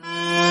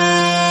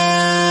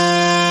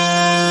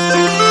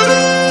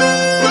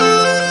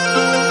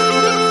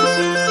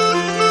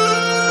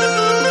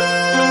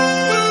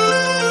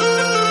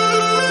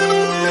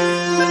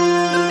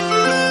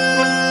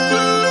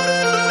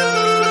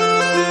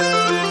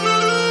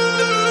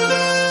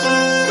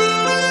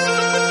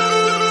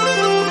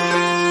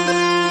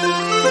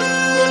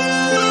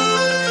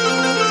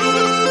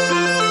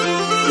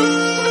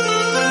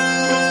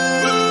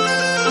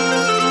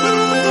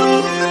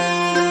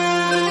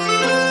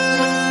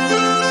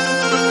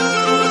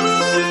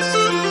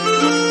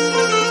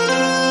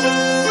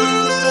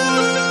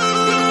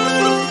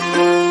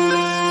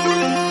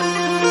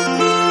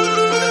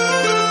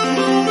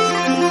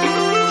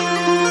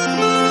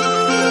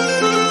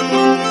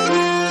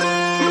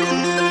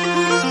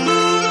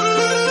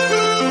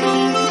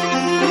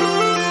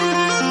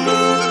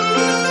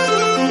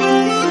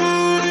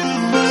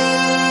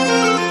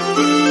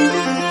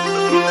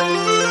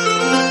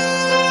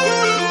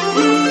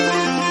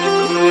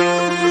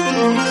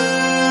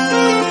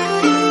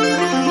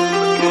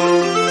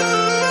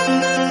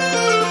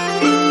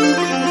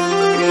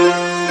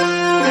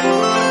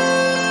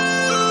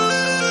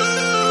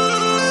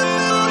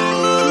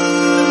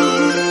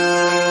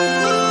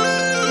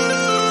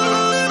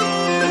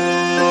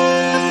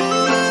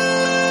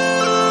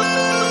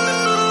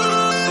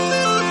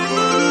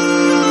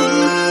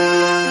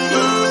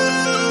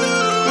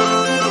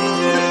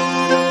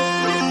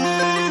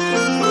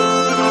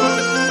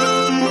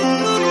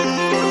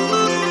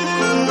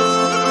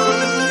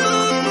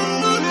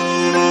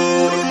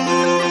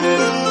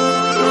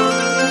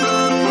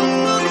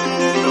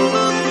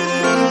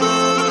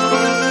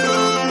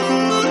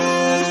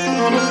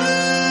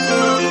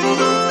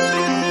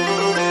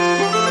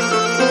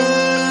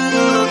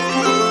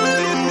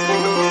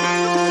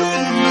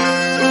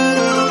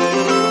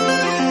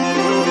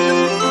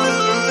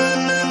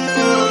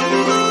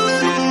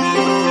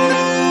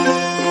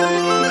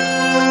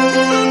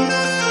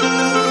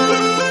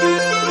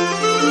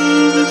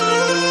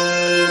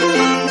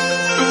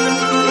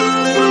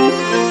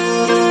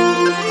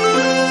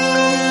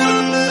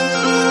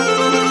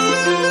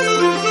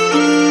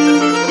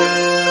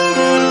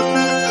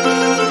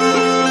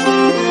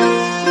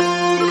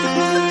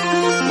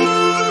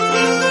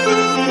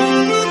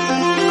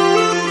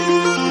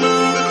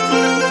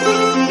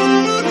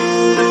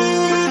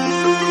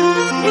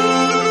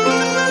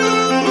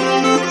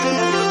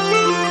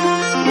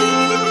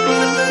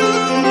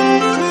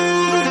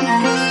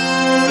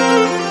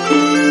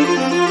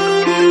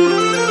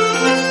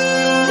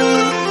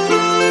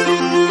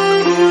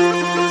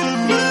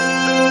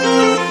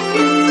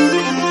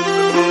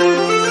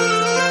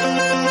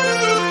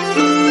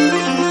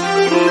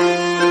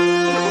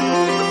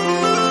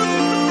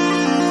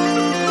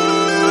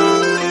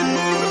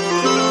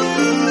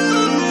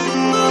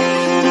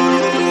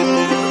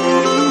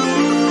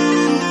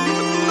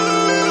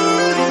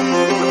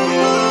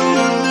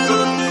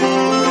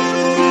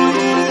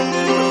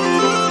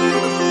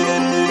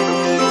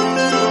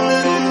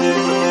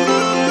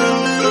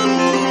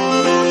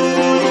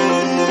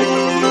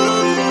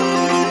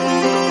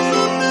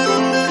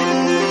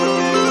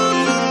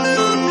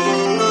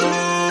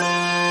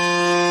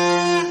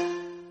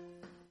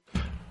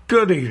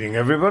Good evening,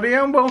 everybody,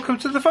 and welcome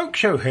to the Folk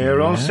Show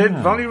here on Sid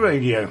Valley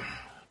Radio.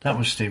 That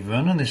was Steve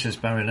Vernon, this is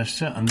Barry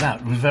Lester, and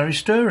that was very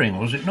stirring,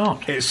 was it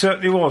not? It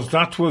certainly was.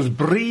 That was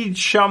Breed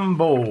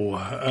Shambo.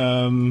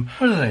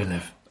 Where do they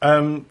live?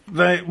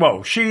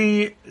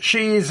 She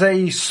is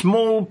a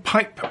small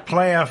pipe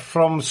player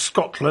from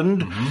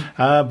Scotland,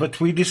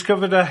 but we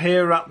discovered her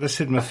here at the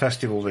Sidmouth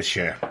Festival this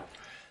year.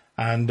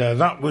 And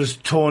that was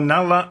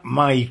Tornala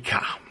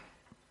Maika.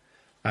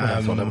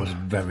 I thought that was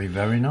very,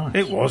 very nice.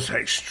 It was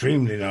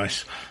extremely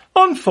nice.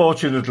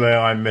 Unfortunately,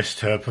 I missed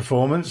her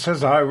performance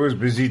as I was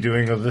busy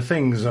doing other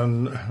things,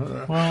 and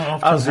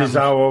as is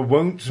our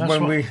wont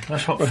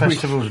that's what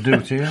festivals do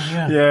to you.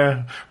 Yeah.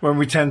 Yeah, when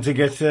we tend to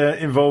get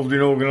involved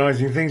in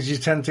organising things, you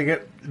tend to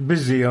get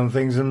busy on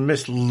things and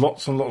miss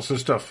lots and lots of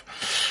stuff.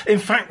 In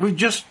fact, we've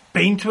just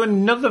been to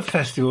another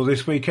festival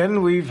this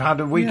weekend. We've had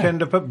a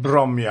weekend up at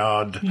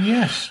Bromyard.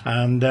 Yes.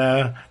 And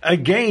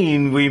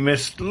again, we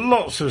missed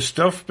lots of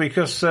stuff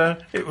because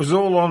it was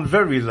all on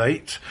very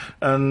late,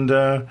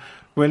 and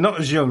we're not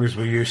as young as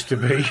we used to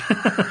be.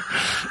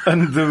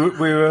 And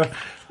we were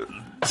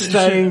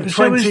staying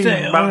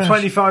about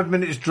 25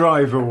 minutes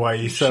drive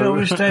away. So shall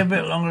we stay a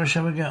bit longer or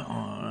shall we go?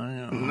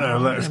 No,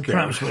 let's go.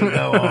 Perhaps we'll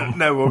go on.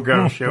 No, we'll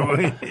go, shall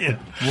we? Yeah.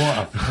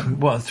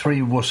 What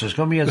three wusses.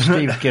 Got me at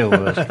Steve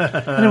Gilbert.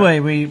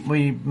 Anyway,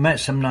 we met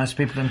some nice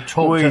people and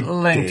talked at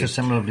length to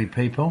some lovely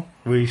people.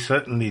 We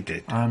certainly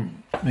did.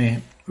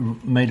 We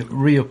made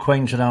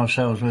reacquainted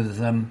ourselves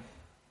with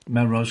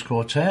Melrose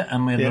Quartet,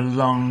 and we had a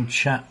long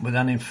chat with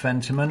Annie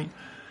Fentiman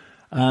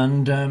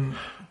and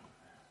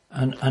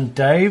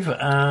Dave,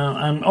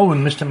 and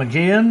Mr.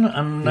 McGeehan,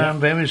 and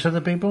various other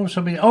people.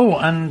 So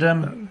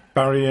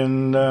Barry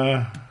and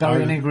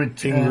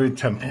Ingrid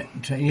Temple.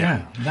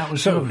 That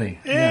was lovely.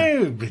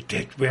 Yeah, we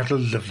did. We had a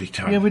lovely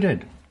time. Yeah, we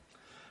did.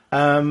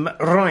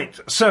 Right,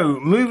 so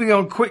moving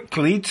on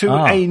quickly to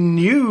a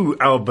new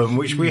album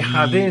which we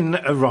had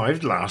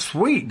arrived last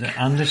week,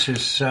 and this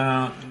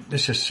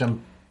is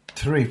some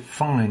three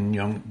fine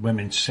young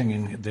women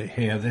singing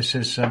here. This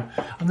is and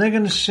they're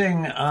going to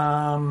sing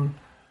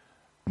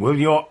Will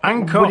Your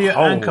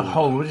Anchor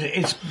Hold?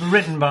 It's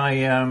written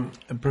by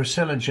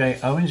Priscilla J.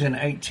 Owens in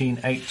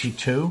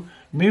 1882.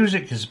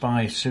 Music is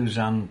by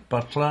Suzanne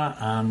Butler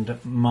and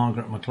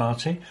Margaret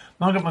McClarty.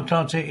 Margaret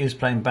McClarty is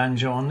playing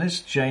banjo on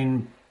this.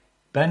 Jane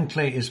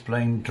Bentley is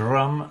playing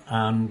drum,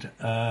 and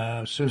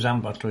Suzanne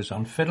Butler is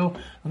on fiddle,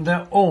 and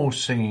they're all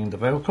singing the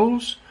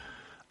vocals.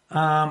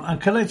 And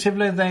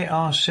collectively they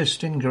are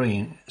Siskin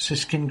Green,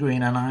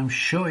 and I'm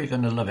sure you're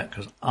going to love it,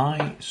 because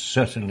I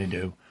certainly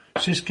do.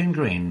 Siskin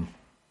Green.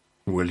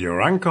 Will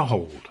Your Anchor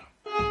Hold?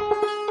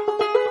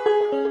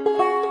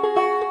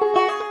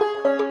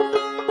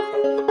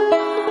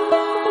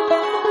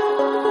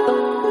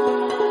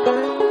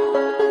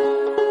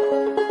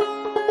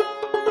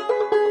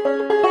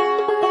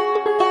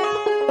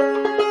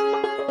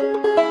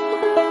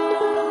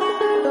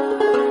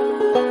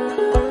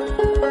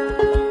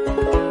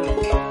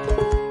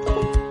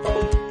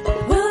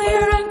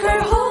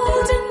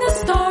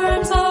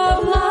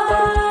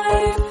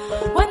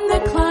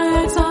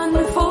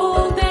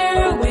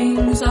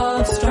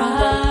 Of strife.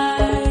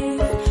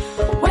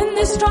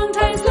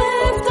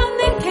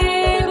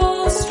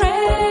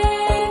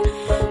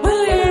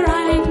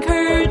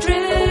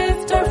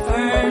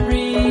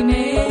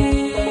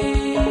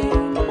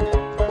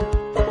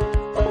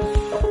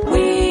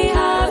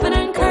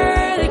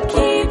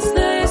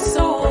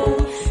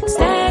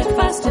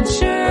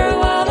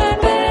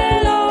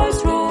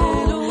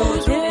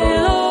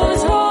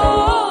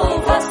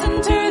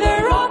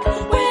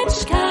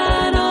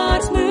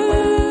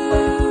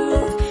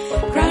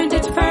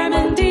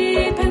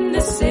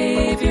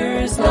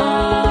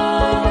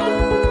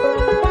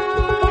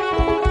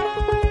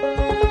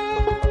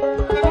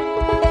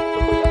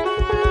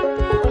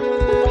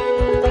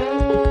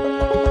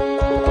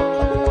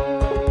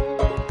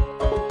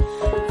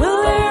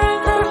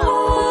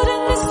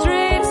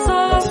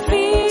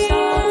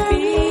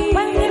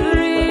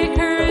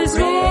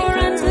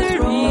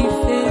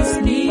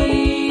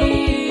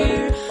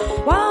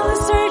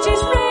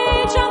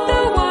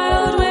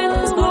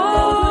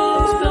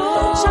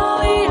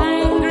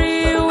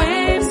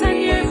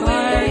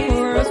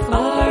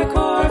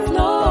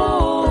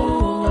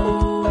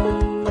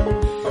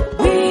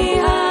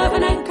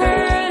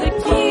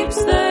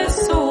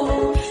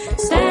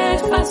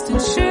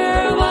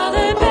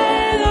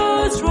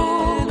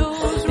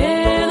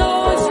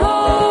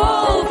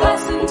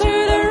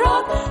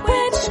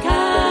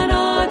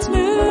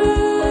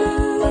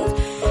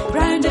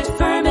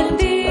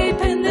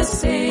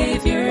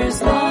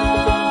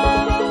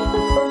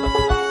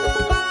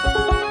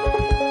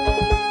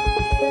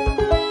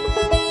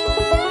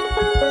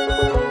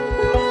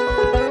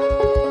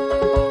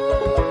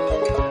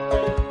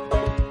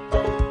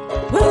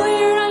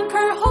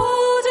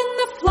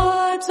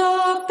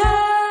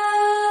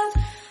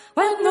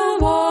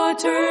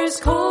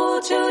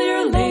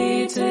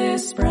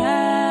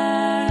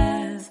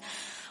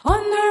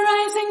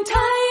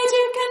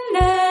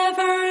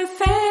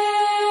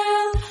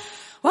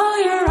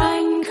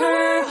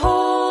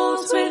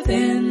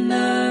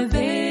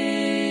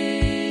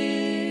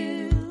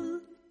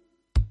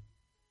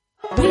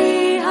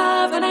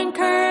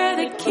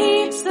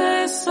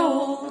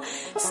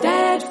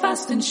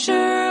 fast and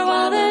sure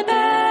while the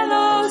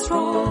billows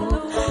roll.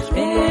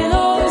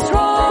 Billows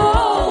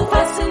roll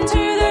fast into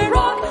the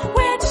rock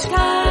which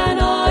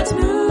cannot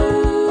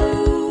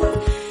move.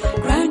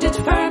 Grounded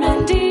firm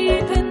and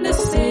deep in the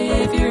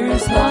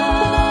Saviour's love.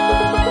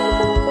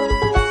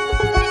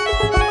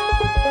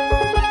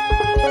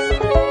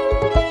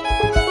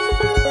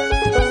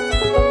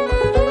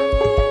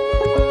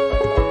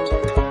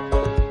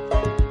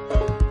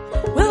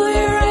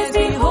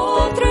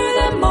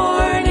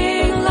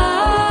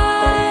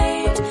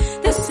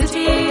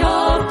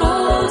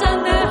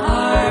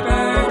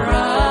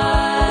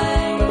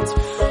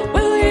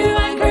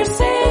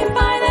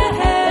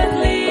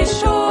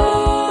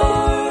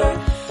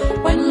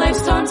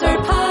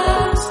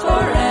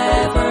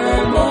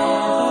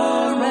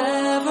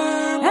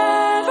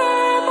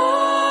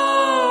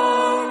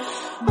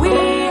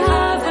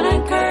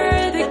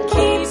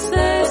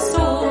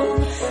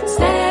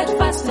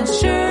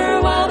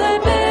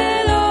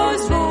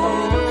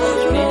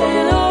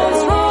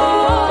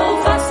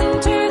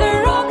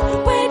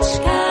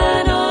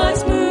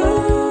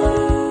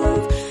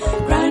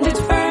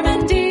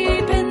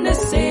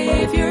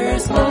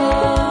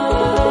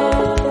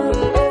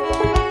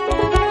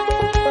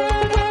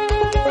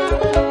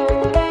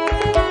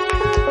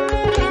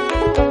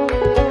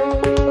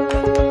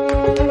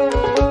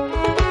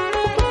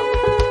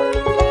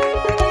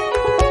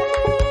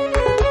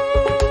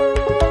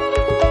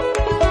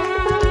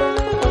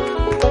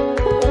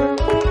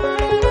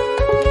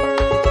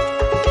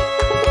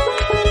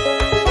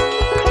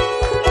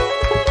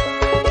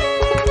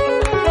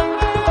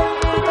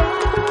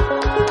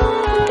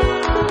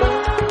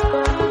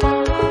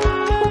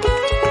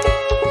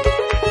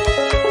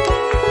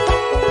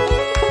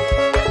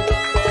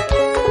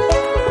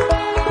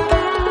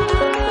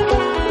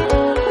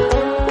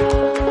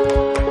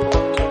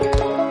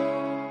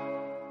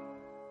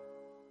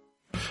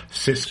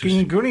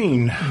 Siskin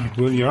Green,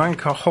 Will Your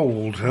Anchor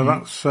Hold?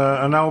 That's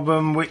an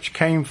album which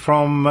came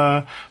from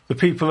the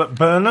people at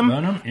Burnham.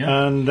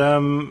 Yeah. And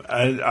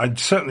I'd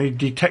certainly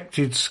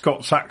detected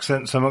Scots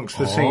accents amongst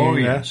the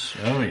singing there.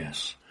 Oh,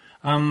 yes.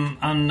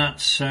 And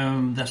that's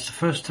the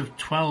first of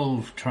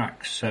 12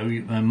 tracks, so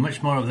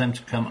much more of them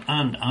to come,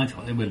 and I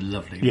thought they were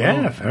lovely.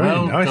 Yeah,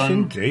 very nice done,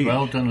 indeed.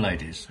 Well done,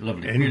 ladies.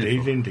 Lovely.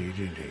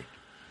 Indeed.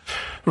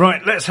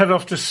 Right, let's head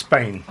off to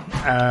Spain.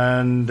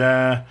 And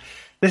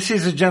this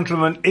is a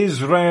gentleman,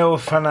 Israel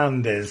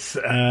Fernandez.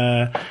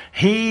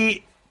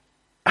 He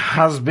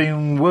has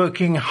been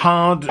working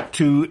hard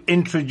to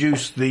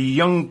introduce the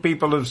young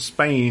people of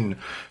Spain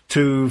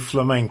to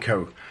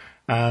flamenco,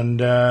 and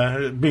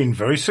been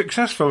very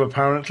successful,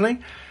 apparently.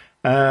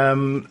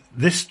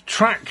 This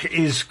track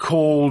is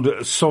called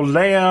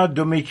Solea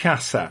de mi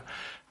casa.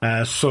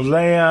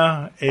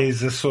 Solea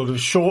is a sort of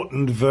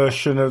shortened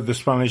version of the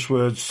Spanish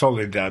word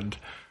soledad,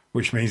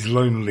 which means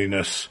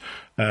loneliness.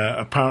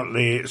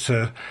 Apparently it's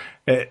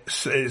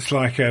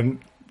like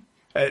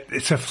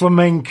it's a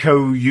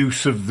flamenco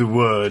use of the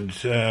word,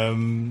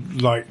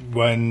 like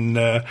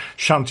when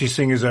shanty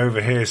singers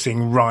over here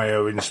sing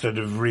Rio instead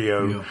of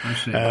Rio.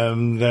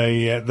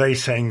 They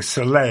sang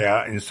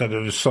Solea instead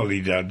of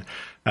Soledad.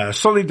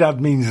 Soledad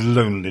means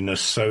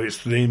loneliness, so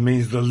it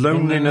means the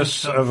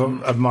loneliness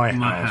of my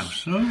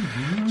house.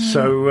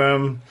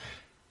 So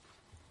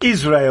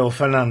Israel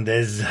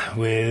Fernandez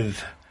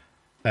with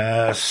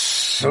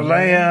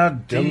Solea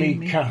de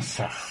mi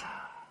casa.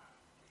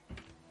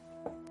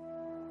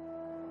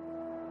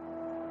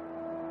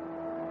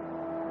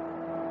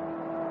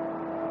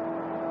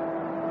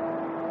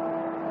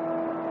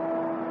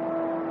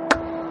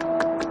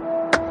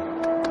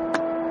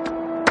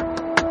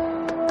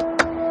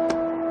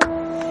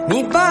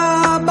 Mi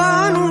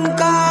papá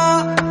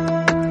nunca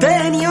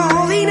tenía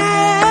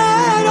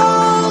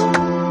dinero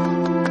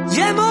y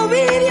hemos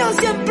vivido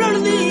siempre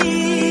el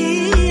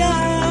día.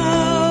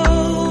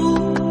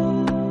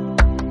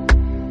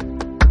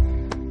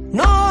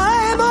 Nos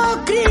hemos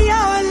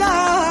criado en la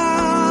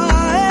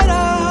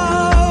era,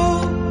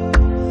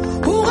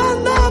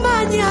 jugando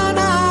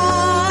mañana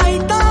y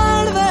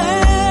tarde,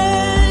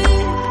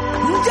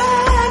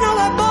 lleno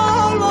de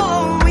polvo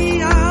y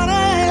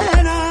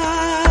arena.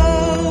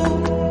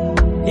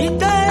 Y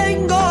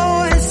tengo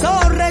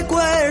esos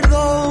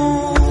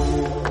recuerdos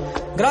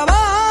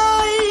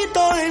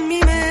grabaditos en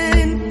mi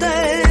mente,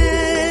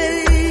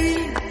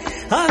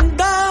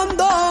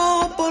 andando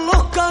por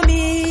los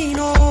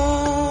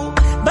caminos,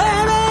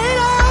 beber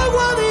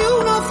agua de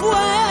una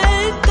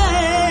fuente,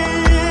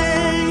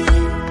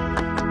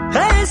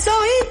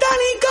 esos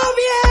itálicos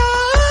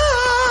viejos,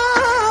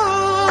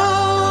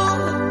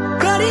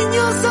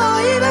 cariñosos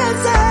y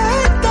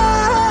decentes,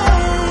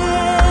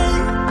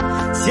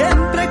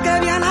 siempre que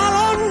veían a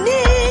los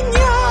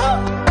niños,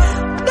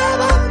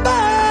 daban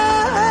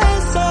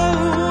besos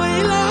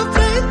en la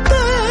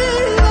frente,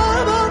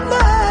 daban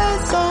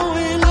besos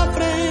en la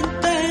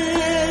frente.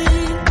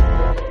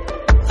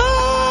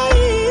 Ay,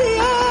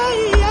 ay,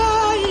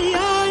 ay,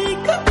 ay,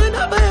 qué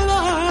pena me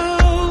da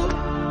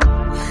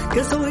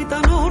que soy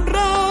tan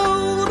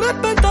honrado,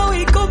 respetado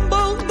y con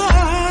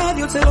bondad.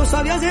 Dios se los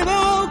había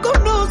llevado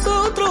con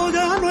nosotros,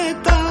 ya no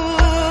está.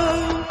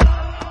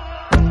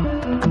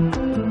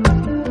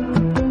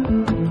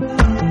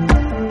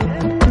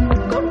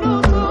 Con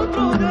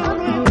nosotros ya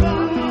no está.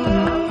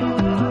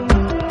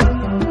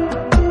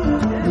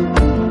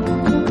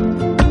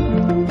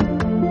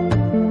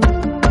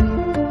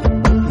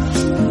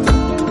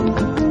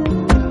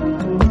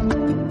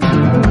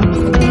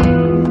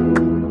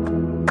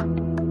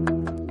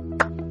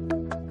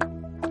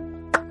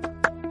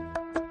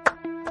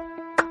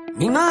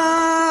 Mi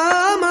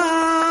mamá,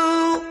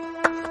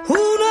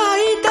 una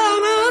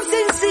gitana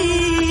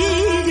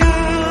sencilla,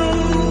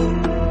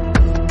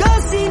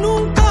 casi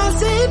nunca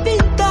se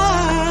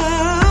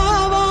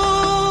pintaba,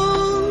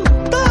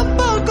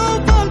 tampoco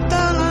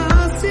falta la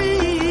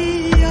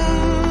silla,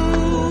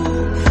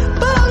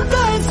 falta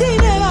el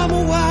cine era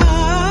muy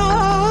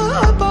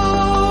guapo,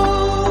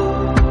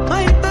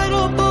 ay pero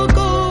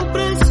poco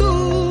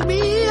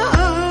presumía,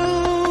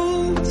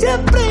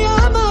 siempre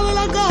amaba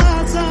la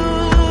casa.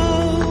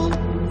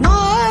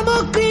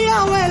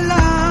 Criado en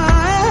la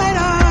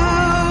era,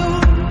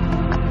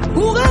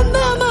 jugando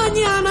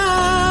mañana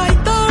y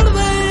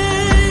tarde,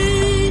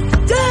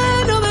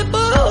 lleno de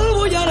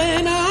polvo y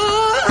arena.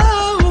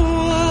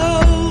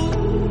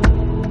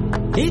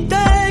 Y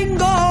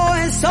tengo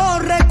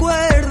esos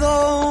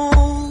recuerdos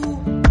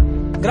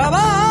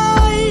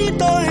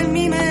grabaditos en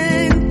mi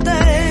mente,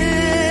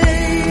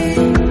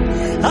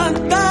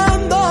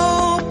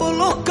 andando por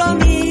los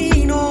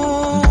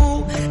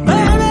caminos,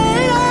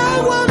 beber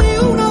agua de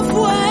una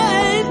fuente.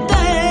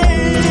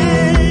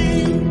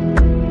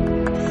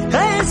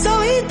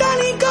 Soy tan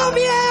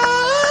incomio,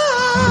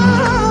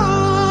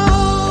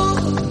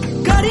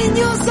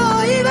 cariñoso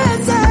y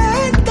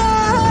decente.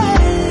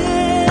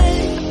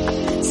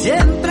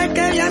 Siempre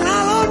que veían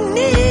a los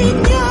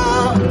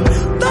niños,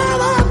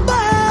 daban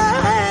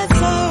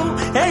besos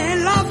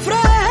en la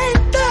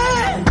frente,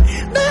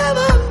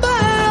 daban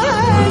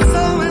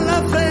besos en la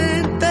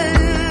frente.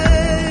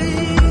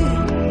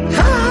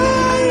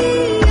 Ay,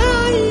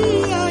 ay,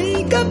 ay,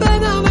 qué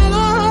pena me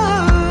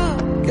da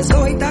que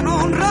soy tan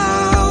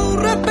honrado,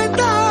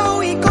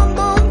 respetado y con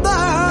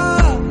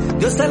bondad.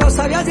 Dios se los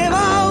había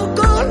llevado,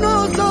 con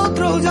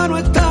nosotros ya no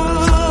está.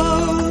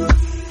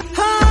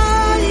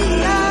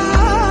 Ay,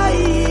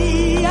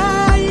 ay,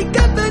 ay,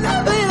 qué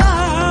pena me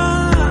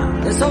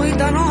da que soy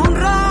tan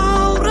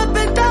honrado,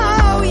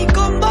 respetado y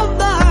con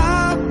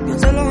bondad.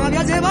 Dios se los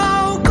había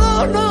llevado,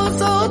 con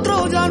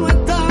nosotros ya no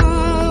está.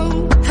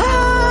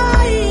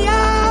 Ay,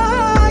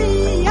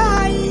 ay,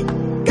 ay,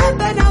 qué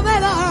pena me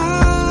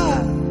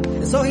da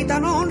que soy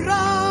tan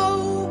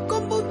honrado,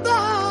 con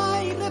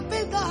bondad y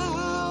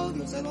respetado.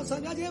 Dios se los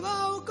había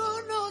llevado,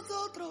 con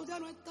nosotros ya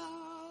no está.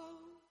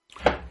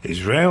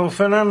 Israel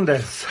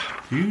Fernandez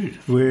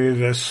Beautiful.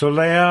 with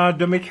Soleá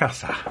de mi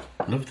casa.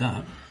 Love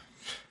that.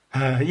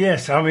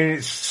 Yes, I mean,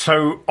 it's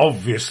so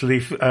obviously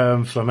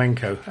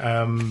flamenco,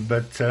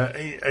 but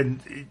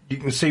and you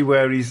can see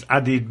where he's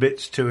added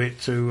bits to it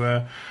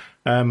to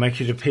make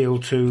it appeal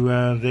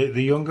to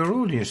the younger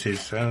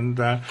audiences, and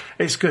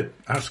it's good.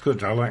 That's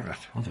good. I like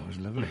that. Oh, that was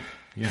lovely.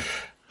 Yeah.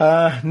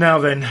 Now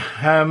then,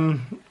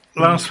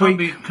 last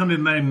week... Can't be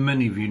very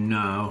many of you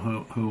now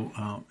who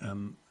are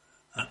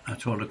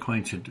at all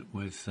acquainted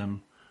with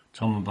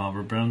Tom and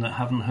Barbara Brown that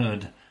haven't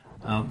heard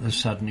the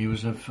sad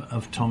news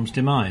of Tom's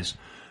demise.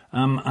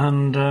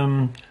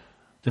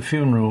 The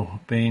funeral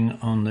being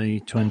on the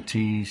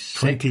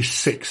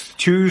 26th,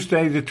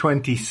 Tuesday the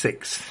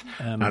 26th,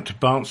 at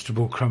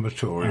Barnstable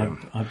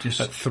Crematorium I've just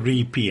at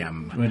 3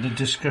 p.m. We had a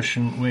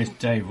discussion with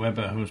Dave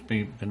Webber, who's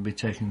going to be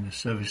taking the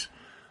service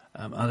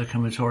at the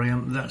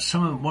crematorium, that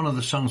one of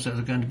the songs that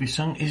are going to be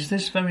sung is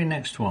this very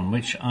next one,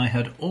 which I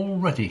had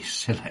already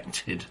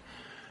selected.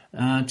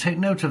 Take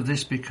note of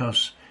this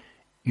because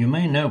you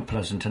may know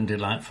Pleasant and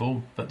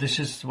Delightful, but this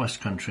is the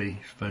West Country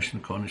version,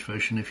 the Cornish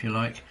version, if you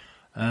like.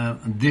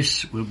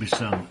 This will be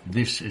sung.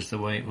 This is the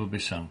way it will be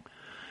sung.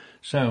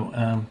 So,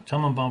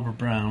 Tom and Barbara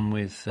Brown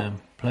with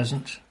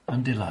Pleasant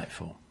and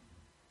Delightful.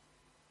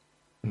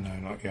 No,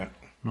 not yet.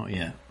 Not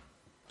yet.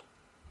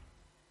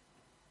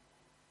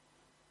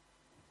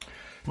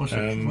 What's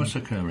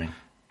occurring?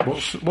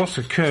 What's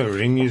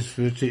occurring is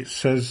that it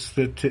says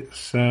that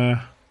it's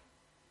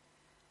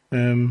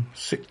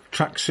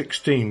track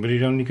 16, but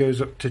it only goes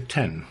up to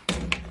 10.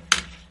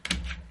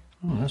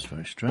 Oh, that's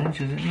very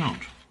strange, is it not?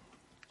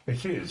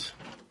 It is.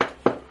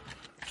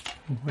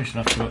 We should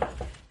have to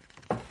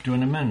do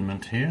an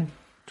amendment here.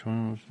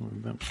 12,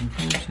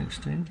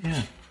 16,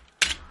 yeah.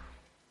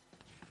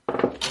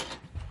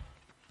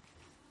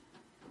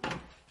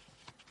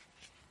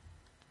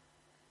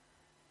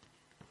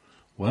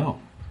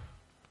 Well,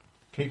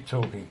 keep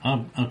talking.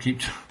 I'll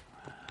keep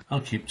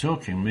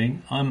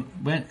talking.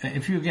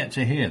 If you get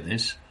to hear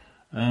this,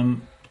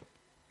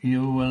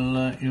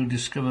 you'll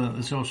discover that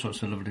there's all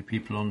sorts of lovely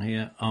people on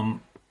here.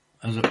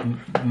 As a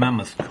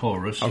mammoth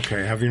chorus.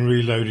 Okay, having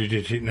reloaded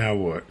it, it now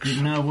works.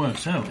 It now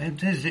works. Oh,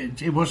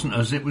 it wasn't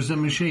us. It was the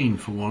machine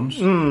for once.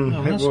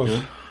 That's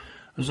good.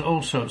 There's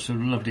all sorts of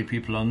lovely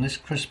people on this.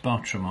 Chris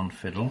Bartram on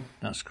fiddle.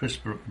 That's Chris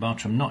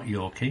Bartram, not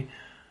Yorkie.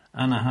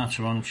 Anna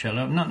Hatter on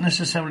cello. Not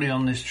necessarily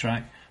on this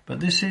track, but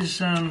this is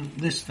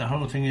the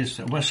whole thing is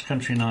a West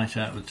Country Night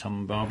Out with Tom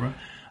and Barbara.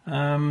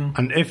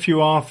 And if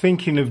you are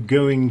thinking of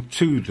going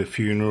to the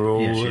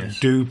funeral, yes.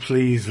 do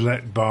please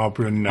let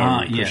Barbara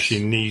know, because yes.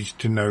 she needs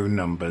to know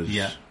numbers.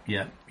 Yeah,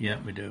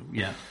 we do.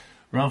 Yeah,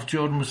 Ralph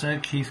Jordan was there.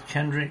 Keith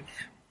Kendrick,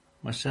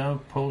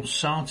 myself, Paul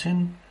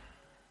Sartin.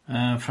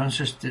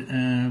 Francis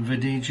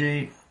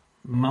Vidigi,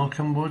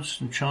 Malcolm Woods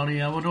and Charlie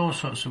Elwood, all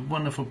sorts of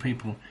wonderful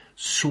people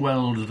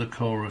swelled the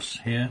chorus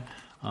here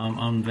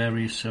on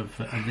various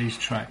of these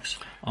tracks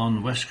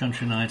on West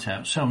Country Night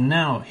Out. So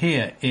now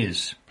here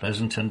is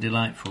Pleasant and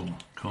Delightful,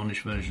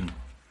 Cornish version.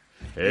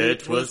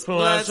 It was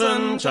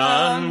pleasant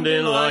and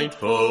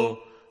delightful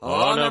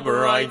on a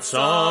bright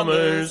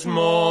summer's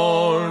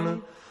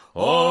morn.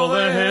 All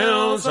the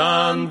hills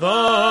and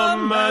the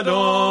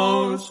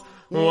meadows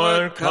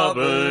were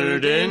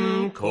covered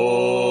in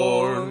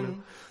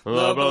corn.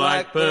 The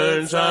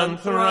blackbirds and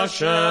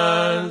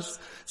thrushes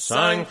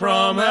sang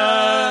from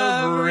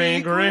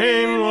every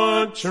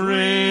greenwood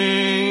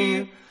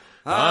tree,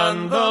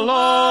 and the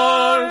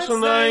larks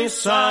they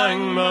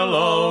sang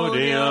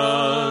melodious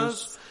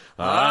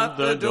at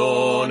the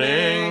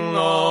dawning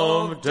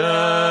of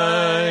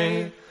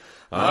day.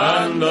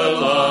 And the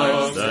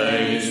larks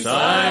they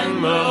sang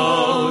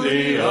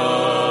melodious,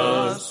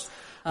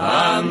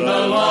 and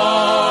the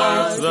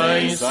larks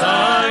they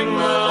sang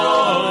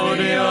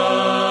melodious,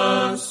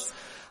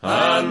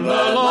 and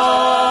the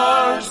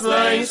larks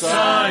they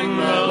sang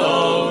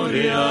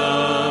melodious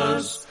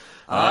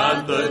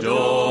at the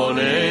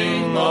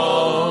dawning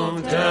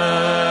of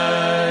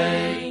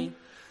day.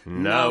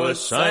 Now a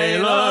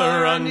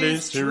sailor and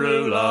his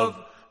true love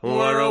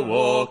were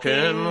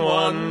a-walking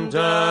one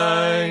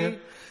day.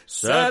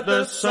 Said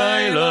the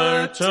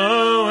sailor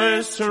to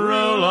his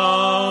true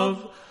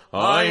love,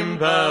 I'm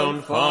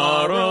bound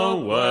far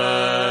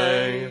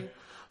away.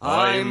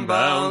 I'm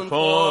bound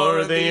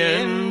for the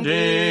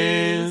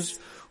Indies,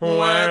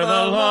 where the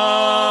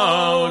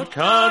loud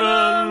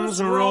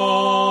cannons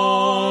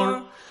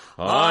roar.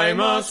 I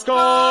must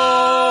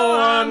go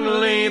and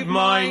leave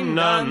my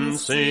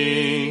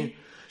Nancy,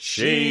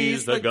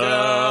 she's the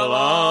girl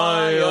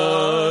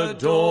I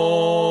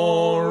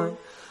adore.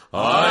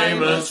 I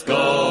must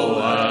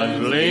go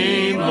and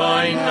leave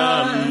my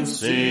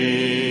Nancy,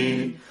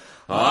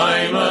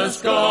 I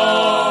must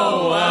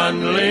go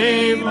and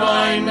leave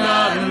my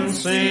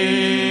Nancy,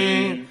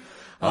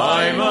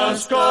 I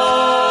must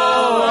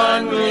go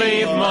and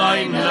leave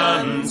my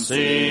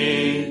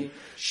Nancy,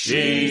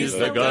 she's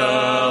the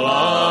girl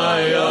I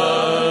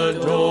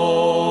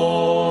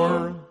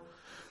adore.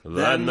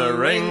 Then the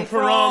ring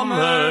from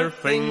her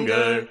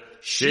finger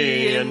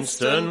she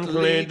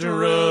instantly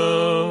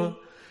drew,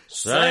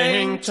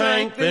 saying,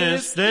 take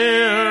this,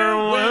 dear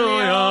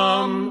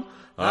William,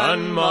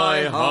 and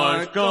my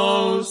heart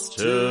goes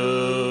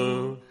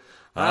too.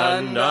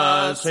 And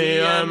as he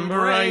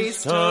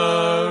embraced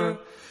her,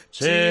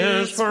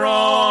 tears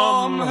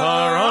from her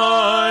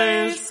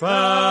eyes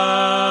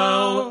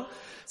fell,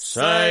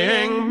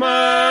 saying, may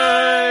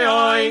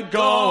I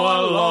go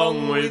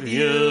along with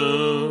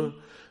you?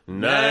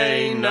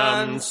 Nay,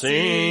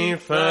 Nancy,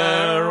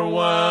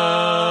 farewell.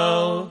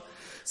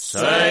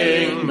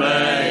 Saying,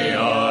 may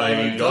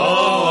I go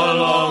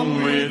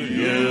along with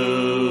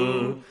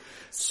you?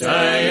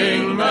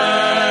 Saying, may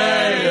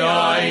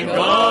I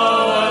go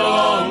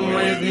along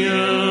with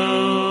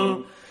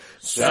you?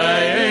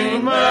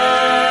 Saying, may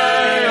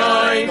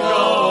I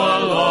go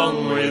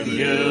along with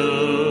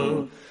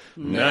you?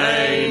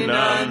 Nay,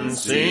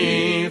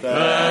 Nancy,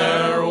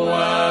 farewell.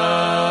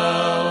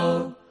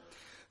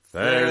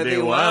 Fare thee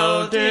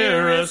well,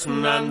 dearest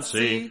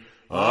Nancy,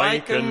 I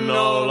can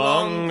no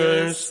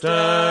longer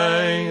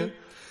stay,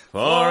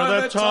 for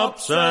the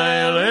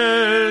topsail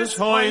is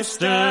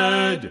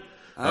hoisted,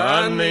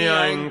 and the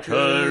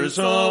anchor's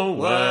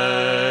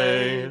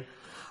away.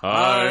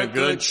 Our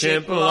good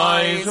ship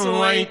lies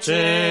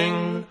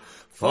waiting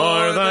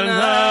for the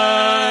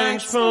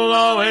next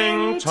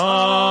flowing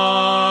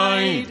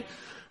tide,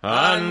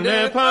 and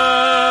if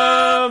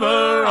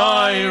ever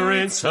I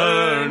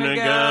return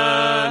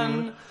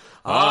again,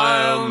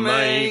 I'll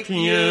make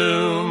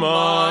you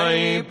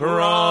my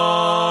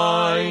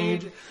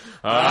bride.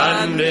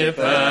 And if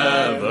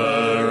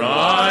ever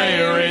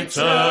I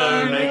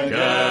return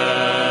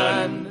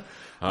again,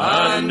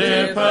 and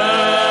if ever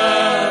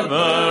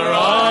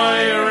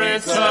I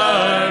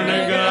return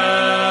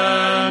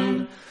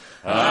again,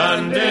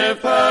 and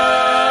if ever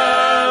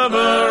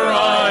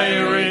I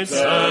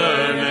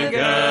return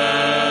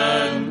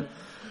again,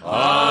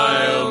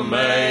 I'll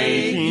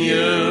make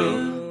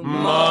you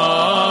my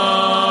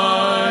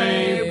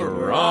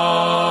bride.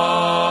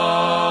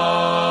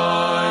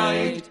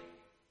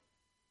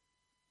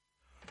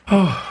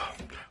 Oh,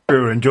 we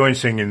were enjoying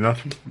singing that.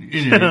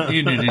 You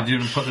nearly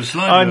didn't put the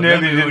slider I up.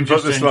 nearly Then we were didn't put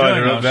just the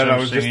slider enjoying up then. I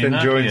ourselves was just singing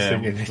that. enjoying Yeah,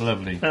 singing it.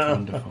 Lovely,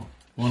 wonderful,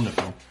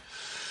 wonderful.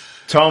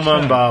 Tom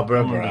and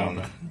Barbara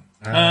Brown.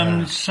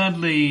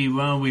 Sadly,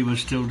 while we were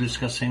still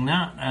discussing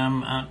that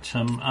at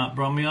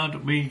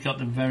Bromyard, we got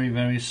the very,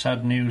 very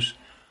sad news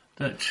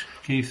that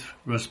Keith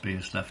Rusby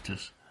has left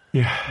us.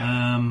 Yeah.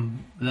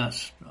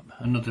 That's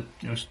another.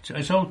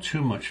 It's all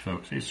too much,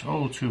 folks. It's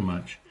all too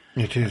much.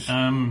 It is.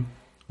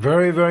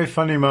 Very, very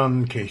funny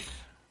man, Keith.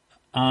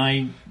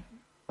 I'm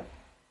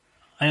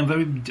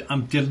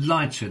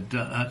delighted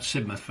that at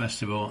Sidmouth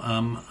Festival.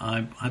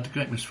 I had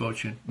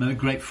the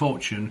great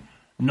fortune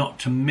not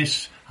to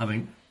miss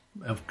having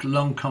a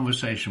long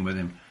conversation with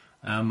him,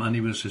 and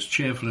he was as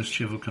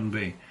cheerful can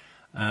be.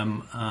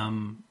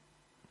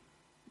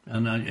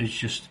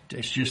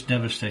 It's just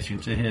devastating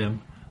to hear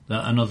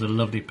that another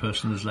lovely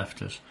person has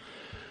left us.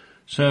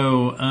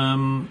 So,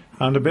 and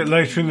a bit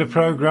later in the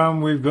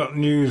programme, we've got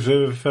news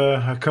of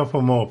a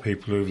couple more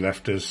people who've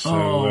left us. So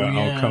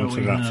I'll come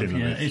to that in a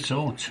bit. It's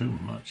all too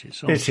much.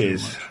 It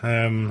is.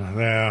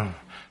 They're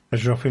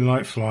dropping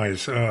like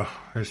flies. Oh,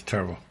 it's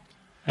terrible.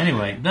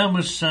 Anyway, that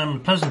was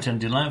pleasant and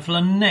delightful.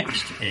 And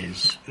next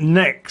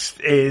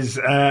is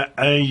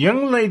a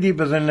young lady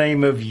by the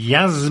name of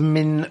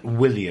Yasmin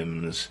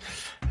Williams.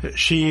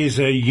 She is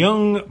a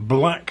young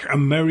black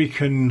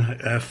American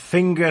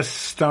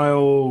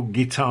finger-style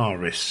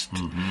guitarist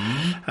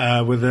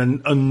with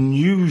an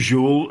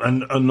unusual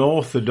and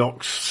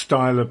unorthodox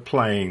style of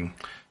playing.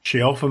 She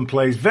often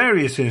plays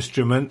various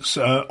instruments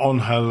on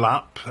her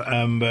lap,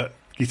 but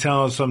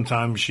guitars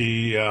sometimes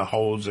she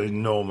holds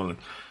in normal.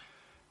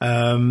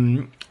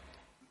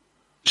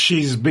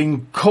 She's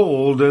been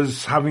called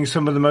as having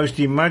some of the most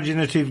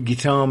imaginative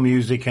guitar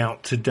music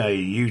out today,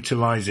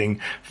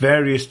 utilising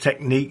various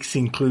techniques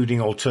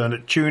including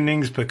alternate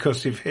tunings,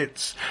 percussive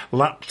hits,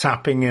 lap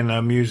tapping in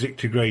her music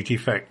to great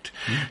effect.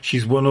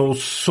 She's won all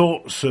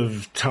sorts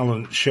of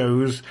talent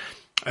shows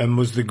and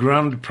was the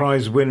grand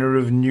prize winner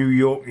of New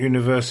York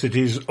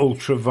University's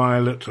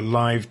Ultraviolet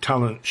Live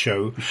Talent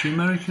Show. Is she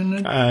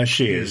American then?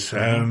 She is.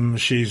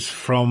 She's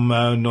from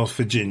North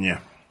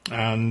Virginia.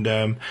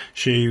 And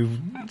she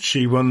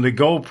won the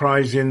gold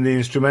prize in the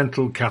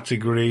instrumental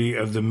category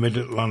of the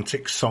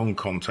Mid-Atlantic Song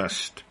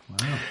Contest.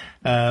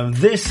 Wow.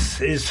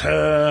 This is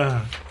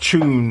her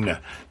tune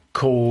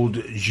called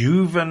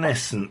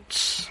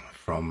Juvenescence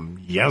from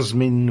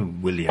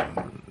Yasmin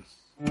Williams.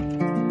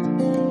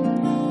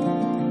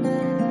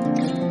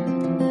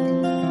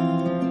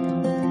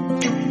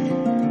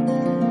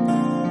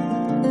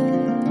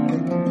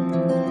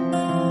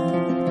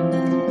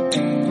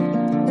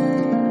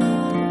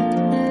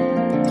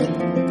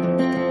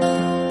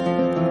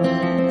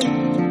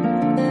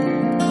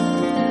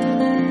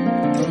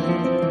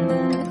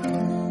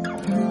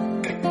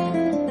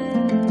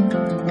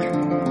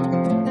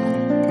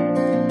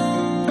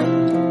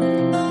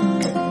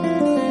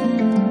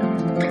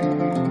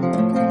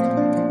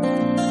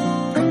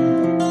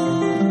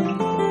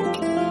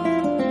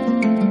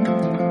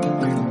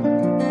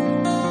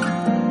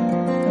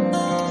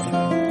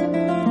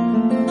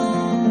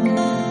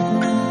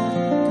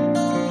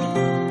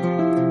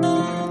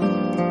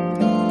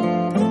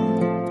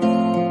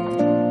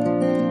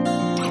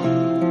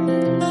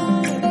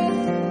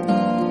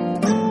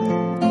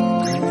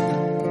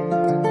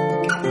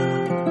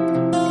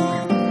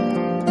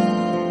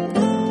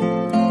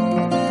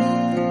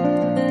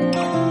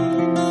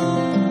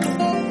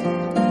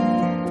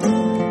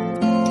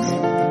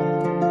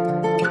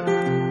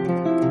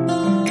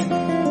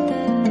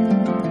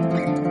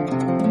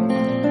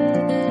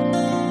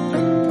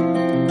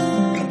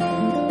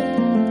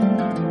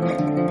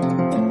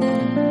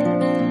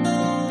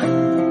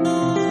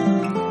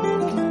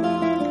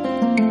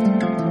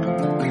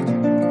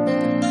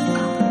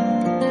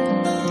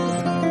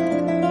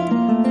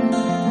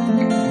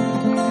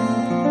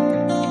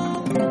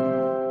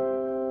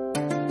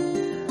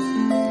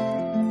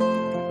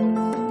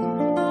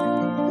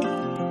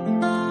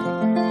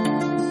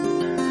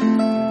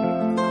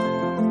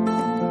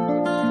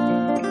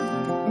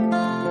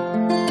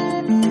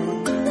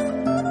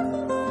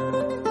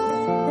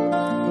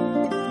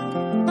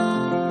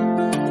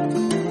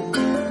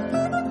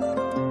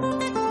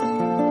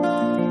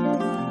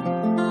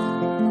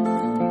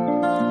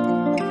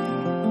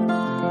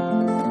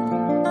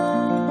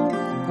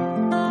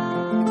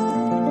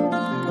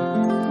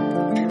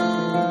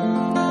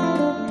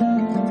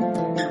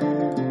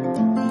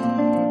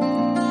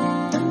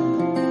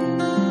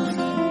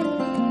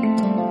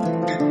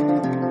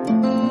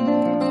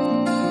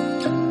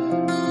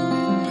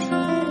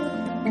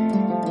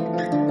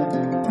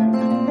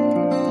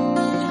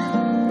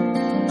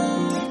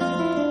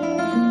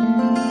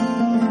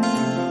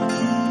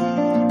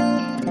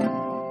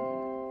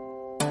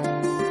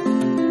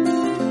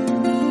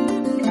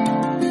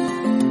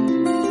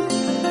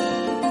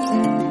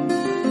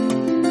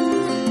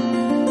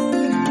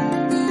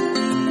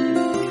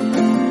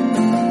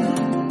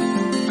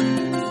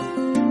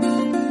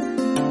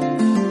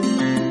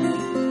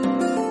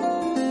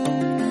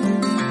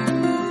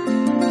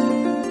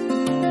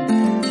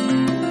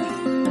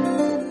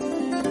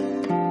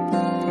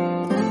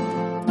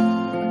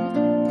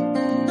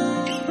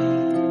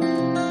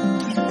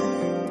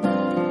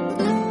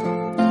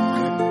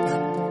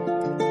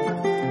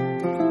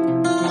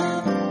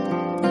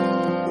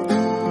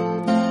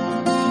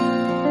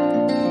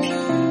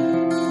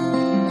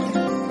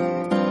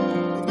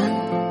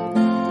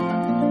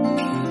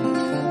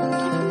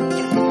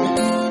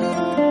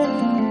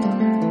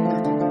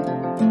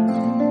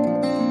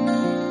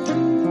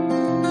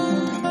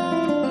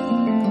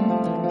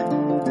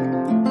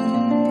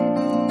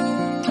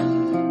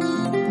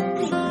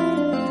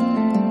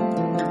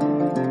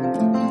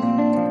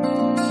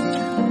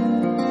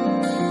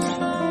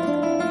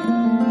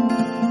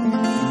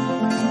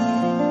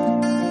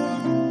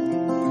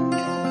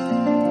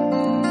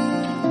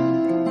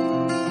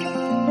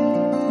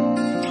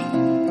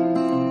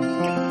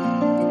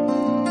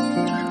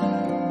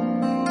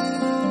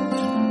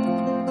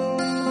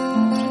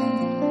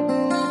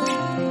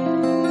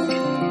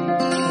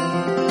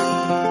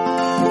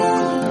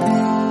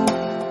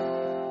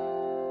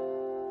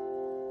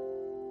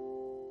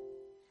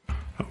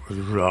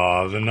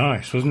 rather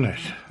nice, wasn't it?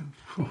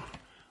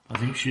 I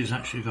think she's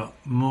actually got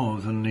more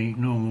than the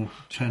normal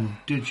 10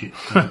 digit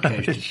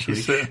dedicated to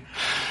each.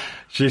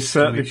 She's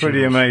certainly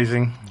pretty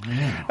amazing.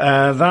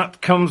 Yeah.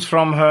 That comes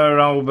from her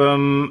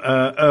album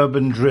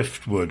Urban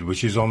Driftwood,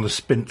 which is on the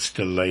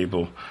Spinster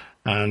label,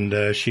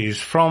 and she's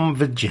from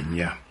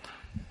Virginia.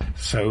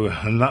 So,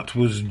 and that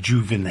was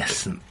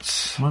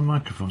Juvenescence. My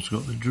microphone's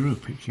got the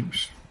droop. It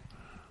keeps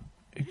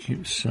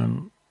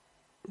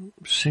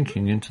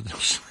sinking into the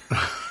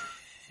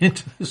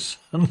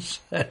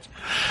sunset.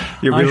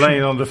 You'll be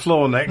laying on the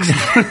floor next.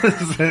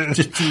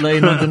 Just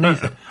laying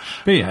underneath it.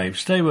 Behave.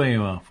 Stay where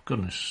you are. For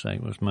goodness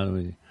sake, what's the matter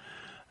with you?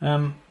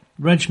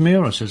 Reg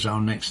Muros is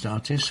our next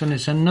artist, and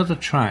it's another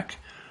track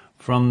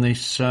from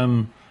this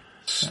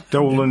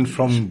Stolen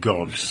from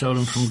God.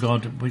 Stolen from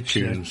God, which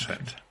tune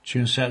set.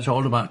 Tune set's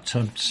all about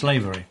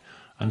slavery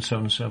and so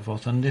on and so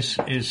forth. And this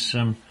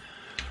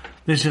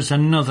is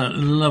another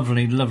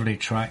lovely, lovely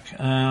track.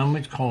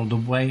 It's called "The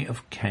Way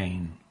of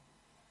Cain."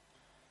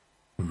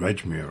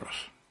 Reg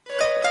Muros.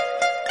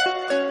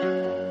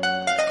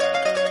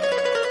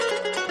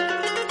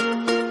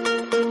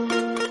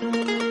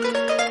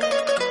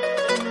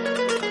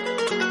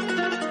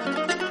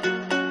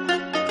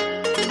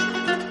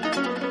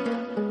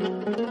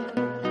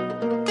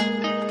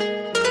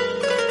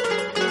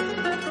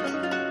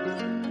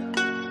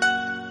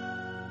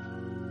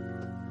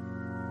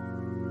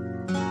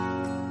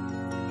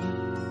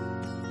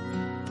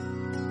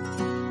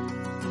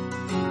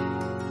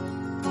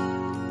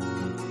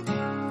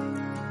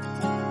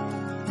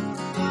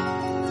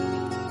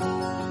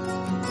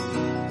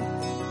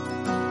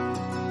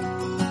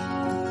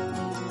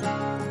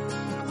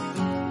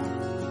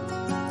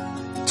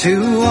 To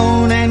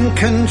own and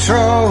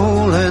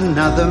control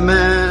another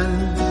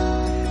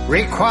man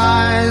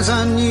requires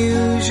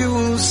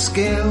unusual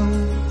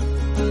skill.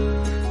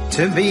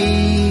 To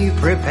be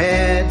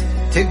prepared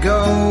to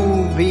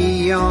go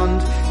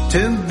beyond,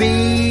 to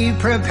be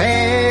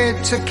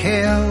prepared to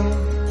kill.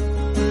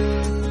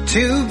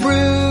 To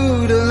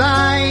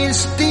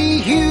brutalize,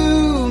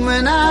 dehumanize,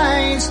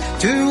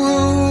 to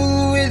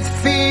rule with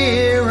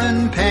fear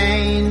and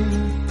pain.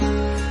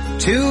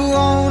 To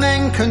own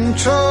and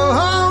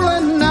control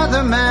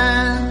another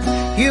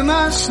man, you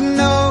must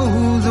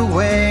know the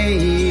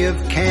way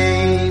of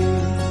Cain.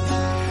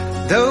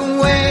 The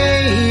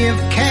way of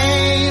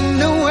Cain,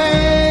 the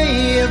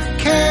way of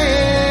Cain.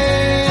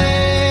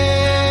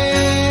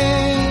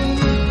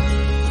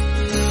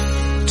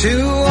 To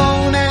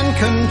own and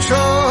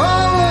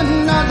control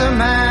another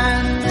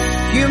man,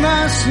 you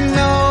must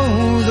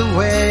know the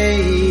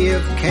way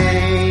of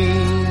Cain.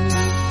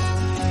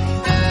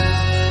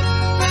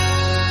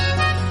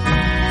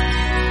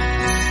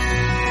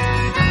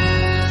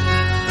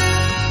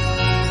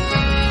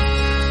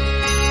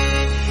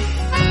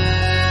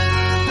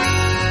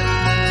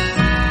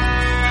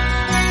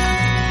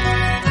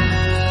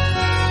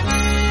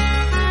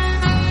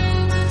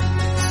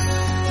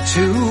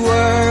 To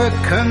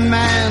work a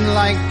man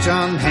like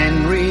John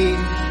Henry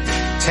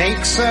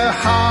takes a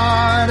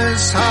heart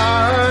as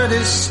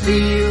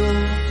steel,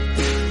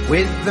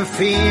 with the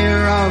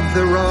fear of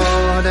the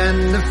rod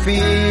and the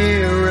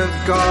fear of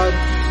God.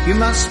 You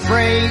must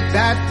break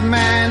that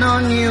man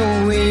on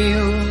your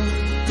wheel.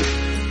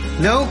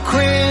 No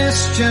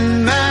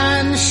Christian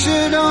man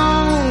should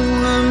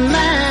own a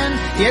man,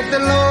 yet the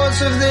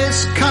laws of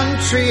this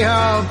country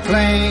are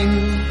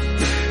plain.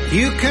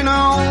 You can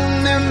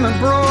own them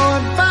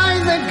abroad by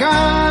the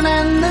gun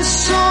and the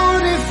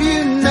sword if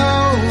you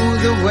know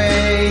the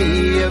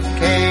way of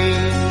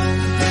Cain.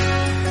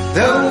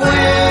 The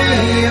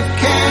way of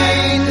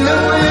Cain, the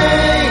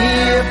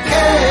way of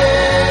Cain.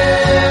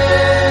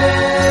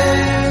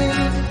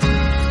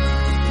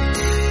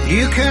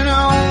 You can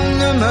own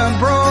them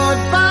abroad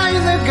by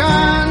the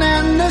gun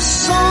and the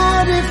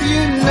sword if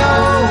you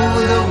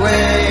know the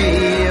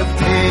way of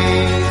Cain.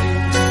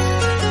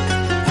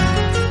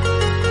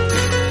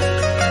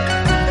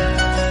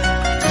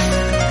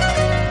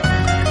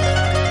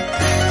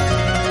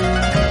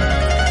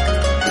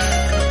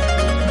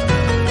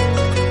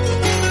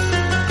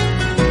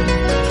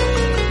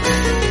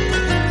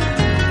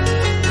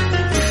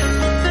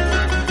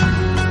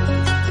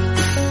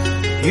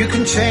 You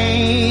can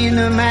chain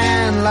a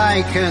man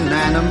like an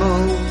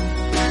animal,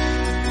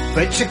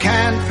 but you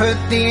can't put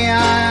the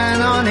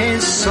iron on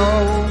his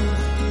soul.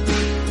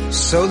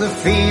 So the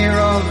fear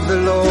of the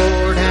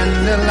Lord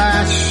and the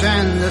lash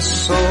and the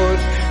sword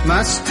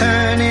must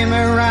turn him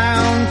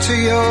around to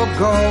your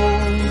goal.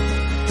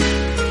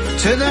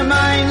 To the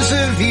minds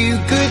of you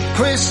good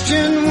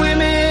Christian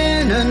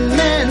women and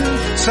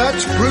men,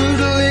 such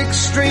brutal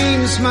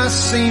extremes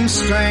must seem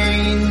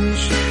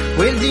strange.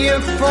 With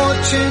your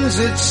fortunes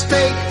at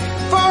stake,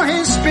 for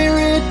his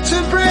spirit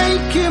to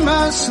break, you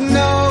must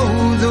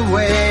know the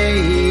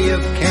way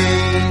of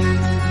Cain.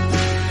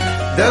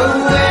 The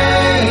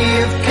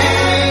way of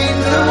Cain,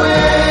 the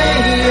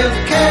way of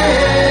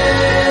Cain.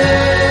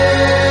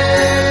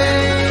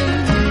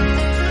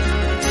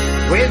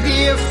 With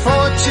your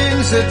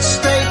fortunes at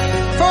stake,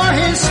 For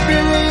his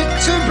spirit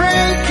to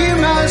break, you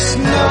must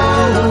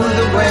know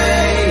the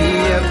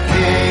way of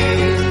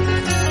Cain.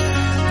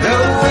 The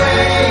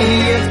way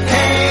of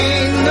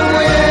Cain, the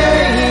way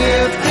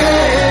of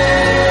Cain.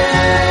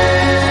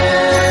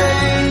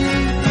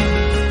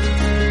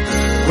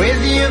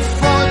 With your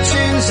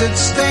fortunes at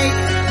stake,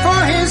 for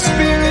his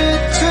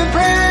spirit to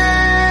break,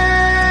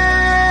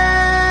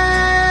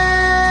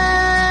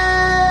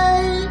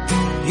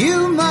 you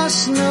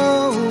must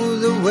know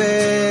the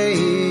way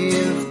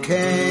of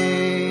Cain.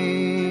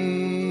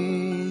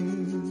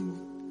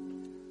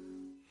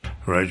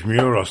 Reg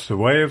Muros, The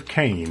Way of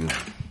Cain.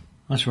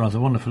 That's rather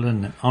wonderful,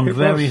 isn't it? On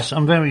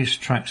various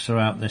tracks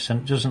throughout this,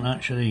 and it doesn't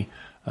actually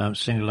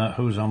single out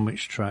who's on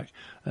which track.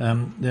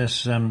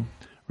 There's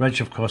Reg,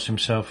 of course,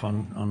 himself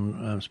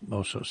on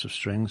all sorts of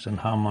strings and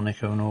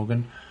harmonica and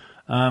organ.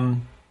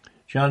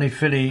 Charlie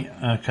Philly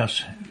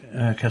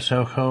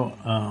Casojo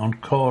on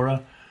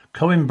Cora.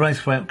 Colin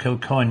Braithwaite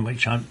Kilcoyne,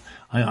 which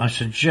I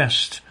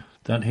suggest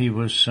that he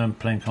was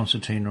playing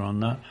concertina on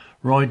that.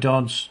 Roy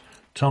Dodds,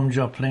 Tom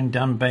Joplin,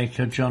 Dan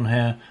Baker, John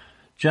Hare,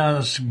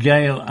 Jazz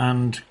Gale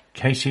and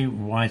Katie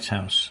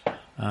Whitehouse.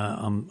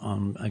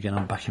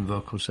 On backing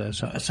vocals there.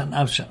 So it's an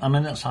absolute,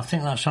 I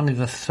think that's only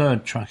the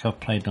third track I've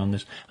played on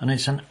this, and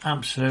it's an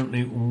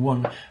absolutely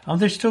Are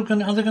they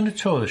going to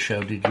tour the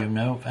show? Did you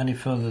know any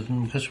further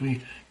than because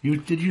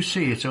did you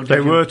see it? Or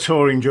They were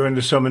touring during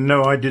the summer.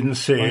 No, I didn't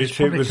see it.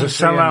 It was a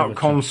sellout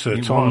concert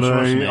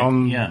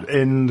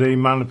in the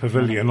Manor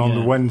Pavilion on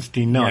the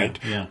Wednesday night,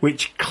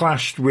 which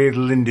clashed with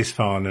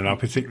Lindisfarne, and I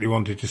particularly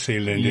wanted to see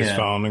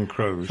Lindisfarne and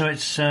Crows. So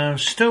it's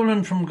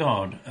Stolen from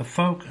God, a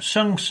folk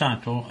sung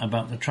cycle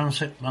about the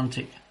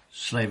transatlantic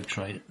slave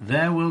trade.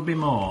 There will be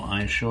more,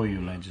 I assure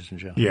you, ladies and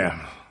gentlemen.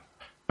 Yeah.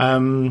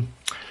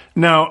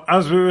 Now,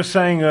 as we were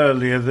saying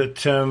earlier,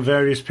 that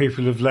various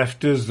people have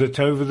left us, that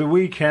over the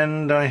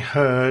weekend I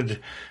heard,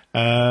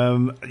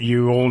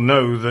 you all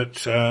know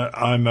that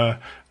I'm a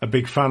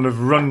big fan of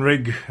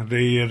Runrig,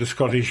 the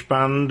Scottish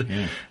band,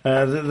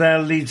 that their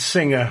lead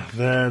singer,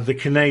 the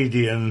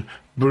Canadian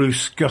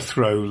Bruce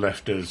Guthrow,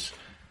 left us.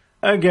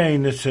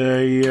 Again, at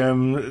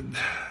a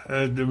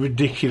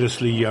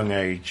ridiculously young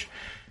age.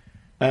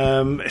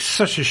 It's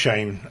such a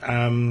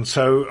shame.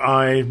 So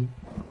I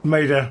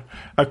made a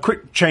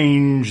quick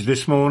change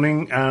this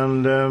morning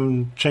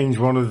and changed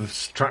one of the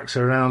tracks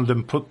around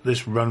and put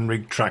this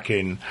Runrig track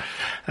in.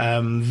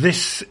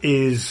 This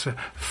is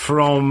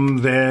from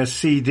their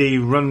CD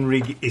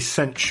Runrig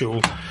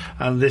Essential,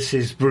 and this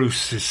is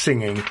Bruce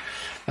singing.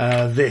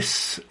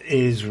 This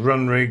is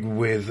Runrig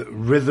with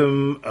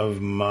Rhythm of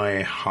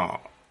My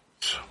Heart.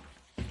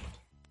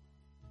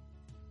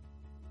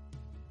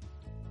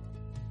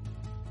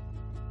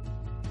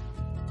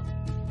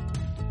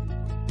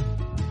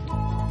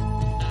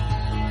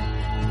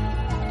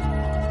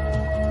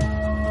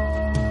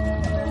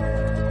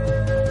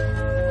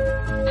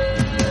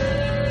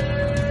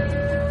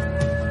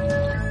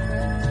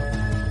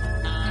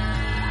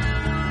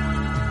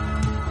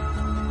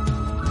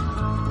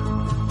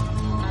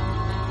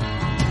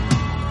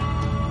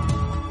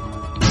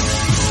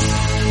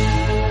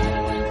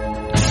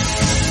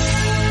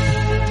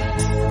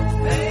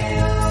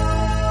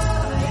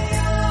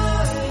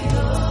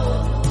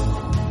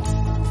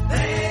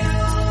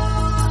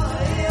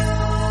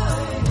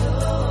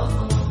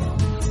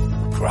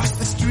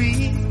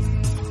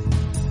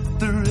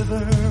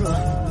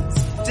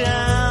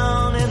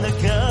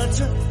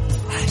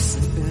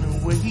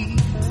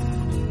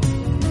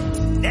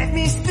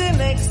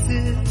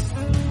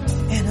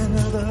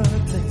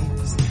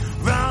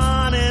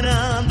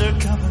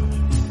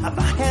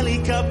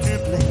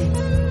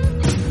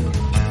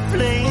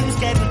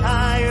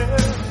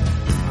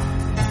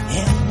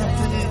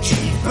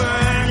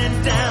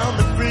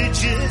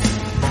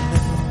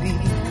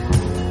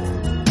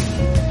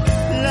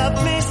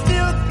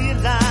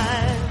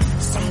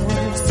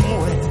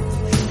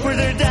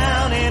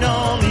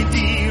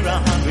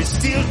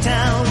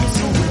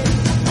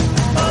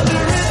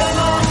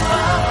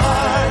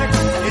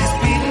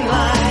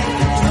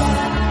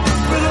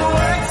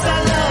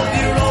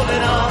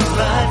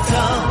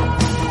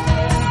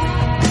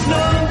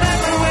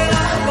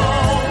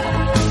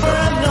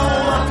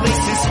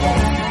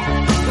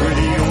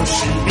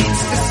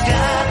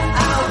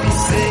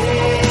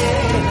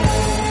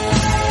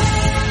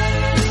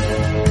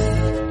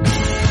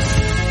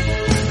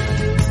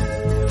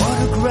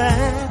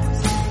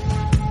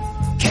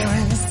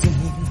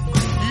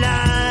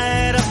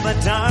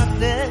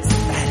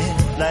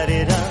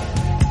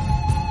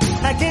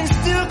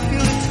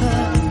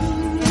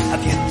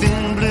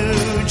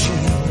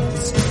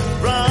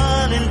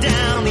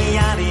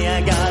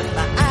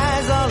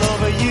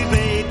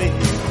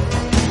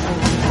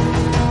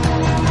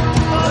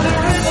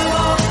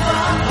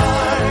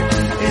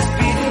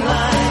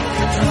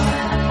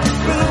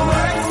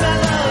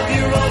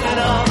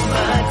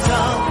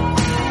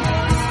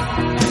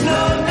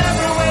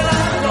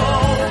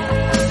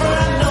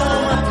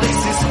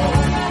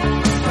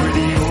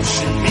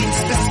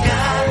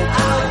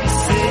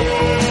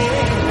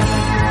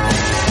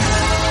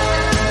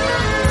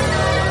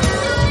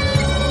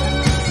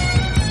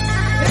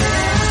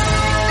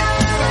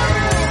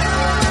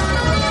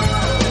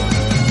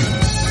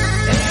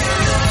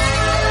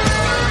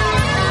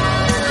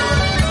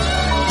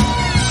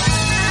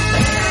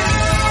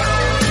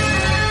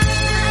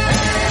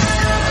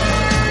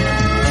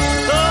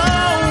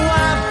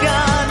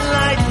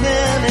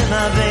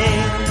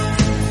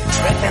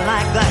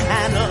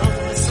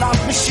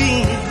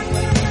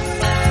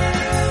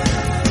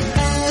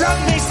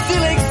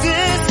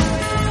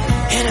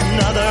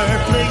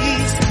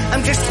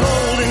 I'm just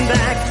holding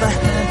back the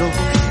handle,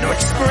 no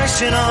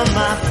expression on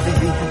my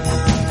face.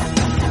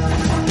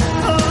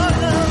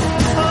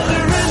 Oh, the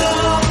rhythm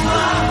of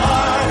my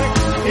heart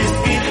is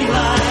beating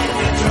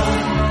like a drum,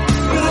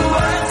 with the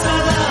words I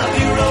love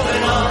you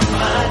rolling off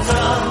my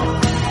tongue.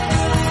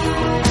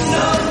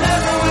 No,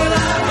 never will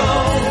I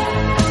roam,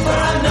 for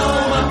I know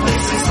my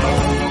place is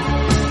home,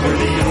 where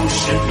the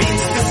ocean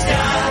meets the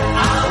sky.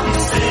 I'll be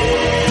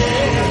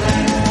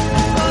sailing.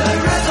 Oh, the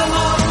rhythm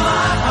of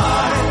my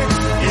heart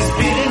is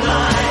beating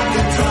like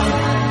a drum,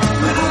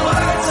 with the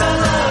words I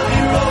love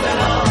you rolling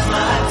off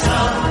my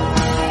tongue.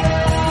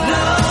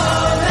 No,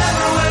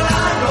 never will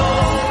I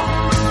roam,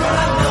 for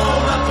I know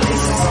my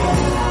place is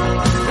home,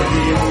 where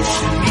the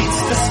ocean meets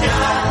the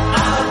sky.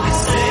 I'll be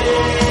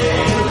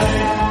sailing.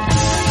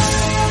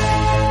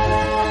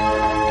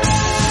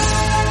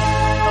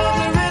 Oh,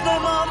 the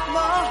rhythm of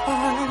my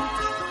heart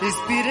is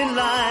beating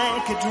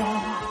like a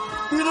drum,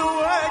 with the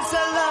words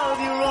I love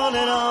you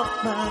rolling off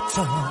my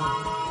tongue.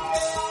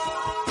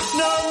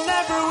 No,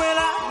 never will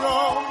I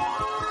roam,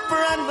 for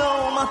I know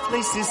my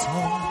place is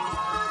home,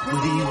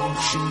 where the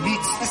ocean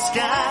meets the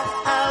sky.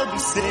 I'll be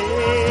safe.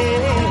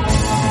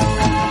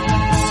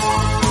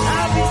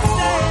 I'll be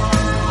safe.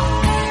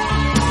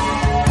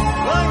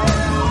 Oh, yeah. Oh,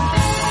 I'll be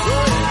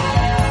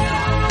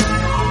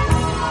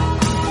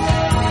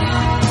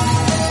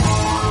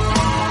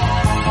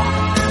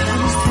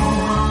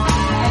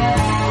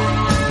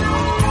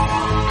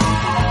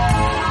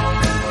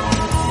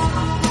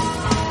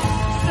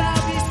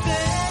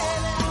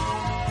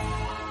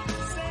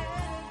safe.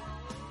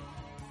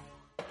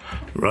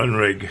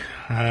 Runrig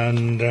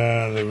and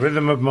The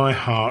Rhythm of My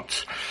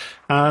Heart.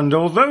 And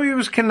although he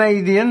was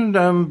Canadian,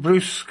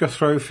 Bruce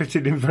Guthrow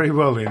fitted in very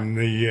well in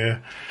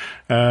the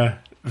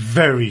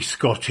very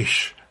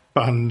Scottish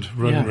band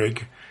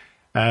Runrig.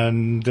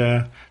 And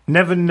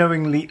never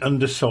knowingly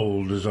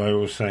undersold, as I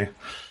always say.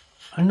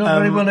 I'm not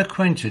very well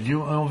acquainted.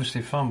 You are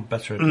obviously far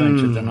better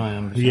acquainted than I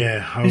am.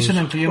 Yeah.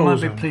 Incidentally, you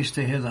might be pleased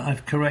to hear that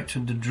I've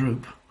corrected the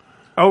droop.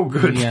 Oh,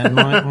 good. Yeah,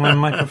 my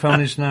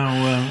microphone is now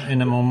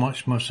in a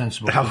much more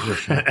sensible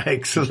position.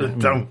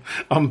 Excellent.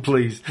 I'm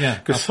pleased. Yeah,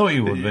 I thought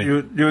you would be.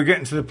 You were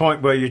getting to the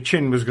point where your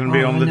chin was going to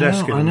be on the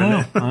desk in a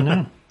minute. I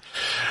know.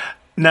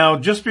 Now,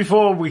 just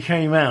before we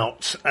came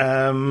out,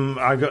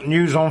 I got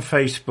news on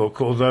Facebook,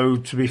 although,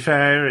 to be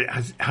fair,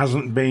 it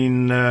hasn't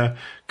been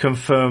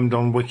confirmed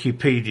on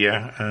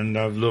Wikipedia, and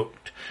I've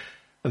looked,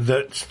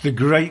 that the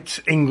great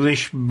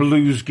English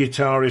blues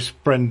guitarist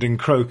Brendan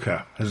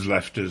Croker has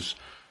left us.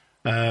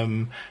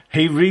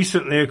 He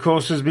recently, of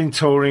course, has been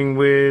touring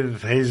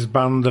with his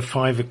band, The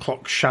 5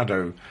 O'Clock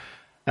Shadow.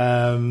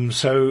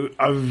 So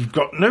I've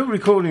got no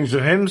recordings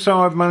of him,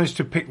 so I've managed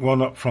to pick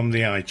one up from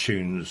the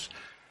iTunes.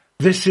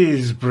 This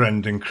is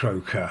Brendan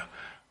Croker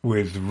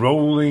with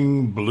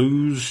Rolling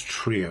Blues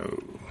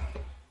Trio.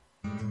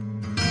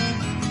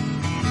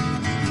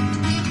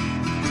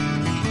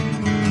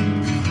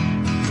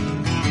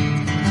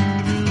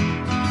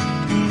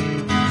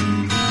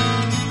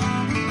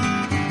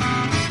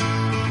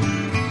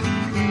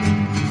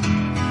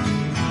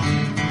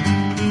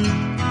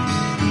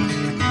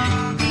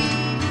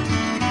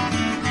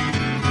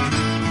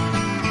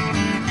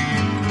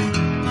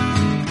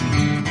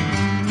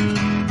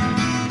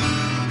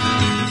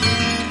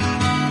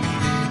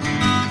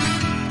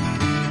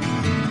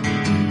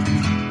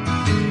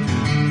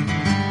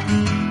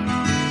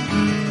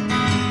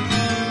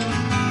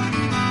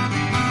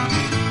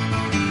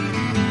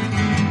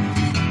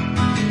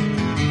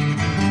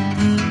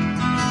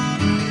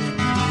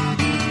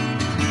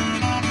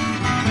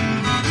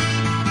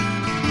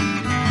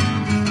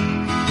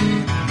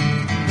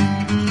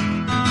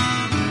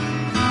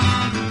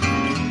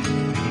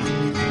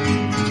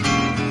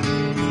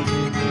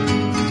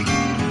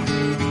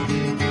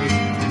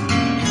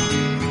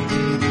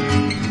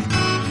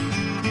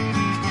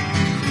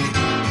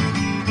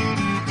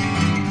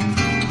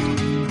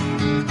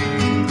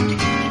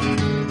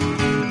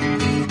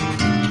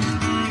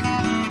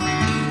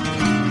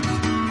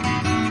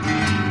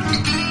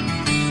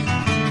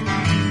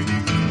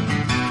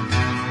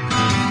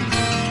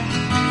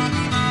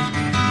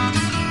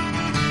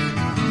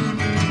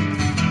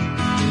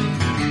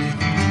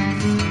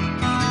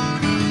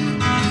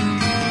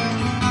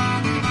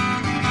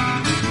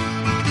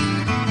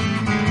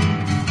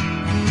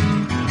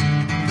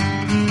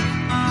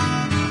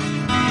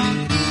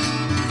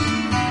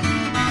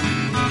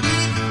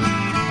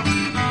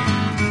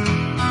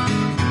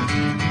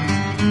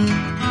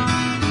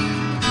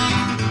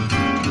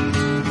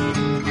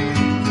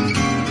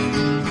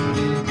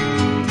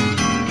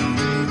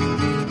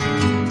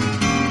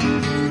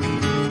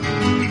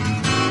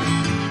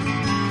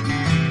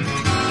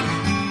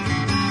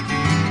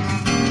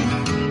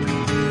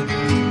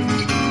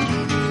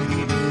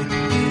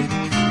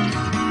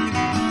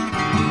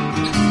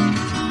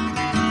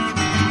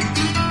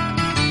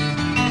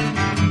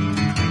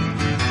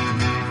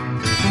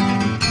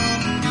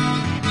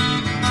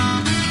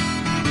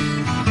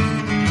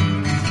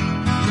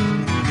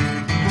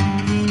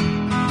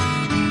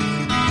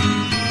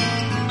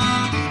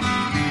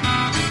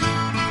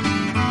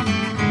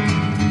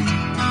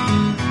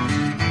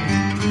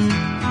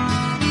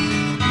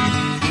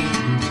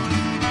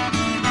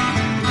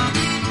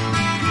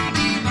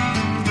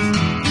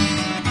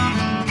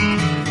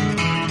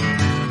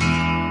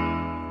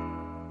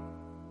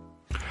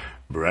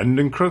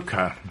 Brendan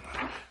Croker.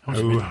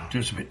 It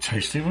was a bit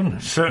tasty, wasn't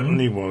it?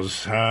 Certainly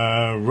was.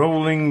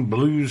 Rolling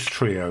Blues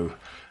Trio.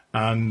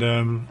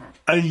 And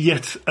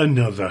yet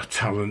another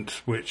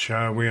talent which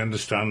we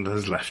understand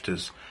has left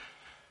us.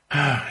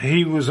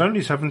 He was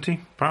only 70,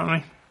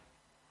 apparently.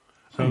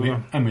 So,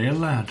 A mere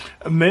lad.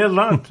 a mere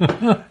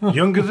lad.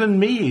 Younger than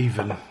me,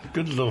 even.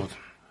 Good Lord.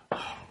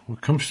 Well,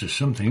 it comes to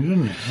something,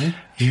 doesn't it? Eh?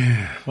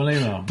 Yeah. Well, there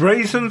you are.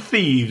 Brazen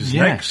Thieves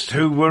Yes. next,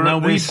 who were No,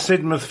 at we- the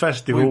Sidmouth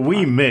Festival.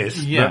 We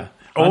missed. Yeah.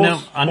 but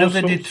I know they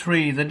also- did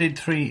three. They did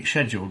 3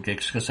 scheduled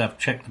gigs because I've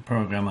checked the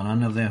program, and I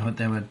know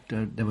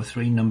there were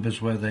 3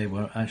 numbers where they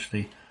were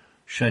actually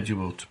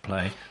scheduled to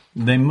play.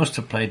 They must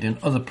have played in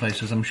other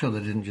places. I'm sure they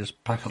didn't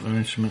just pack up their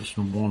instruments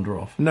and wander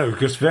off. No,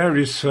 because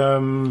various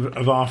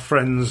of our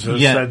friends have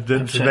Yeah, said that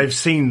have said- they've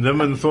seen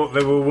them and thought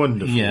they were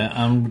wonderful. Yeah,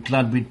 I'm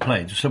glad we'd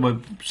played. So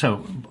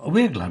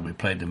we're glad we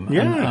played them.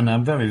 Yeah. And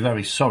I'm very,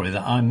 very sorry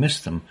that I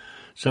missed them.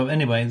 So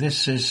anyway,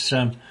 this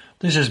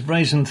is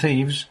Brazen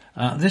Thieves.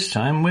 This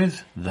time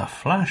with The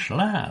Flash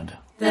Lad.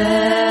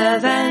 There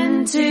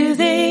then to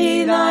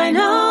thee thine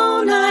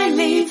own I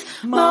leave,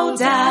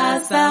 mould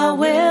as thou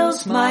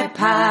wilt my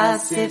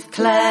passive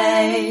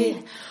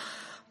clay.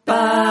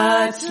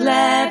 But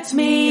let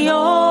me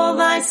all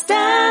thy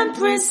stamp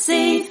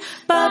receive,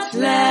 but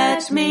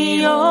let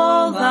me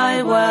all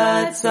thy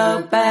words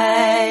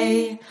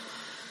obey.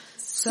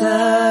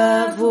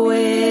 Serve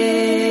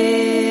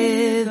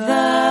with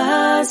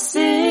a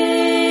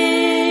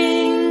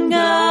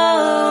single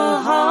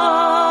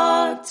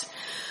heart,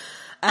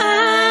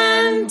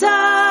 and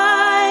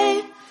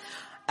I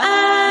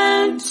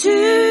am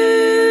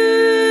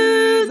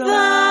to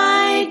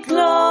thy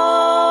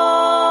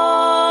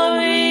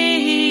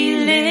glory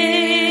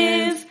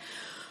live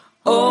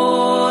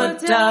or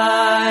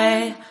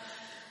die.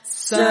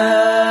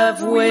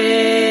 Serve with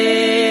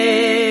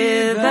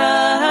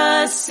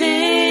a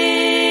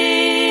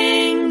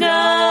single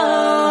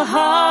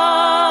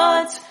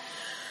heart,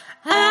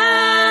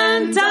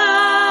 and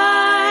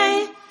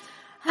I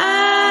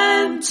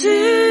am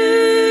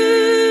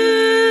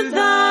to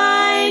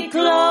thy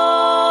glory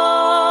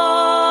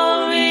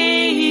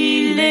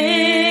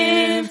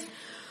live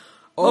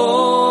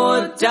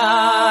or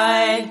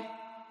die.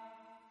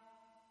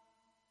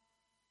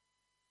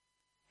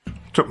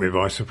 Took me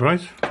by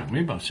surprise. Took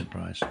me by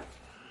surprise.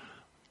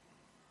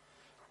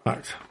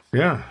 Fact.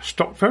 Yeah,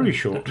 stopped very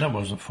short. That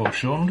wasn't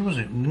foreshortened, was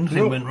it? Nothing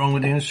No. went wrong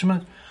with the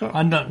instrument.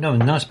 I don't know.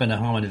 Nice bit of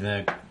harmony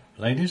there,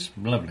 ladies.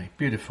 Lovely,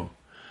 beautiful.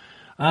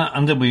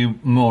 And there'll be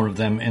more of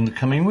them in the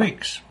coming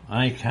weeks,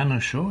 I can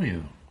assure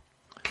you.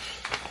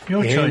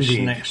 Your choice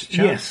Indeed. next,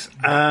 Chuck. Yes.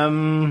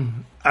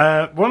 One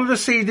of the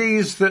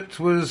CDs that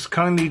was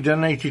kindly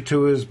donated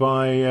to us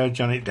by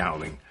Janet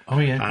Dowling. Oh,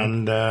 yeah.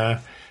 And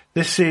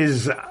this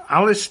is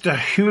Alistair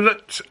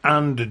Hewlett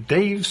and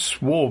Dave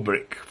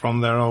Swarbrick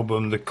from their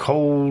album The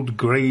Cold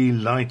Grey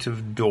Light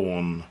of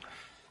Dawn.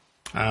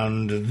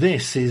 And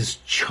this is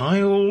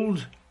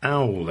Child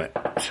Owlet.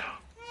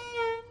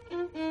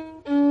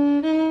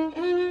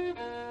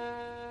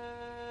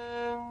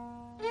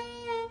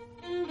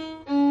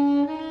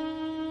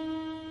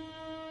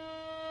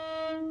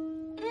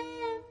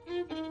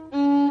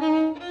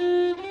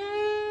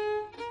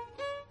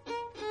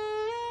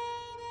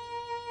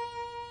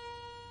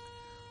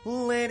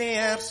 Lady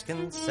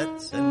Erskine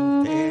sits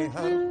in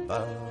her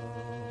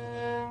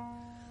bower,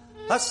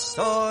 a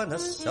son a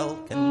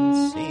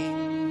silken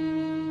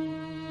seam,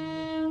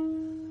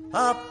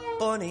 a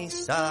bonny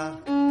sack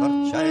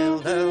for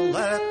Child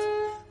Owlet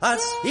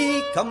as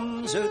he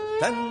comes out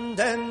and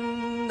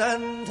in,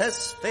 and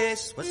his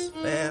face was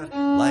fair,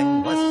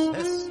 lang was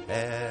his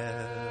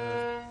hair.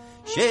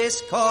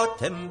 She's caught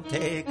him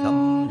to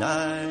come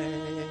nigh,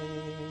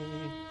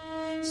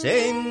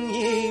 saying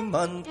ye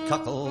mun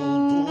cuckold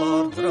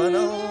Lord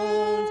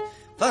Ronald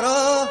for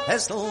all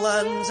his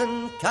lands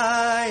and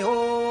kye.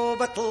 Oh,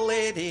 but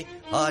lady,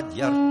 had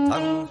your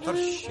tongue for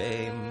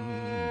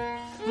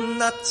shame,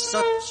 not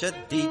such a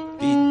deed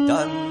be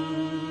done.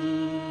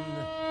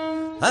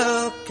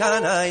 How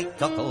can I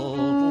cuckold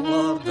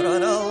Lord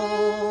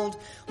Ronald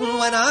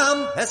when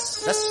I'm his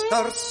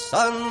sister's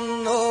son?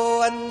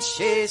 Oh, and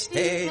she's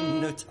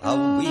ta'en out a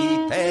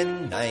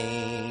weeping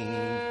nine,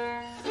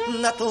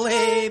 that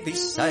lay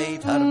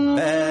beside her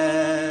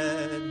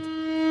bed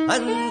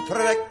and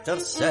pricked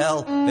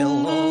herself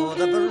below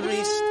the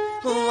breast,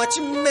 which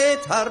made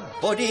her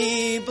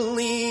body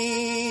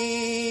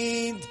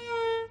bleed.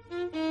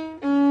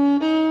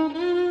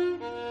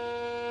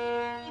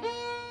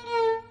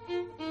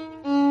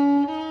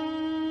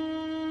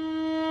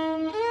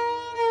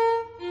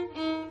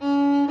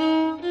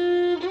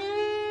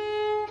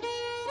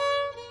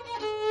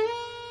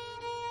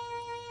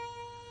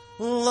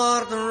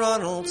 Lord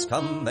Ronald's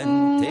come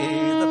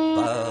into the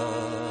bar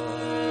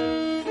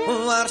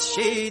where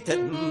she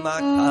did mak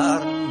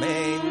her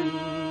main.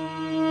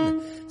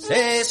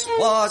 Says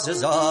was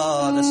as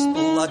honest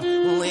blood,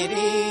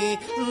 lady,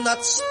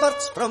 that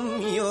spurts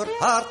from your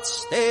heart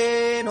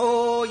stain.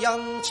 Oh,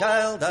 young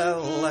Child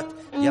Owlet,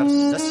 your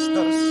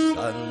sister's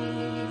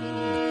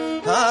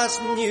son, as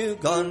new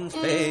gone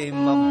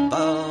fame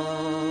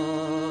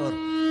abour.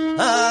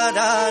 Had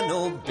I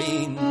no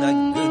been a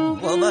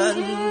good woman,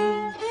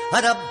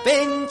 had a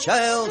been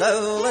child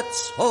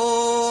owlet's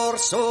whore,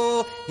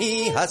 so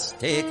he has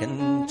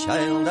taken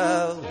child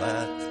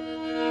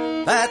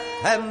owlet, pat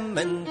him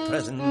in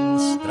prison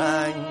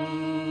strang.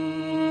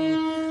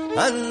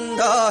 And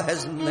all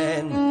his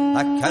men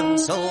a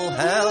council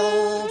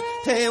held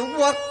to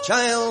work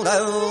child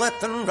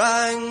owlet and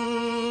rang.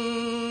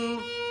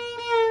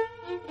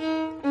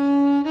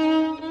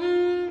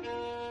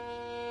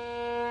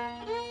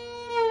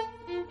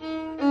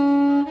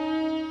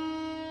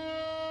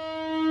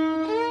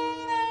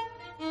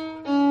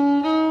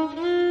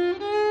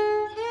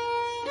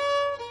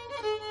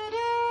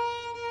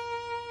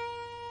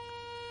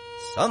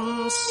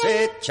 Some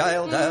say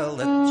child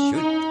owlet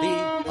should be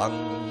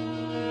hung.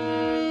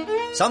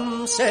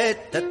 Some said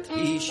that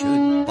he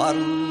should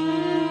burn.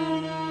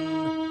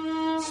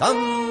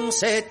 Some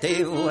said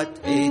they would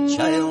a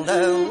child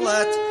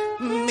owlet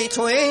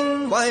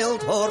between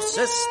wild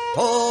horses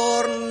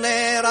torn.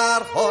 There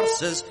are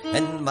horses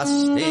in my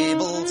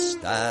stable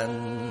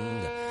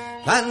stand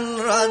can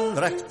run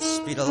recht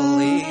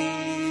speedily.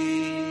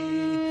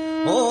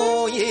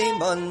 Oh, ye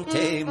mun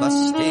take my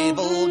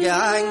stable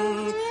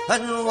gang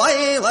and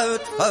while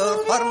out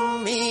for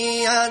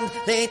me, and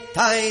they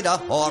tied a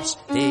horse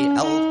to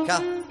Elka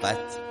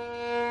fit,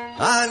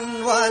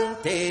 and one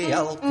to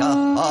Elka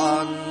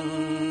on,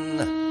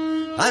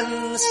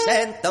 and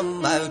sent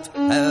them out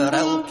her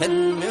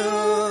Elkin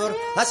Muir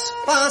as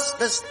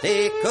fast as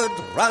they could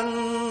run.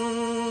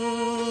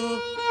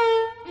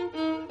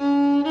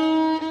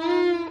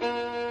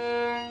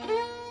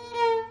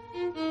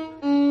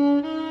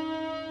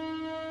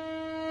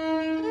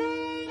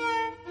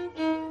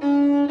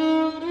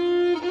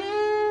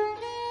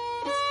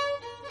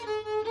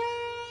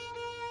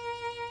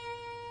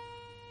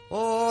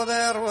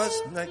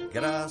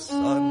 Grass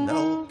on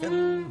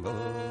Elkin Moor,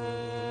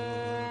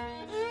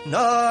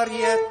 nor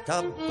yet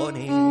a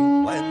bonny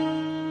wen,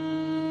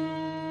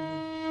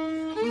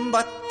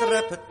 but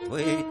dripped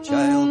with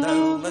child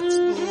owlet's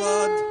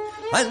blood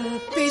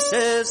and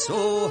pieces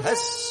o' his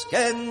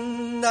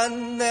skin,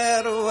 and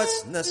there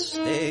was na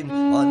stain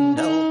on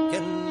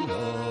Elkin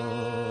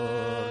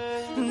Moor,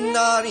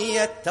 nor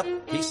yet a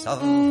piece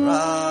of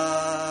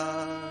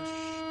rash,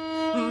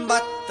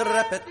 but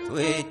dripped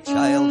with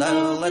child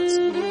owlet's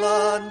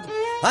blood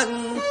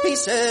and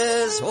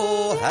pieces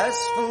o' his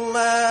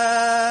flesh.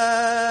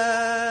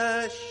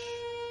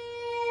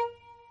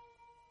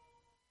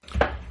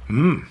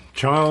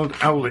 Child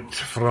Owlet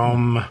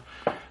from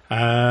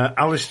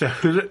Alistair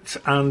Hewlett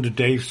and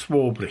Dave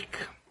Swarbrick.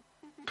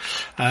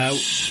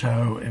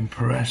 So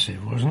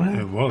impressive, wasn't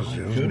it? It was,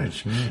 My wasn't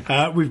goodness me.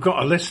 it? We've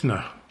got a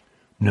listener.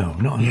 No,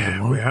 not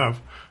another one. We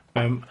have.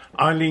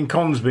 Eileen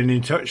Conn's been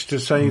in touch to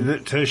say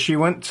that she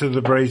went to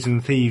the Brazen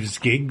Thieves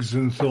gigs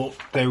and thought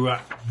they were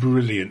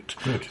brilliant.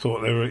 Good.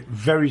 Thought they were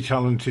very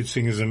talented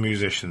singers and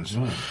musicians.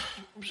 Right.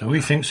 So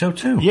we think so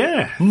too.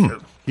 Yeah.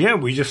 Yeah,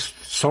 we just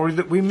sorry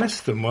that we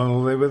missed them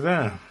while they were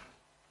there.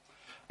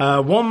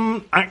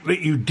 One act that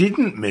you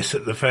didn't miss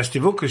at the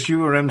festival, because you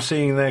were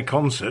emceeing their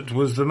concert,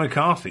 was the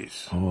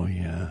McCarthys. Oh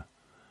yeah,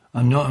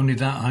 and not only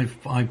that, I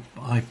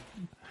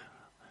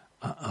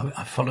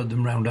followed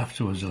them round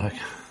afterwards like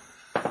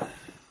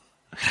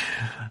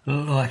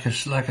a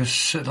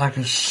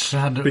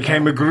sad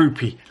Became a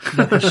groupie.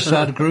 like a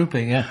sad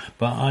grouping, yeah.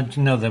 But I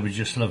know they were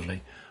just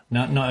lovely.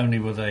 Not only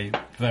were they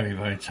very,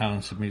 very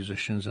talented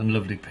musicians and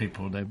lovely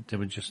people, they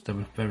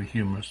were very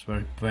humorous,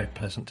 very, very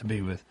pleasant to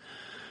be with.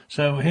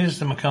 So here's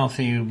the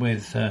McCarthy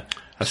with a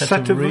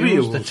set of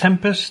reels, the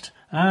Tempest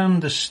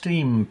and the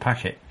Steam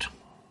Packet.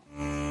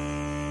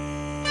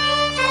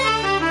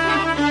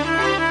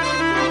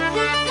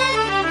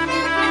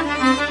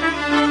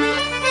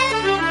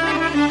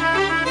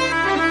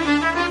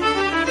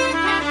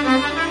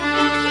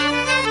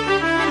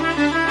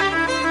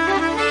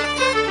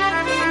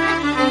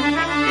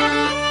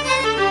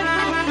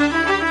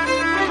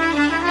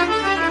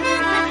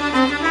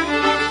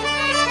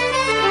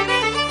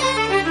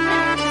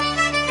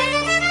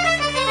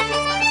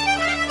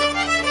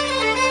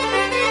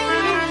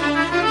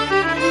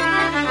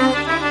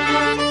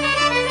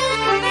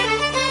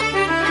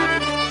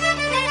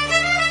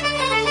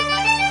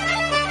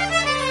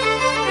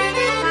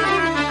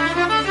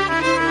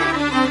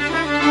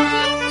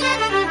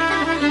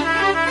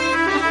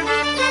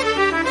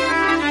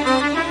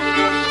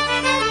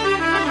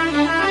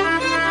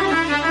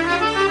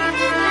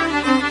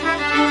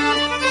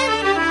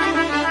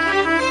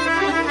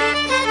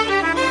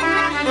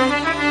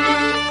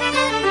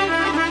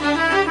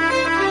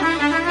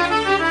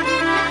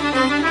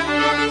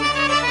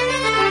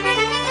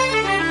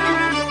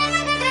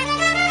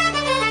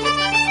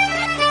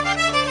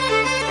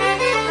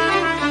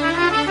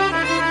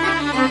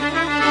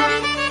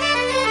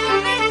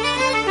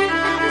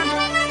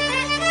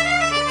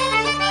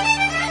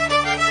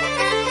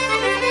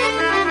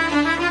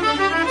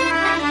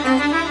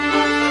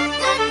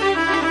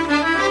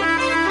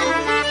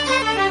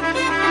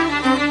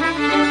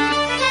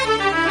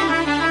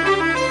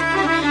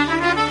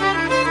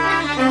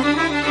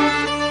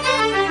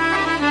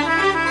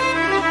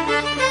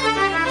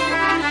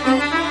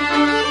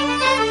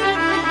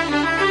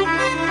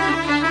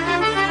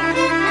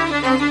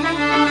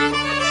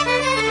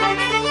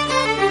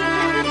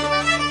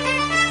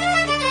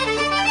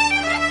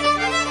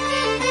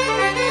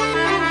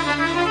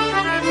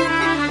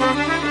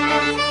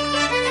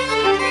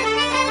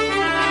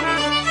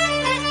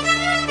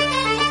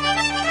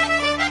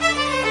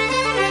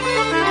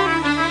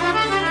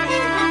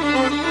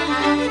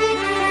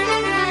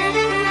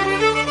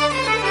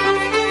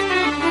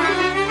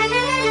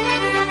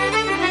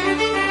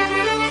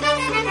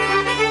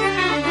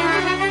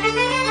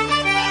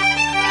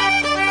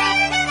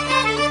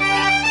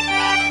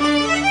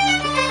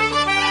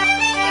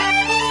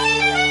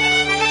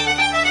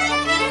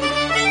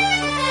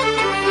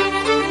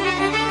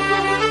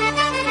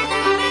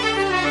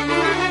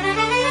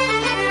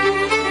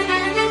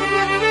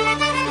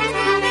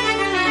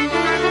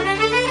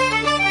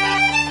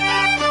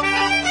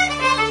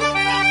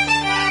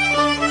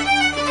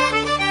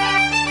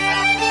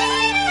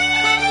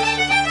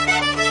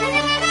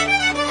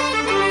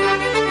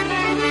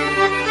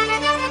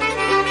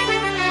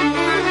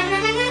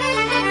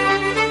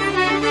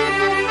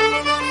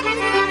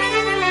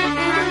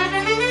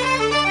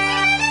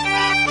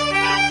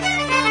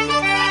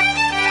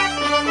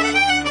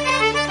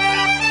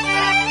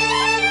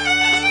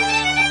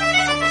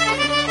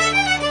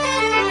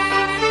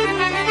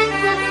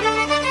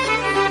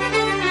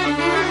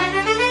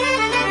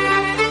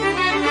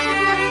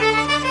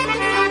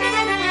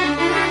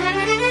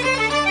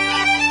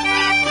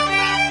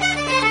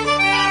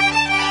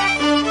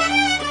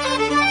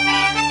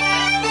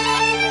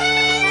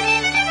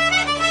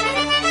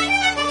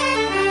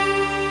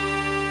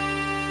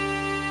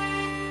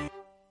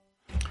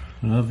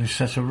 lovely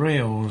set of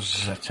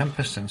reels,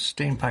 Tempest and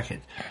Steam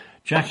Packet.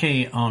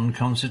 Jackie on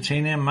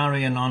concertina,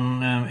 Marion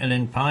on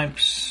uilleann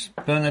pipes,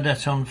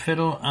 Bernadette on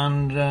fiddle,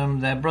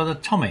 and their brother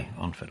Tommy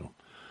on fiddle.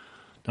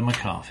 The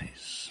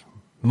McCarthys.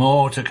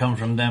 More to come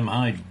from them,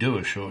 I do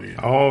assure you.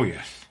 Oh,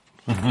 yes.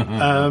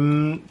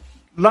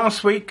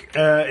 Last week,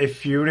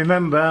 if you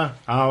remember,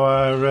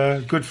 our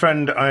good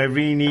friend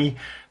Irene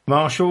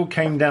Marshall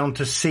came down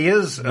to see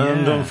us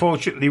and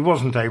unfortunately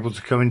wasn't able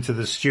to come into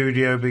the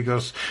studio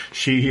because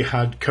she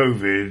had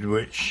COVID,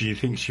 which she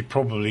thinks she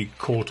probably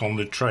caught on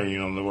the train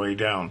on the way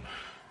down,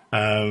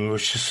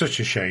 which is such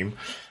a shame.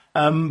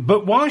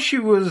 But while she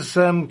was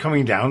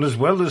coming down, as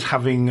well as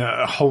having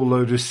a whole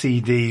load of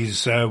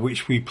CDs,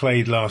 which we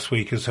played last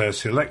week as her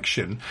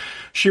selection,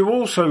 she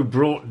also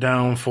brought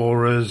down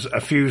for us a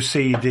few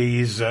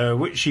CDs,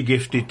 which she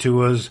gifted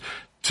to us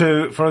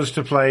for us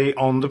to play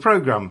on the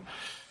programme.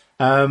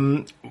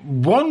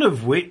 One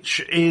of which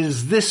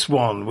is this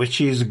one,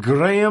 which is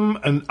Graham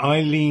and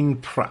Eileen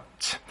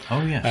Pratt.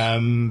 Oh, yes.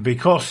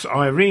 Because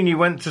Irene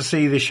went to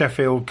see the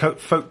Sheffield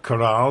Folk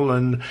Chorale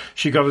and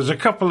she got us a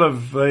couple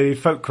of the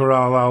Folk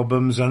Chorale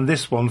albums and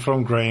this one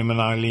from Graham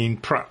and Eileen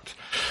Pratt.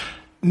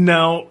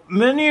 Now,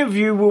 many of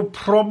you will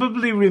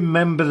probably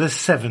remember the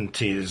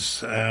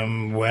 70s,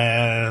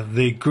 where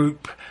the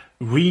group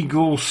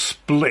Regal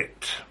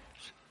Slip,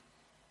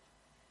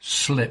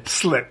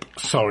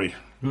 sorry.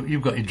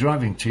 You've got your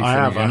driving teeth. I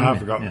have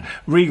forgotten. Yeah.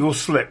 Regal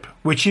Slip,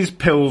 which is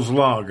Pils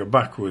Lager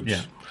backwards.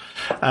 Yeah.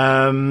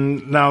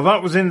 Now,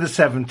 that was in the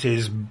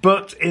 70s,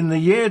 but in the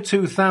year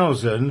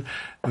 2000,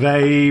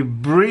 they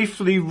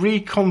briefly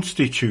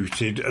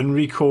reconstituted and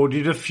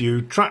recorded a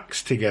few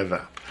tracks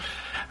together.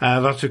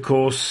 That, of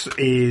course,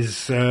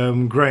 is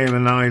Graham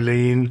and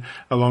Eileen,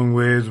 along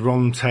with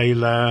Ron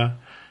Taylor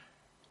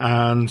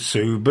and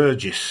Sue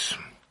Burgess.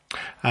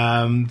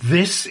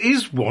 This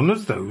is one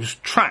of those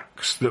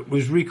tracks that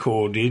was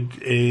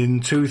recorded in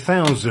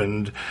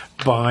 2000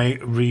 by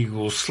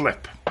Regal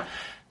Slip.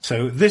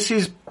 So this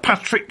is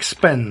Patrick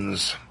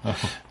Spens.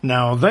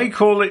 Now, they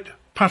call it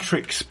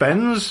Patrick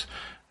Spens.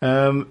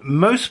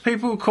 Most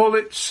people call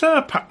it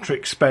Sir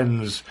Patrick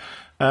Spens.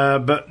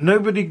 But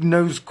nobody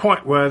knows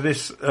quite where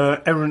this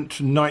errant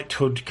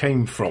knighthood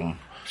came from.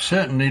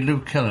 Certainly,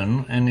 Luke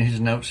Killen, in his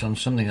notes on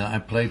something that I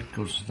played,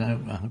 because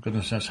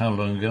goodness knows how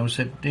long ago,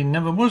 said he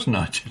never was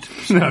knighted.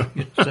 No.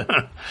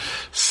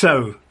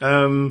 So,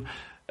 on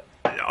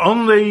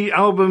the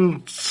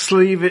album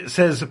sleeve it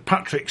says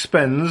Patrick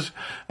Spens,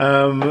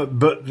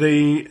 but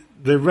the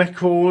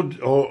record,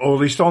 or at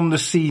least on the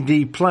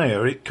CD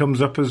player, it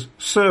comes up as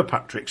Sir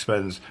Patrick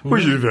Spens,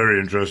 which is very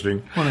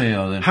interesting. Well, there you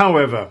are then.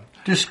 However,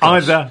 Discuss.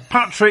 either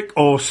Patrick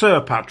or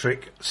Sir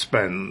Patrick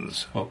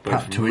Spens.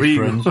 Pat to his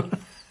friends.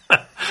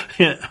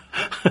 Yeah.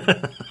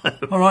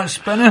 All right,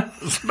 Spenner.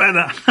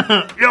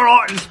 You're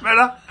right,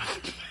 Spenner.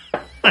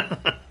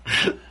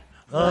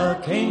 The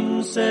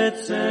king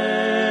sits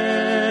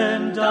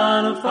in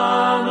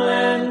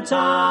Dunfermline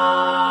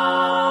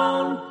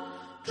town,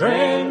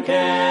 drinking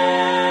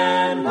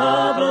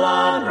the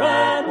blood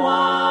red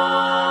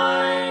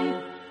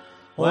wine.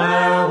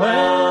 Where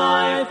will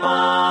I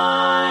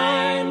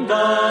find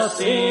a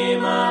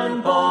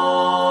seaman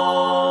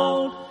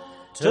bold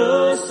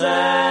to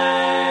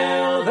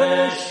sail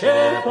this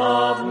ship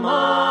of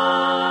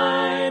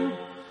mine?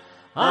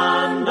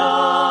 And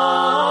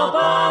up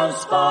and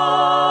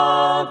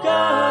spoke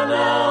an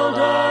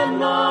elder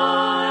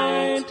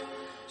knight,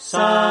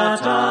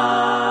 sat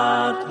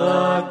at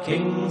the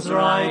king's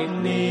right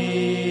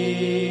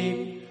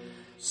knee.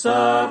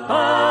 Sir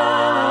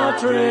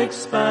Patrick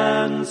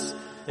Spens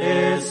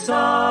is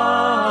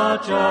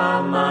such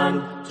a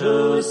man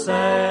to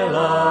sail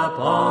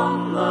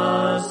upon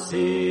the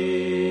sea.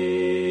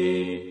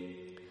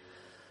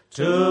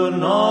 To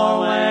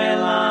Norway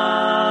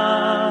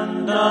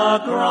land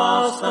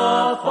across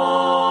the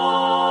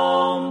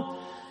foam,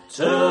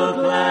 to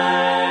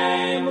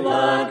claim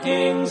the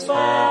king's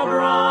fair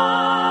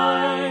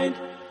bride,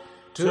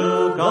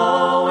 to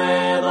go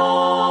with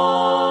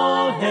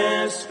all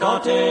his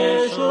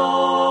Scottish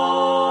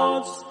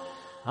lords,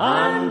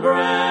 and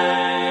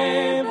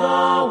brave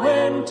the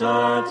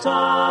winter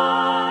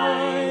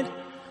tide.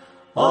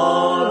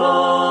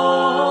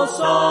 Oh,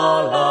 so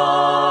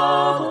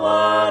loved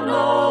were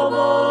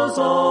nobles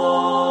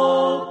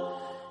old,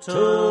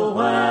 to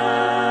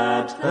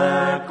wet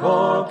their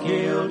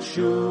cork-heeled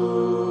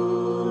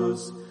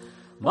shoes,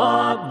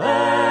 but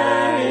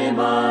they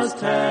must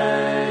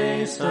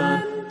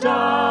hasten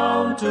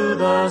down to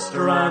the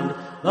strand,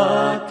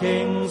 the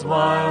king's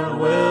wild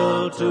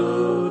will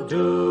to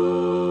do.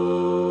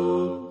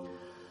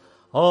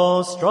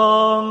 Oh,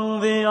 strong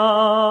the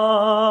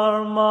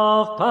arm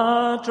of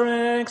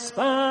Patrick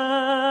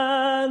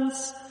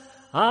Spens,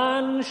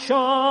 and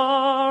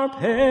sharp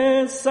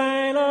his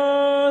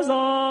sailor's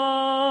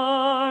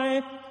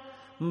eye,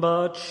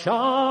 but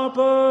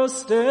sharper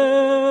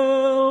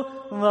still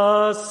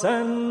the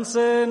sense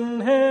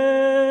in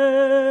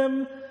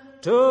him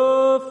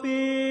to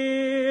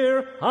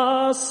fear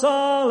a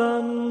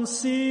sullen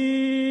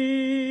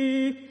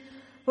sea.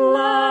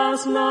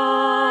 Last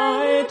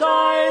night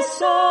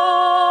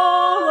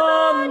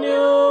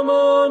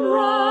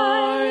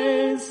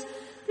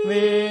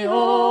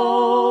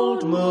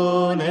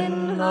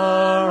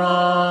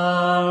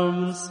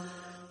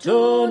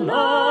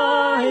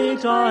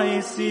Tonight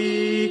I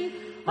see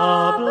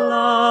a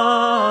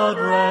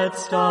blood-red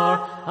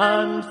star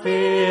and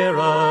fear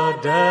a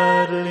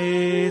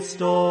deadly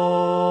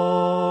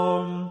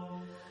storm.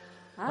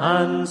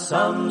 And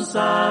some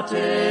sat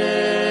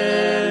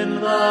in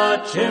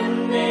the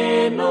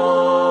chimney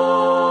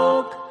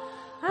nook,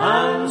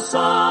 and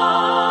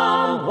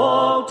some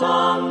walked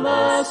on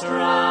the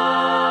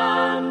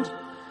strand,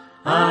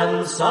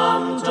 and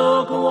some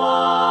took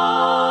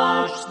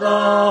watch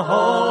the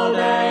whole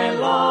day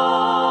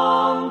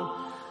long,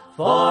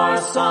 for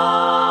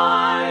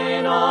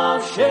sign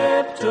of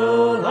ship to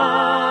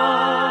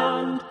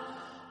land.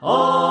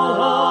 Oh,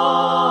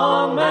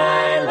 long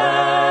may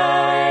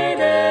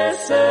ladies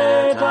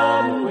sit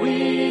and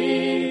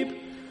weep,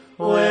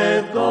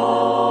 with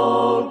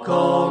gold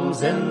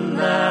combs in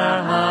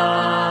their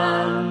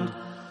hand,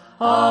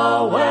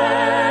 awaiting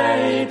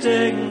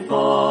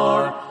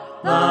for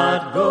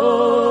that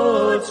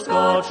good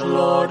Scotch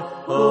lord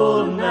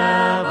who'll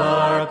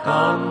never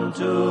come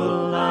to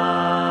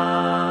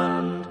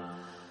land.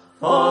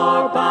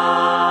 For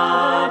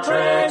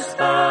Patrick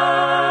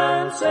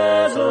Spence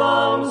is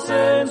long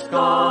since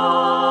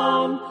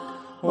gone,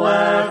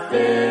 where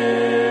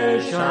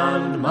fish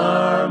and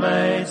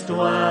mermaids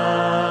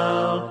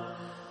dwell.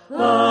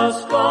 The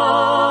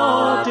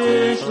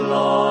Scottish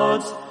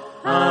lords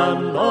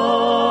and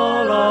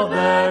all of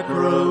their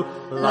crew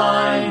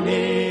lie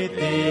 'neath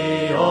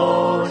the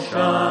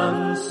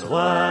ocean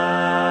swell.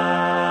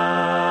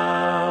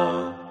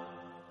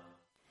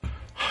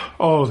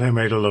 Oh, they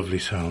made a lovely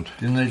sound.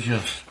 Didn't they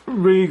just?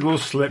 Regal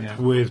Slip Yeah.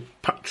 with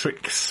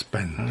Patrick That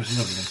Spence.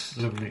 was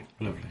lovely, lovely,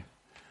 lovely.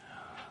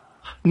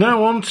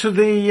 Now on to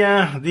the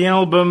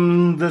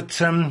album that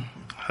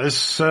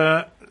has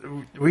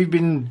we've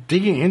been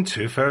digging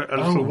into for a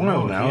little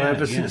while now, yeah,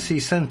 ever since he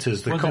sent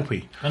us the Well,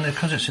 copy. And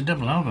because it's a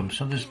double album,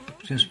 so there's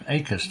just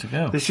acres to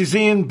go. This is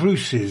Ian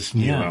Bruce's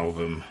new Yeah.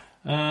 album.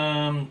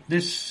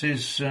 This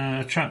is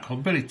a track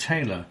called Billy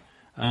Taylor,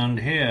 and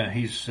here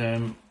he's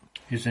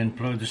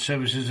employed the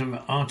services of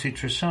Artie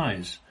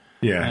Tresize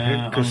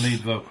Yeah, on 'cause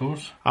lead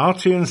vocals.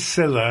 Artie and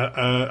Scylla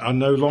are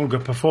no longer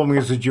performing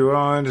as a duo.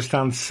 I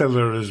understand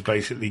Scylla has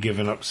basically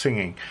given up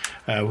singing,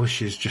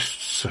 which is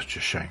just such a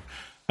shame.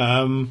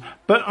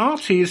 But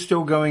Artie is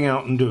still going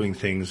out and doing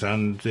things,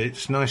 and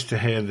it's nice to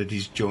hear that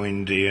he's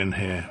joined Ian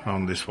here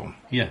on this one.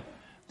 Yeah,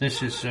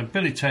 this is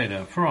Billy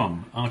Taylor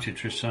from Artie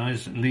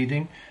Tresize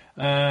leading,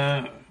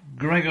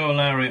 Greg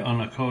O'Leary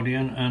on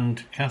accordion,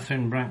 and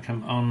Catherine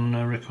Brankham on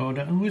recorder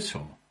and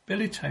whistle.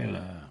 Billy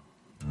Taylor.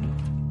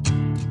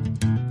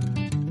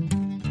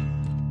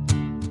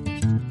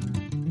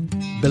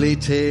 Billy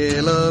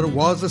Taylor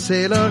was a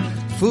sailor,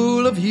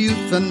 full of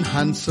youth and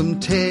handsome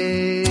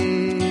tay.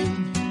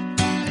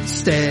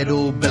 Instead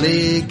o'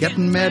 Billy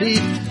getting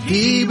married,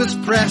 he was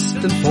pressed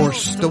and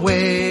forced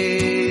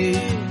away.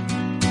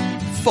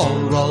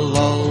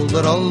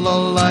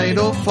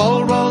 Fall-roll-all-da-roll-all-lido,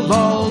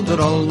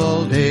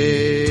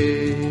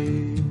 fall-roll-all-da-roll-all-day.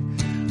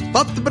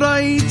 But the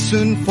bride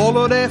soon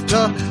followed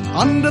after,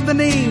 under the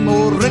name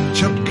o'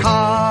 Richard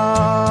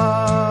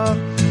Carr.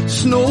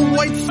 Snow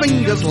white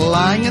fingers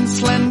lang and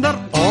slender,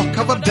 all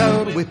covered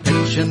out with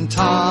pitch and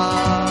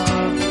tar.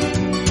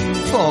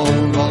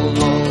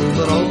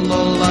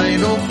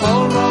 Fall-roll-all-da-roll-all-lido,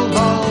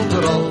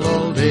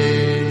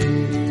 fall-roll-all-da-roll-all-day.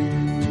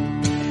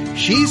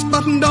 She's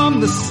buttoned on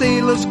the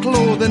sailor's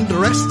clothing,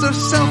 dressed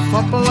herself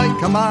up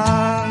like a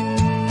man,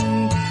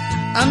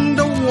 and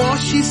awa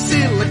she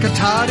sailed like a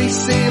tarry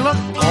sailor,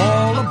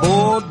 all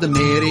aboard the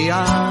Mary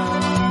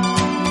Ann.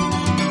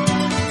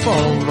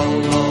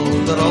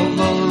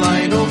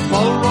 Fall-roll-all-da-roll-all-lido,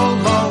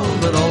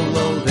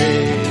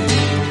 fall-roll-all-da-roll-all-day.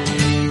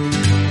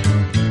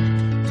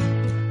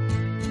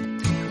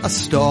 A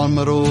storm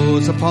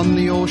arose upon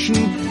the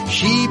ocean,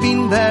 she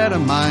been there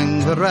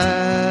among the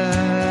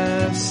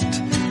rest.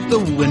 The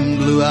wind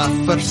blew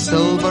off her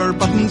silver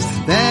buttons,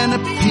 then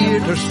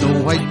appeared her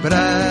snow white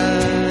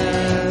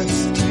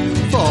breast.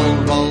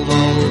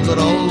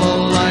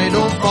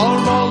 Fall-roll-all-da-roll-all-lido,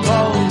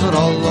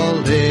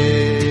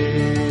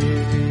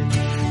 fall-roll-all-da-roll-all-day.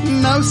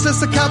 Now says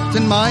the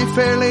captain, my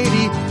fair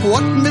lady,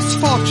 what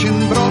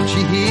misfortune brought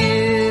you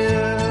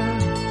here?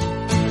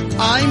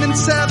 I'm in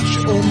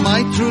search of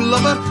my true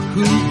lover,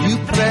 whom you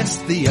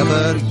pressed the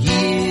other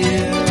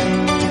year.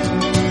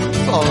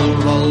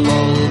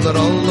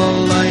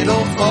 Fall-roll-all-da-roll-all-lido,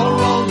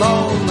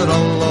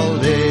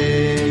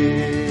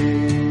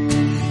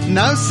 fall-roll-all-da-roll-all-day.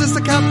 Now says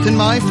the captain,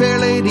 my fair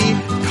lady,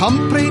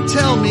 come pray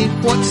tell me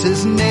what's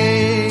his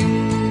name.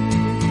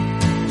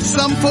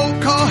 Some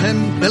folk call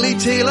him Billy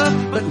Taylor,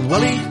 but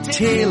Willie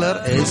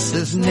Taylor is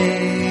his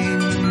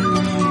name.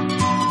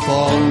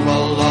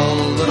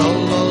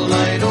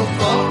 Fall-roll-all-da-roll-all-lido,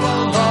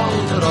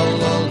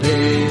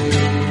 fall-roll-all-da-roll-all-day.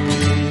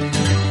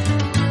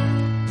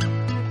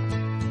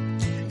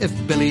 If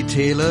Billy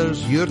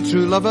Taylor's your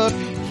true lover,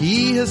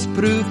 he has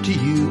proved to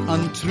you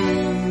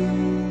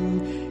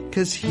untrue.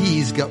 'Cause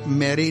he's got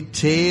married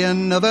to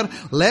another,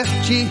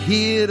 left you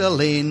here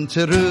alone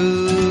to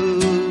rue.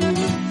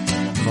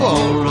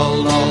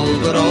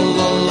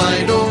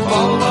 Fall-roll-all-da-roll-all-lido,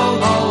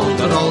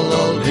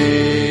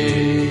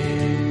 fall-roll-all-da-roll-all-day.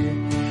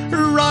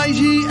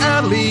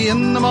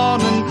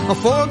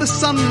 afore the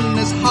sun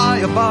is high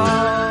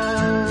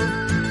above.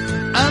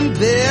 And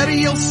there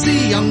you'll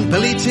see young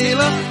Billy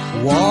Taylor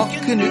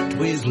walking out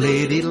with his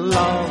lady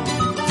love.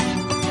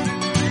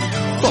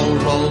 Fall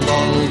roll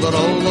roll the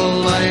roll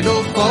roll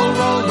idle, fall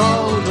roll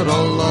roll the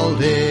roll all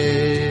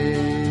day.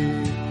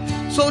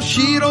 So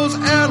she rose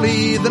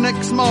early the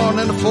next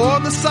morning afore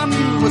the sun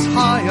was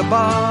high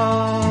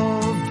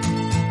above.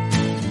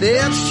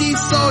 There she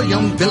saw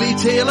young Billy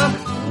Taylor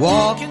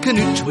walking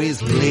out to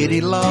his lady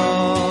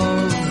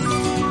love.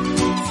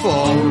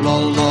 Fall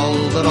roll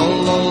roll the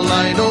roll roll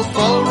idle,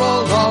 fall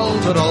roll roll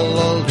the roll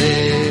all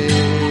day.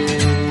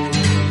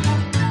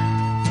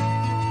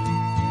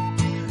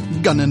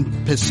 Gun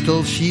and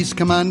pistol she's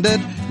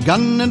commanded,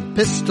 gun and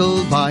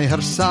pistol by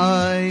her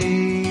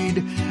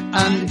side.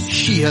 And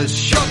she has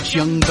shot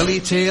young Billy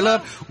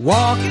Taylor,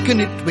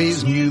 walking it with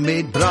his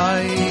new-made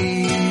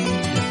bride.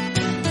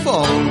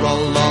 Fall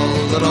roll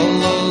roll the roll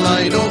roll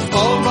idle,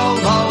 fall roll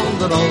roll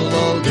the roll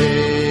all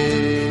day.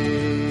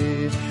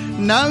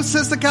 Now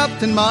says the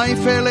captain, my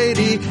fair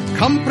lady,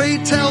 come pray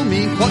tell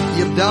me what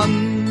you've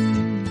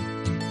done.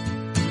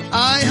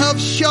 I have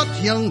shot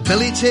young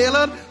Billy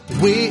Taylor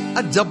with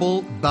a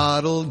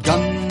double-barreled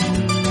gun.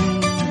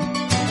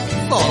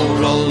 Fall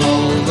roll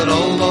roll the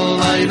roll roll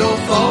idle,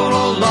 fall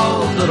roll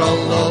roll the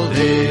roll all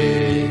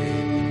day.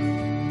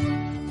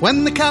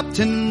 When the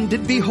captain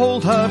did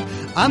behold her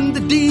and the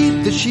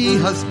deed that she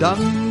has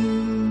done,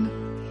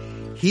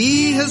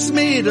 he has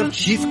made her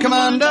chief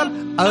commander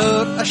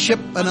o'er a ship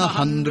and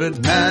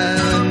 100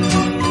 men.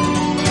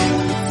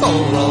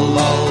 Fall roll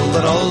roll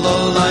the roll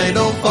roll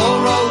idle,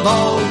 fall roll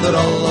roll the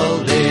roll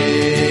all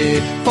day.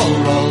 Fall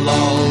roll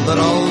roll the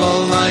roll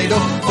roll idle,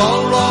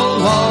 fall roll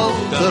roll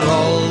the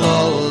roll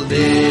all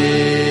day.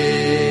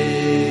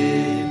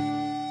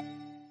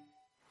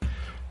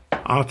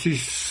 Artie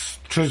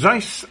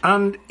Trezise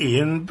and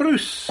Ian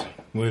Bruce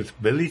with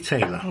Billy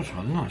Taylor. That was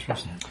rather nice,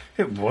 wasn't it?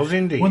 It was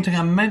indeed. One thing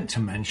I meant to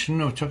mention,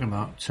 we were talking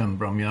about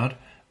Bromyard,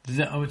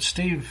 that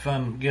Steve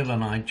Gill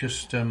and I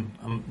just,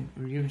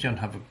 you don't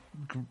have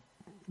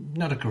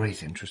not a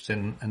great interest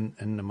in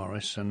the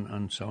Morris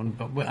and so on,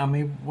 but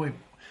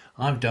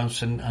I've done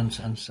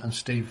and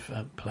Steve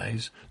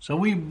plays. So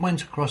we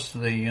went across to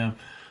the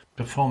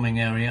performing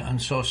area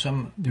and saw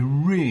some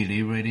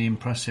really, really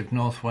impressive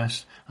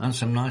Northwest and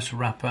some nice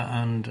rapper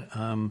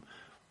and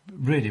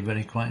really,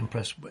 really quite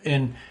impressed.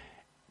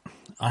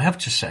 I have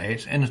to say,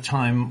 it's in a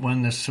time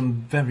when there's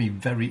some very,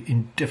 very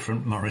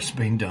indifferent Morris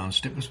being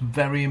danced. It was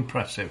very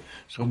impressive.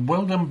 So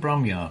well done,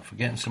 Bromyard, for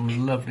getting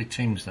some lovely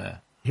teams there.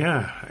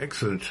 Yeah,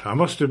 excellent. I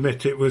must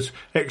admit it was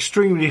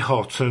extremely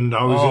hot and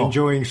I was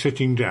enjoying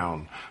sitting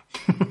down.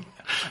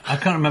 I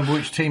can't remember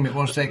which team it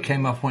was. They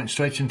came off, went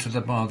straight into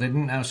the bar. They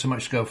didn't have so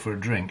much to go for a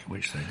drink,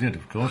 which they did,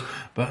 of course,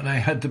 but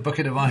they had the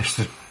bucket of ice.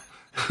 The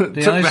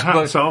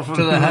hats off.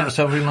 To the hats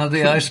off, and had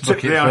the ice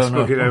bucket. Took the ice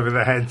bucket over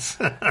their heads.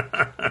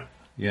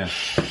 Yeah.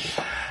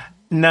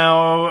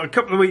 Now, a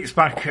couple of weeks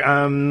back,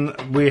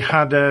 we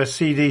had a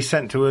CD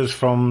sent to us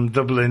from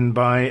Dublin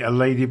by a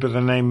lady by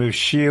the name of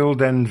Shield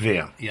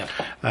Envir. Yeah.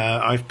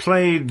 I've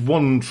played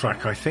one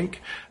track, I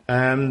think.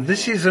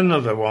 This is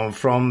another one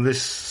from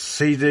this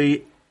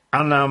CD,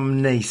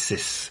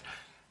 Anamnesis.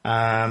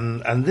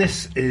 And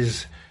this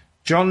is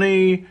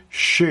Johnny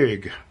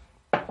Shig,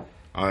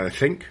 I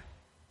think.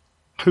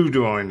 Who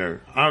do I know?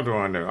 How do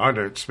I know? I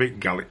don't speak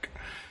Gaelic.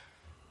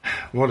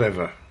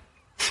 Whatever.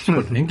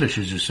 But English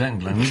is a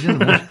second language,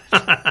 isn't it?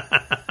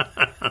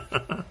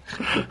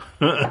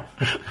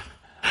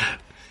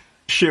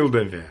 Shield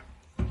Envir.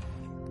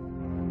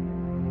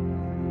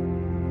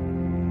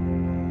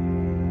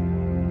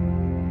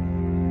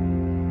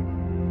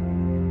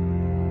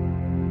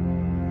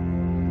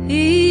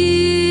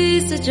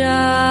 He's a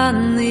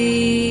Johnny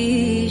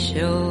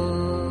Show.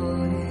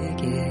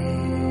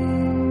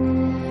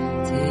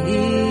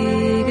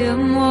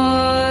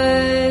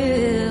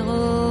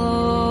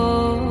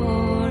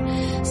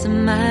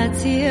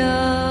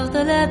 Matière de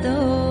la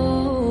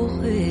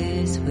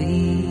dorée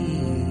sweetie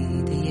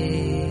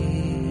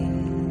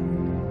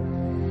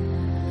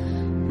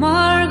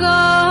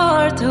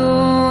Margar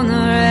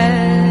toner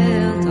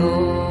el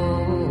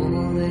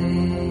tolish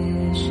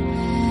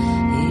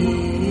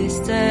is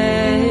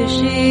the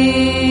shield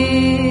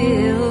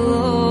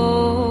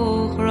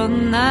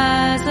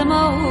chronas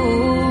amol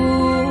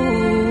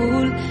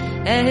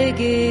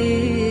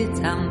egit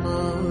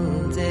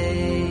amble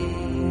day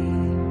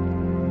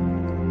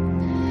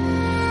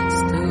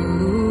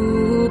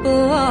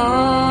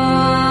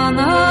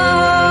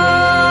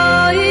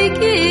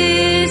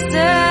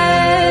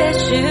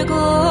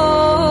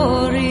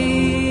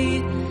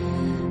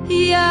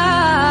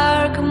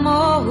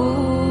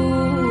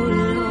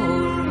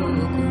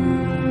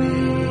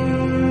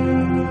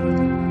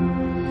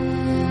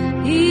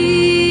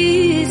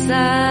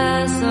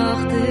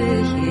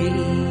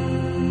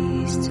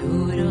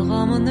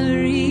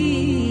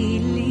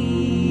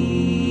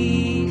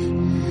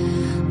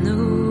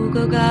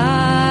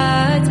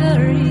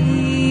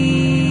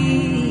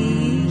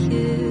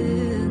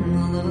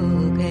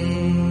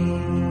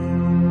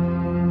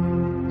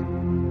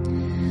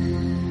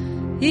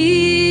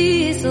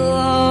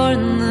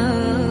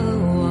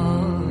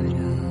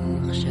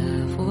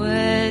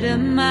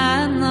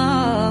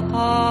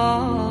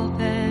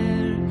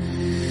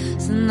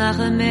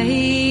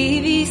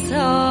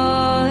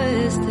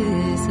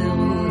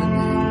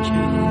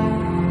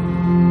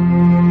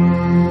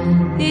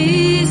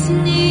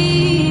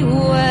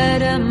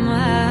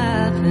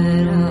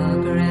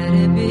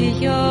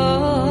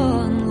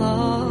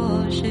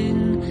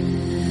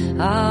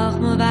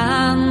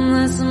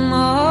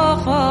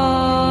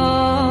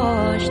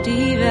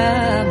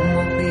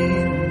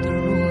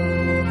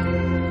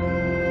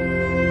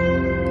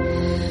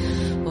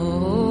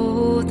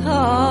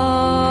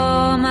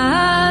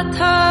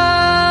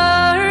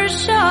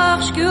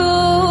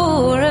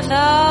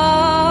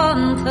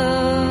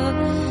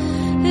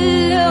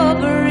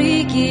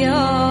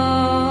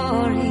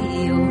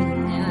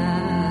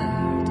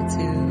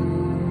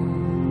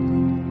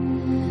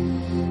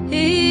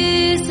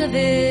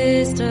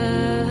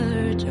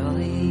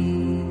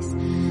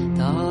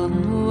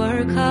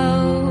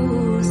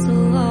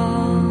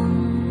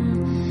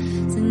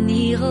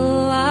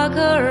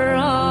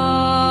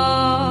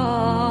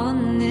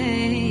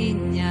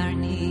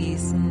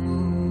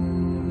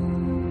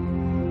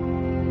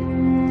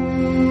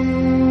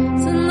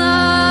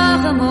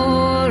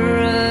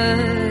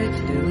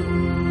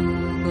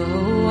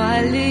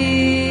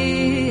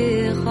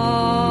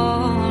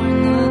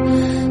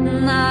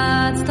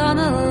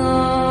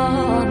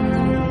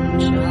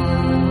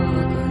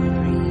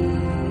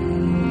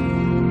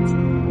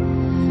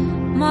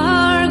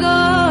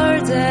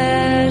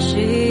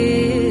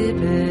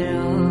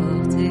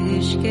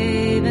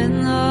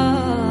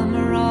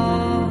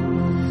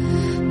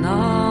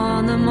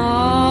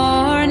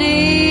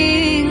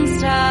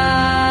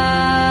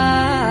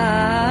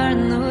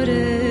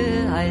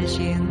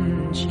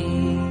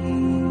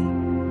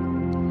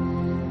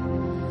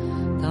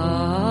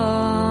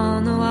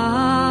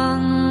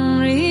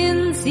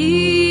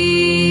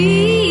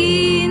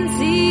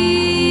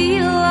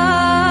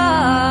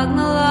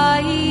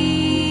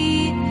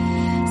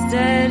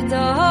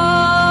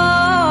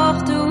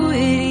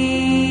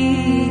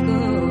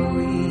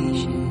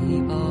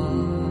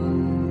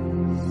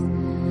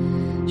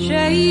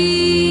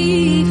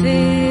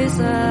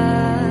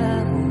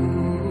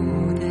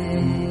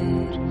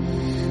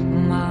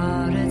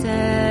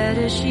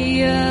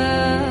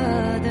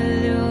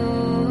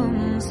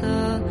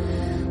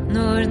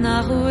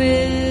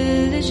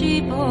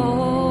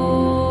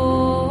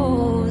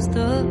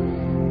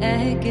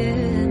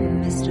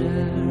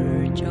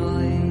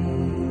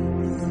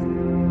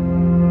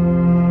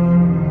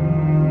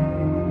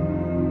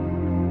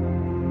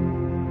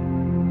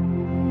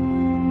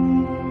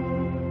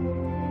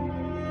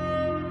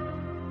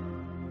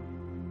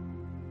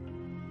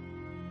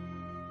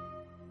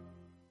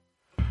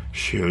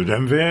Shield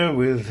Envy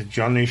with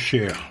Johnny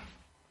Shear.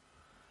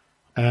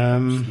 It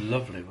was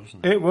lovely,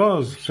 wasn't it? It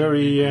was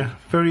very,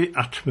 very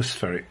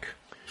atmospheric.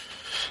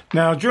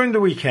 Now, during the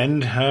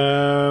weekend,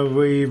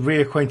 we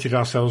reacquainted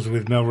ourselves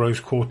with Melrose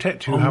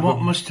Quartet, who have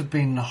what must have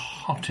been the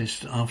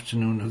hottest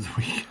afternoon of the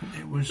weekend.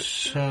 It was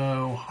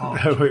so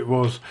hot. Oh, it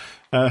was.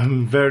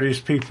 Various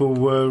people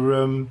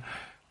were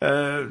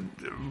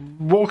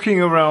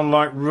walking around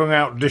like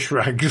wrung-out dish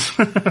rags.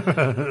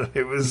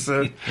 It was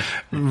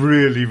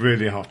really,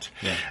 really hot.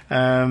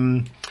 Yeah.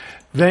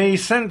 They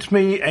sent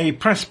me a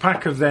press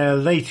pack of their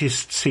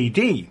latest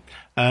CD.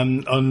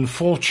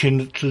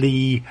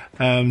 Unfortunately,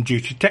 due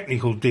to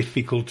technical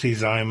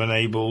difficulties, I am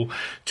unable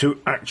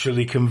to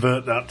actually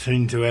convert that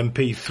into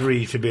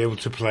MP3 to be able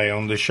to play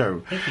on the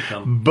show.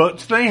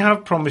 But they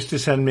have promised to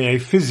send me a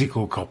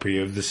physical copy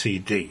of the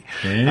CD.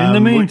 In the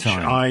meantime,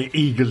 which I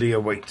eagerly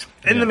await.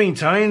 In the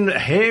meantime,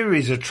 here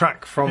is a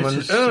track from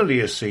an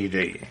earlier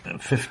CD.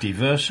 50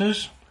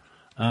 Verses,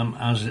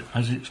 as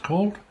it's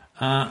called.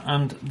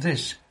 And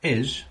this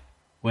is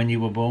When You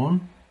Were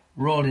Born,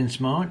 Rawlins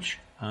March,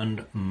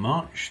 and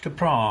March to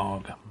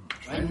Prague.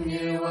 When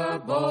you were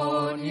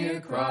born you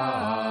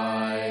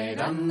cried,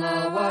 and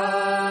the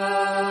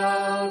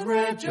world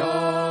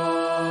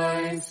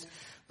rejoiced.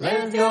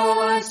 Live your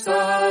life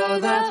so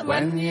that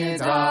when you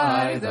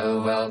die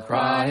the world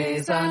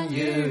cries and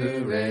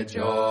you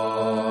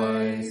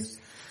rejoice.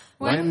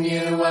 When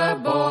you were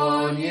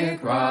born you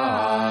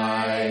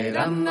cried,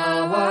 and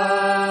the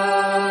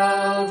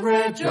world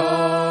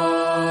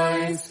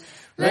rejoiced.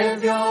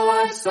 Live your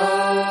life so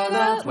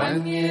that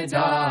when you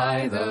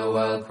die the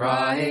world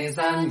cries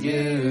and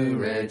you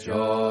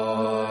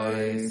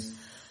rejoice.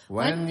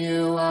 When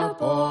you were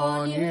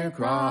born you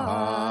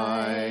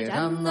cried,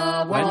 and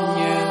the when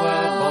you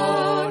were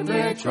born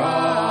you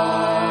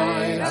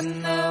cried,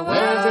 and the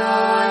live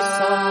your life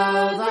so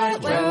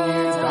that when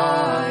you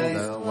die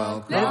the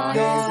world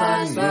cries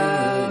and you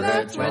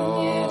rejoice. When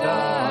you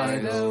die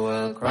the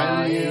world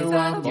cries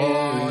and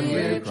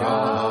you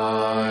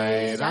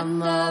cried,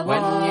 and the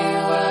when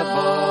you were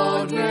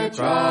born you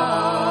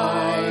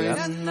cried,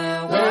 and the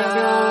live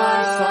your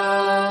life so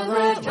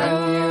that when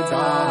you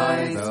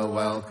die the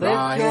world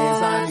cries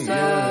and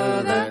you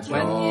rejoice.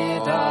 When you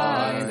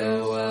die the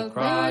world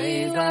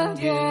cries and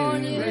you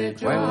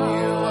rejoice. When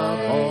you were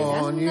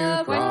born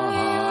you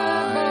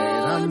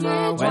cried, and the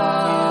when you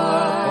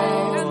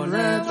were born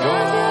rejoice.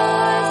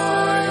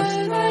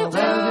 Live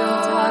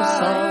your life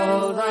so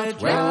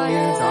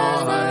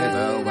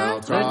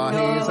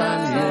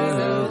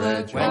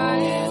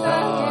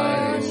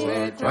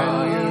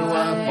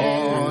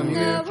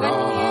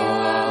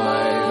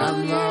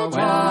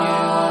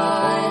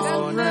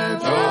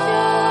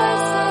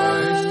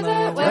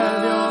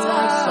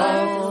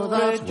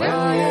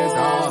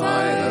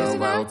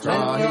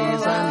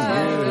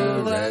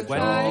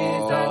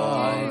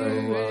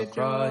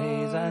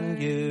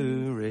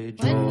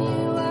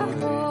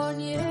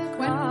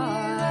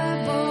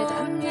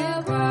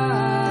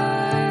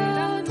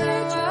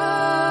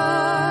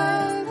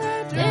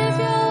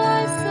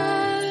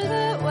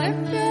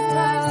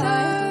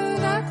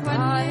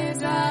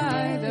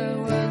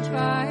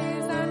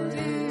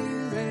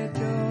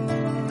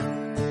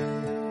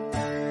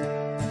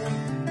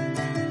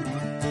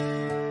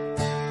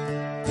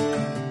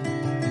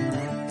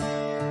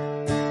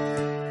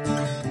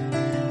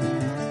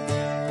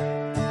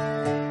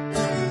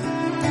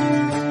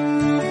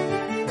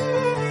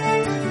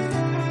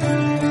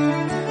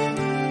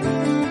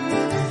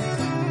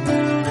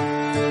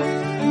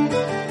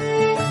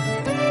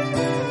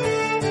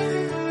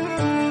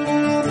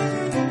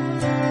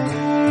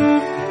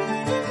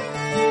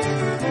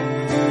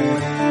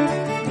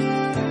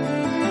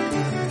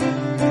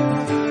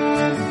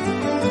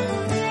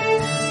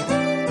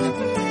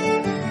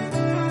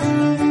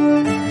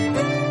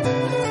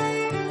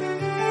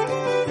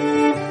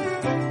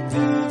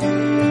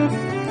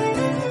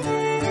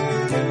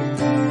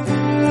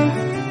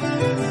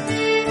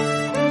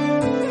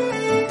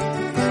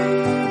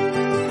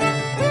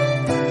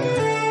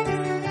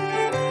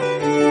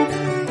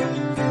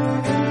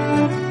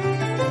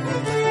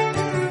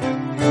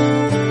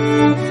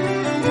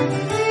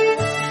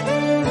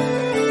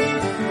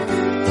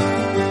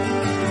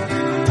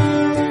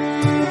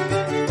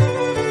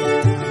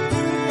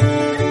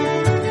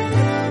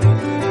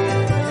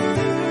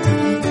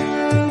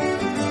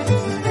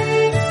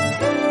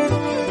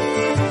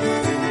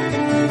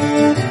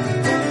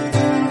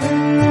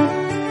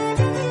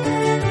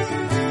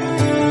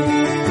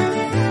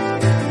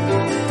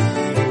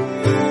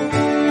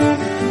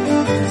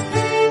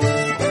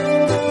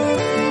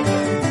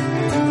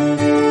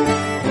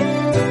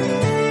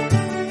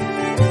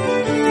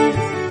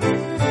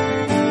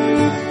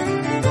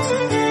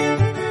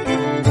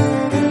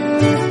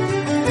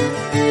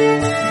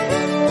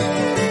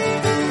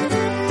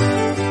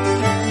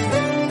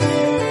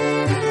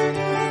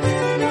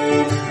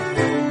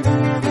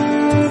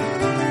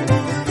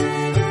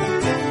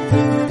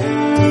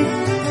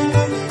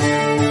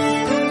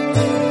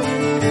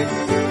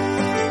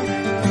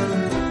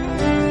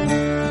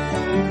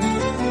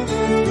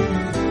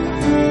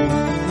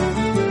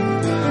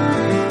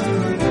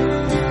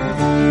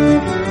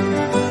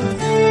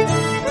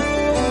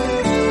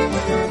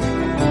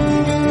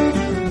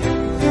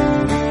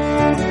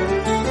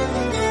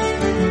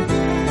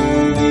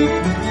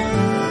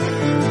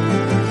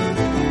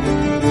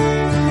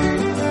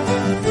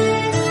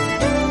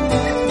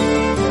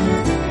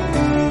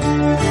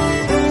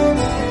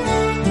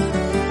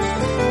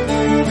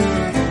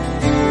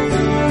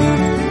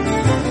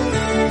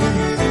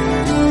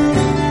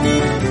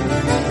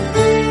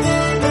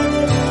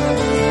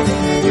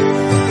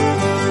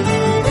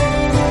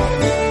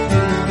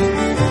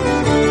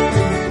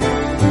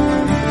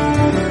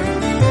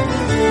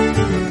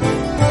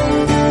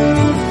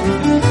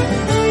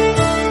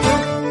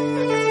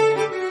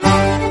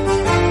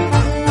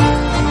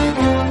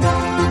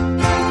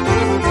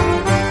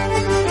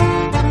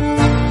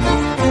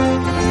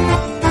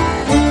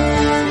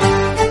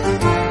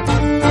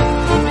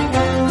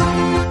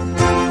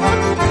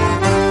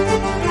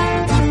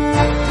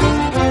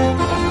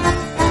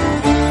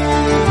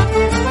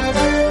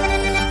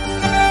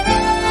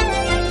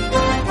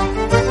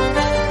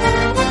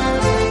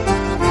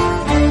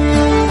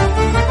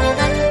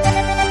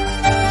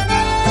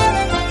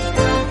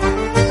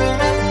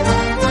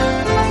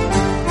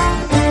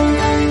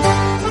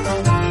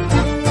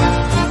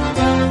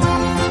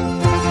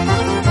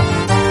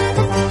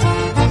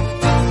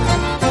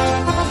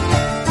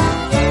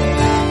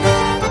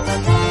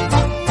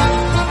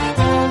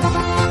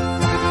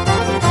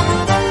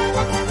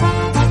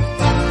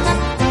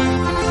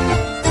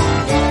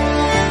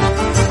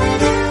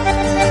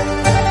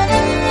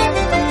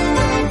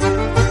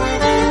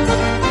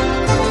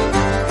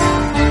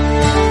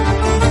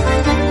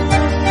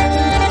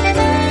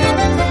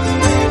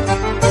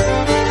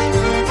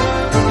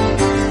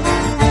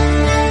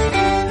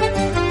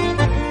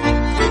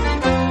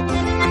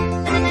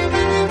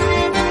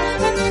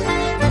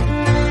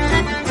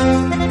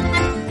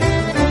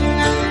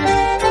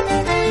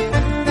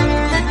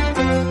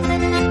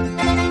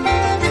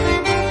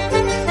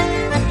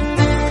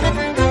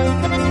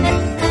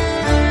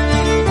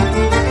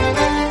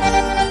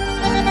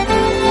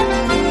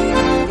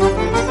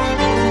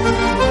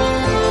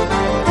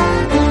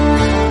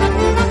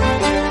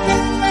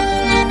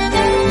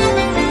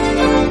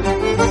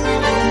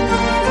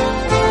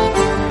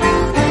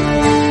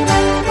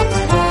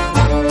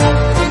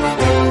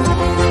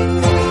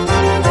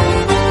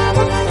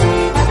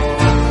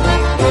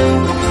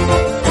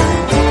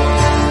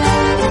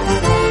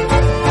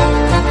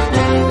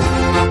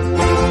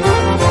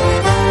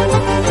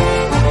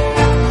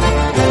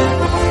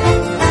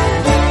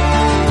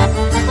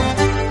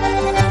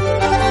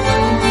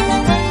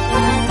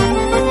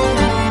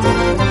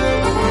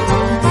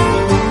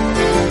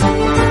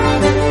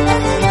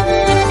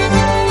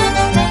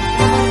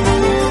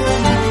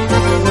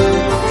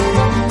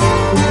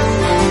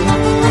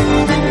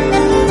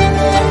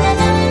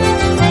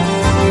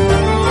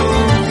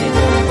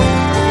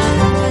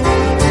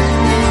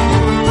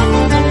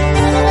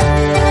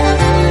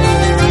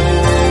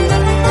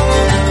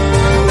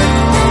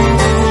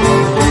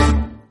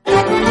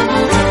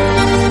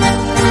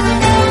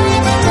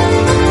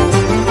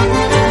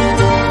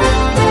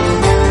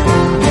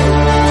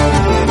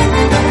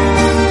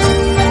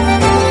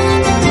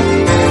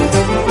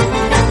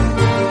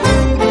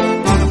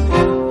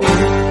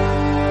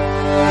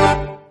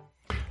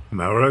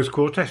Rose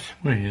Quartet.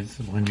 With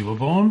When You Were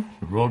Born,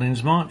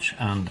 Rollins March,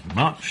 and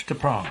March to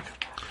Prague.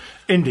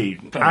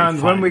 Indeed. Very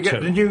And when fine we get too.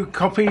 the new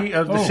copy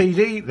of the Oh.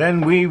 CD,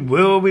 then we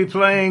will be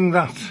playing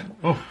that.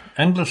 Oh,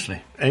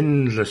 endlessly.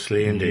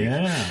 Endlessly, indeed.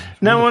 Yeah.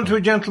 Now on to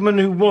a gentleman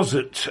who was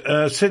at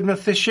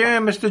Sidmouth this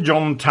year, Mr.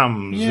 John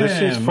Tams. Yeah,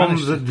 This is from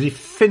managed the to-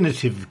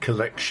 Definitive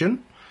Collection.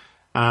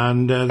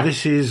 And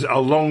this is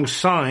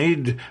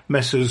alongside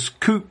Messrs.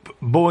 Coop,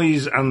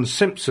 Boys and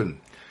Simpson.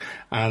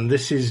 And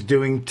this is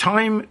doing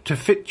Time to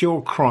Fit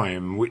Your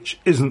Crime, which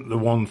isn't the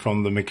one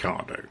from the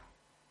Mikado.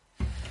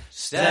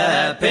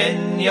 Step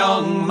in,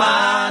 young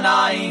man,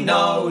 I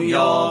know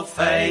your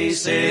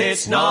face.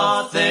 It's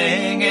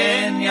nothing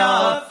in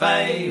your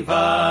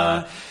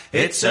favour.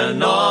 It's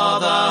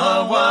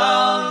another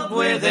world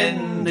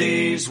within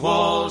these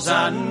walls,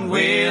 and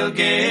we'll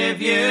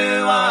give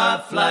you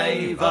a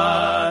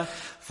flavour.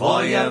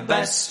 For your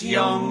best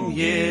young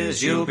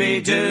years, you'll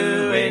be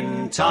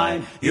doing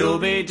time. You'll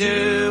be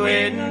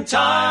doing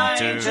time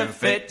to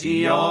fit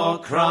your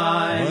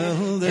crime.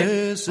 Well,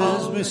 this is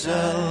my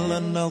cell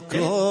and I'll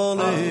call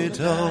it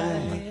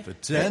home. For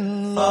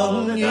 10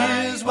 long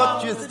years,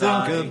 what you think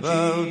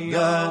about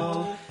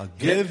that? I'll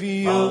give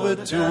you a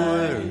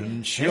tour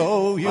and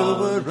show you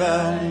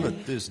around,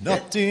 but there's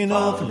not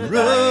enough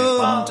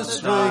room to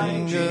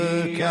swing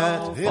a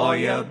cat. For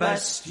your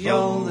best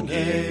young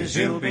years,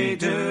 you'll be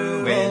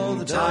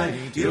doing time.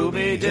 You'll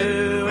be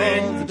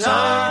doing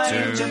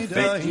time to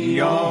fit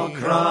your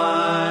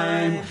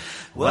crime.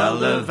 Well,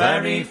 the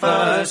very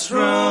first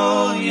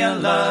rule you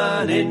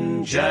learn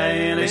in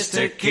jail is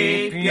to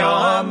keep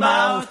your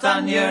mouth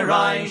and your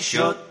eyes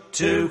shut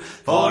too.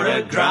 For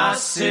a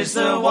grass is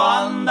the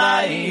one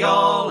they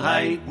all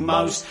hate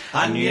most,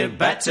 and you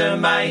better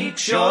make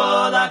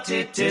sure that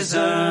it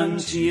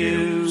isn't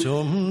you.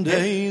 Some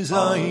days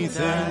I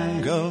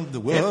think of the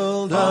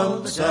world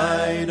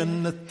outside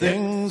and the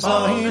things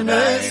I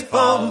miss,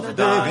 both big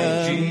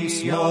and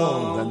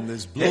small. And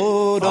there's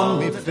blood on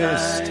me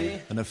fist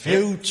and a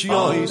few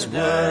choice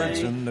words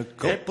and a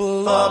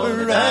couple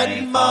of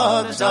red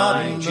marks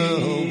on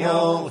the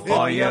wall.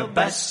 For your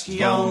best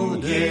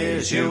young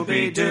years, you'll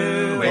be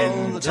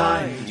doing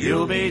time.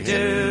 You'll be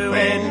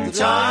doing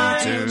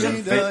time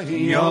to fit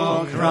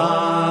your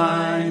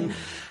crime.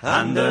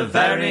 And the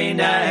very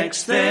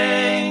next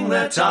thing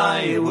that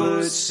I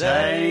would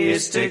say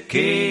is to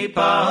keep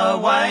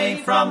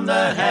away from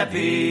the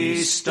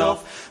heavy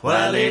stuff.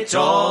 Well, it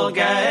all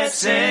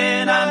gets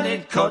in and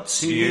it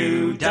cuts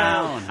you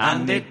down,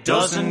 and it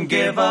doesn't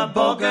give a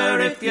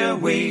bugger if you're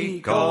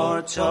weak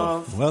or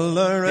tough. Well,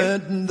 I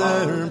read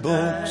their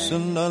books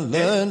and I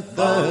learnt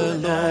the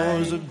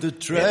laws of the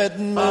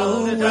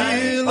treadmill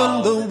wheel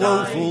and the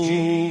woeful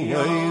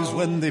ways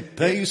when they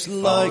pace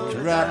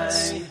like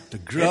rats to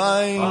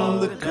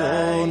grind the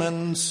corn,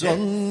 and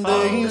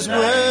Sundays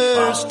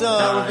were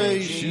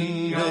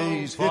starvation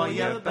days. For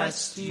your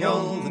best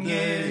young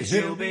years,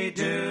 you'll be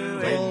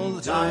doing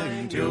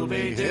time. You'll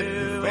be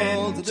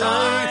doing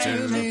time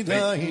to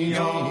fit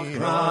your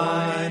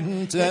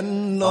crime.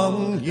 10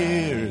 long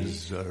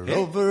years are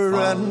over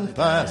and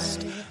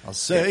past. I'll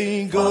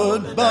say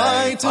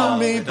goodbye to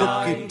me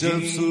bucket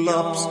of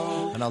slops,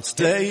 and I'll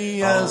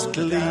stay as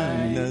clean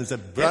as a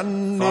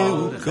brand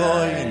new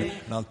coin,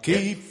 and I'll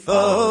keep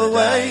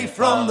away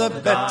from the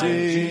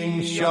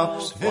betting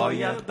shops. For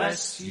your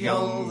best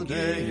young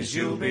days,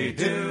 you'll be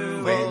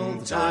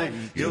doing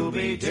time. You'll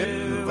be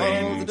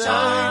doing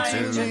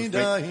time to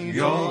fit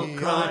your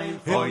crime.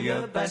 For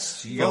your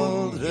best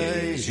young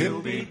days,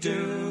 you'll be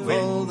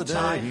doing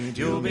time.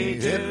 You'll be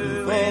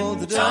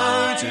doing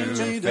time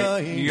to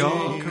fit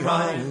your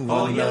crime.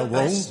 For your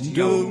best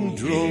young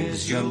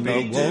years, you'll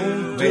be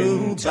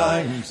doing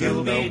time.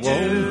 You'll be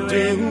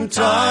doing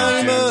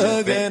time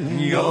again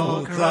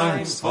your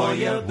crimes. For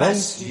your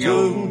best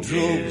young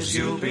years,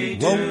 you'll be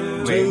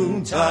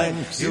doing time.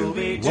 You'll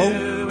be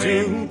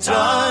doing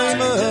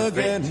time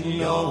again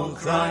your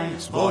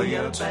crimes. For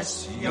your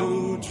best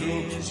young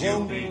years,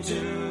 you'll be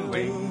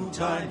doing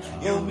time.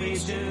 You'll be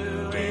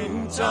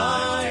doing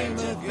time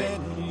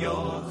again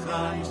your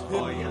crimes.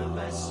 For your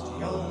best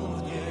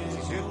young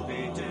years, you'll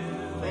be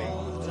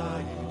doing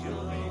time.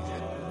 You'll be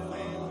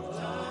doing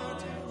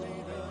time.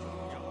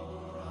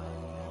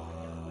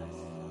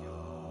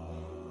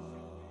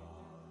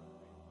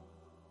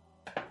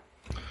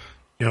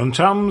 John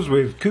Tams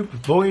with Cooper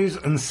Boys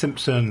and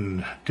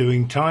Simpson,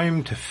 doing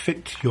Time to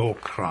Fit Your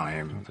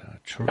Crime.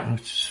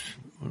 It's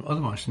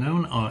otherwise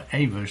known, or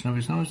a version of it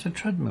is known as the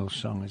Treadmill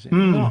Song, is it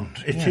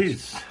not? It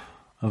is.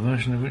 A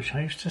version of which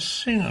I used to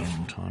sing a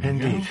long time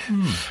Indeed.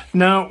 ago.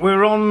 Now,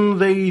 we're on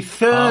the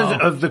third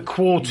of the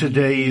Quarter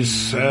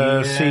Days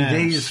Yes.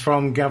 CDs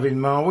from Gavin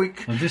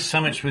Marwick. And this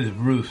sandwich with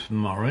Ruth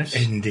Morris.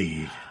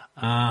 Indeed.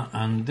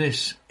 And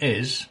this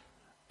is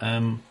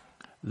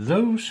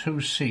Those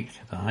Who Seek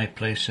the High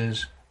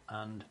Places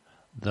and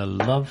The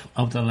Love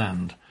of the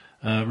Land.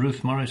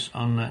 Ruth Morris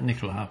on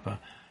Nicola Harper,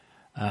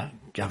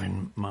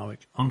 Gavin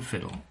Marwick on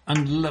fiddle.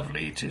 And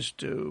lovely it is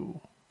too.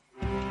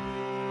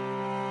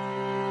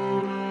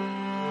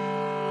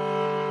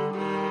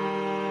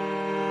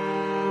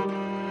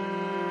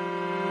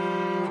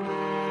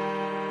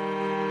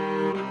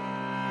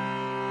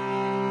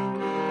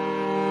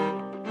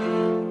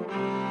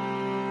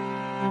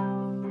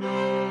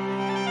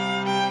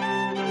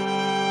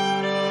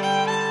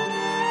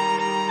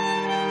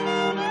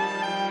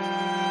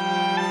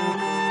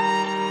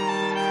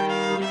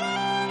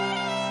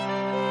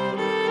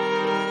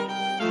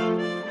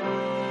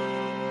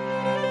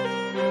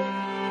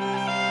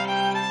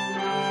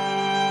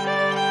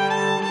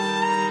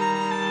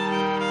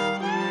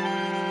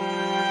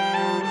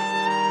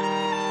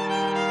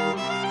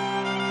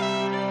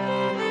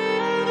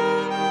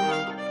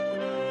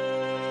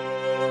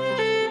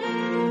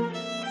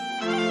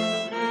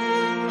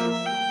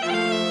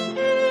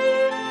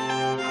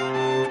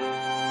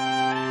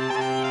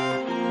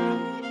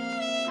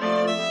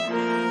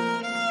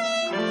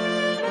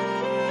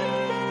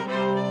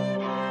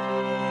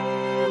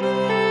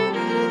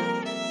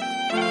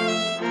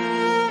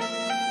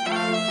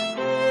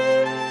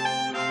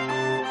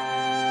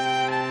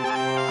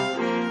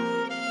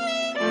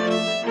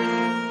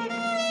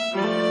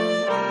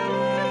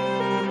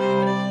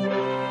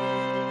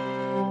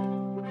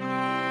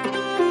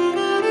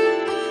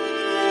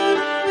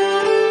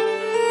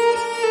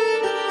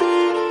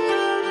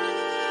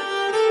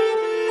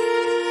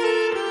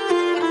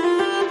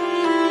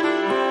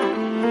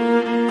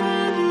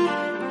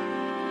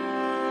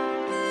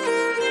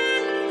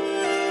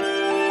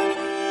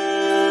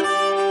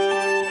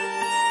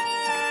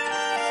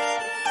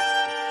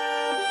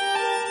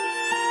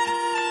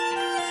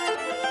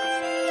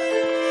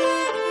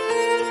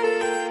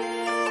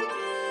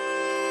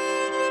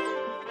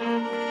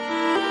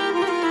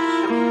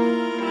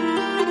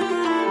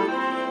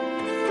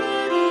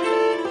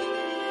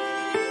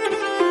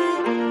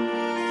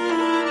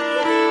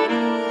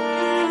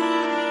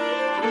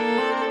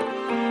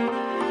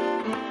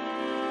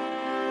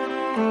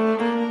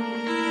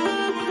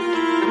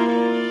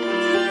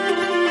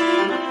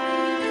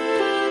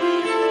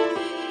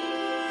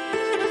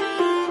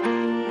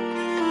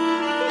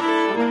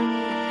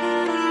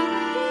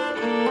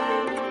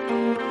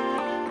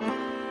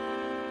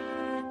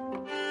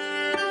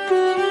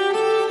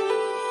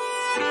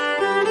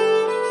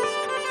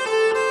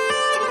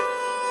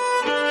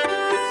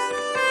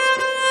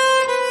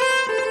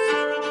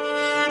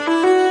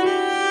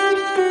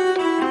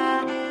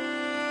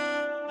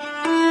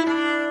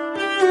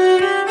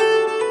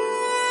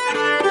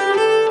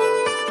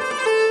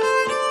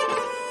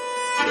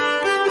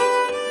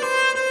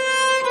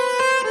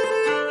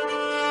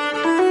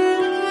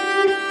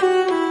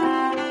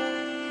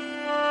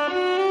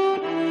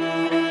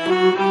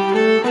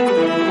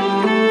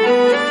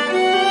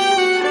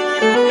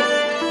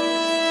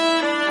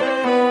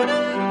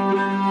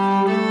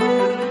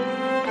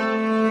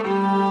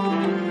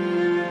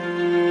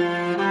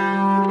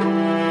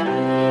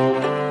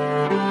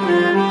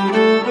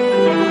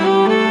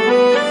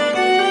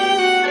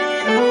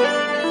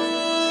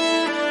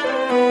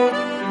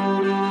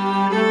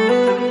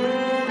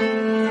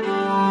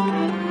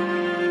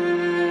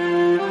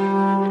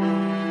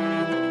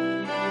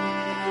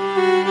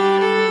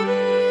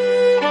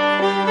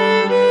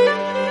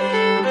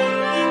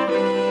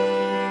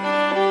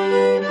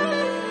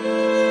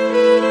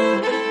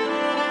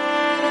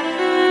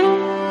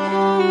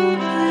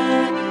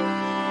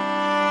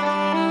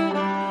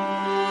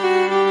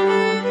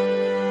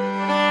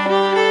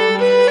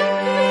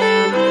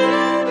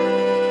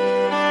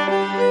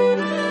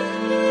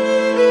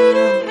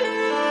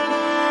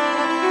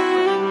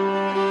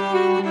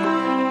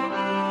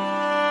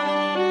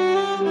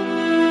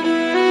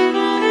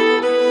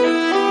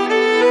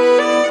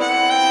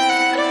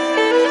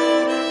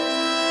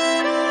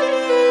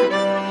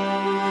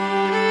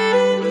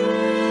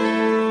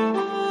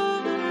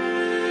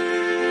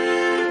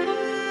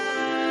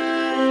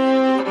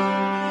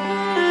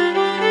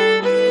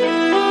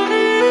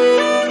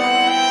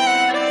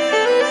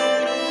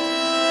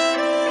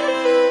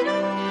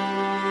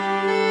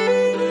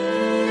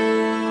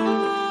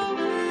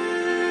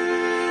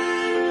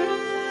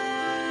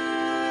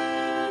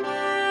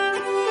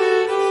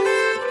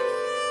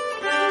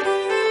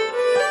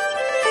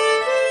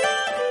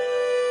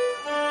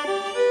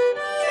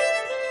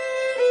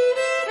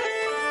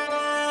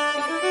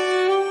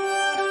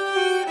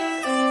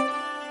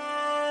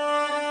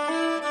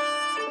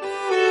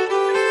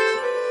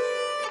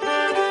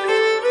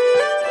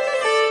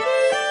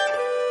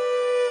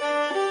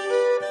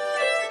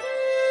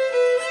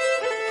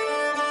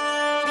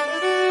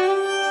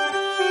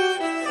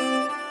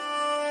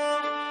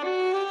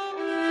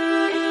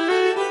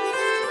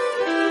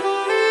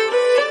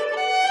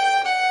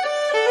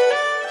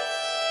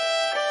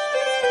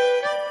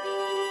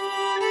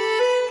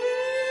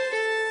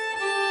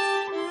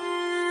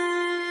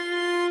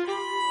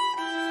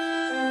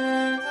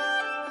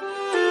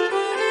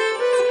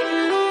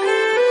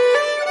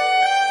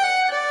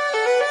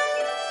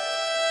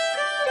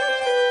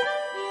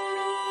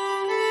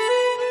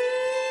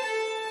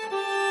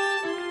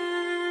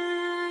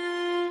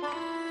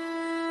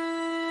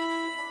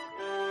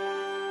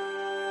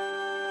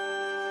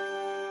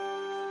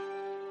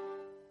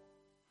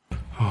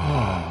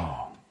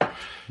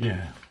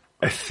 Yeah.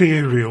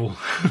 ethereal.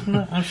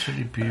 No,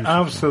 absolutely beautiful.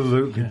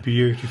 Absolutely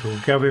beautiful.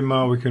 Gavin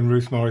Marwick and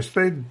Ruth Morris,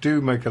 they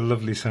do make a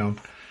lovely sound.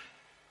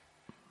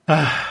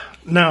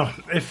 Now,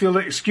 if you'll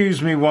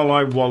excuse me while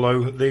I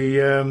wallow,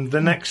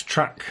 the next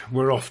track,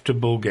 we're off to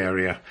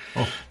Bulgaria.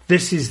 Oh.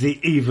 This is the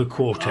Eva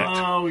Quartet.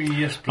 Oh,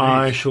 yes, please.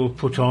 I shall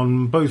put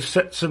on both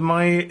sets of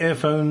my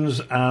earphones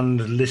and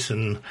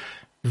listen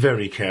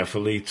very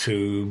carefully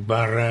to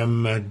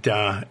Barem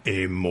da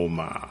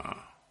Emoma.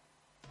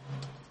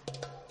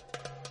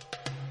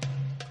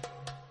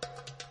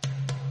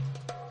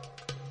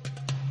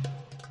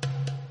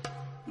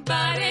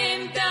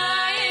 Barem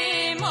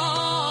dae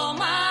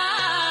moma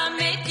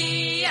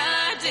metia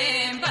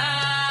dembata,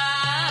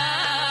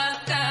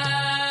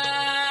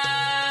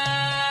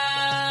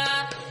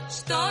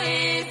 что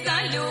и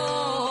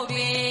залюбила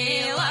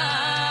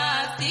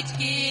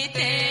птички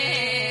тергене,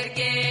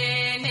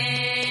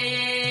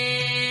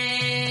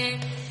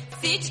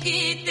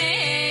 птички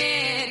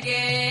тергене,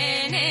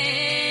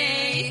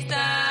 и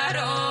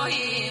старой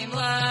и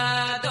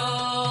младо.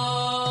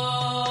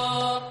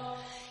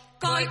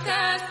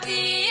 Койка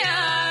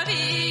сия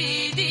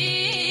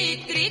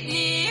видит, 3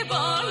 дни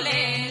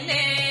болен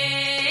лежи.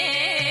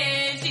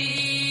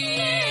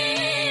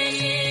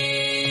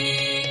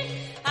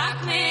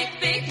 Ахмет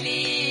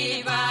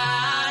пеклива,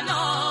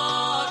 но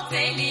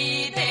цели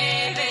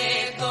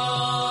 9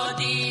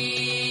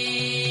 годин.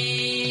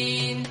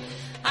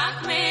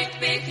 Ахмет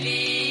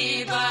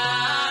пеклива,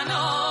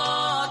 но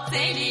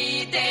цели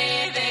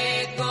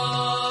 9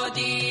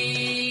 годин.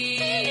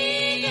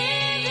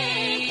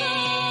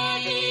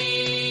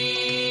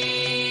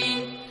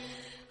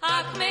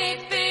 Ахмет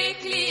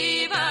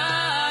пеклива,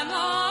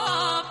 но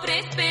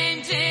през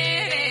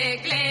пенджере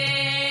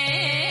гледа.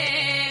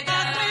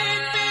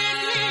 Ахмет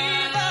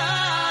пеклива,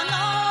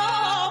 но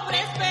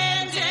през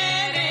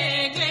пенджере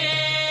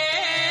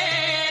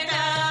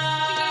гледа.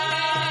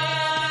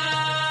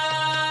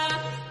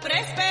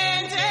 През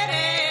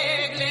пенджере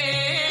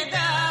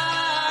гледа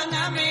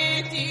на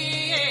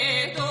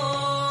метие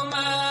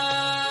дома.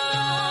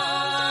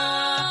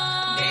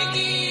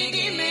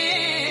 Деги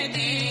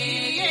медие,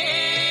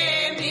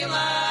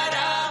 мила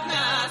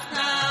равна с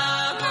нами.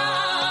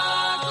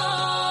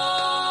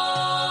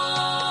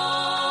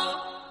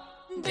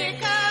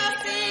 Дека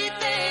си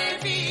те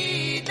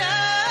вида,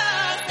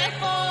 се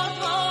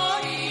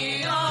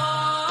потворио.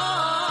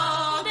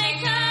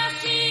 Дека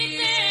си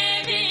те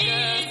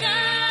вида,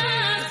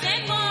 се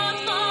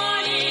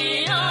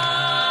потворио.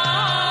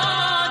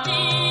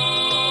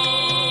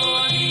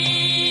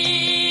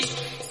 Диш,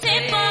 се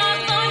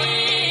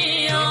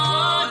потворио,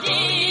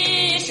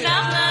 диш,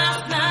 равна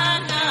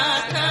снага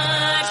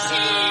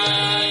кършиш.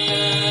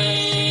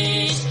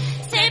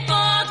 Се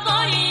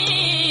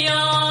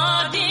потворио,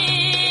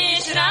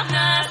 диш,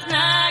 равна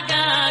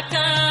снага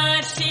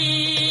кършиш.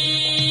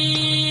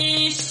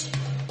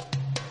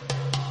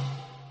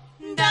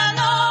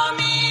 Дано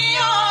ми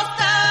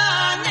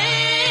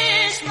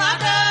останеш,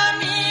 млада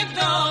ми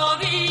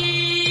вдовица.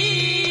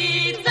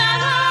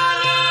 Дано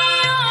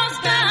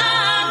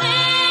ми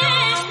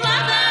останеш,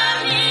 млада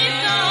ми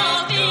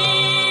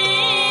вдовица.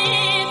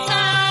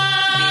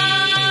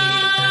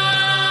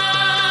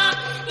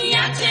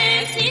 Я че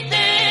си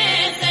те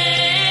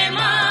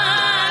взема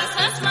с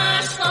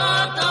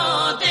мъжкото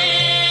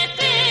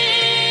дете.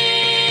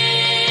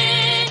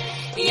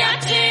 Я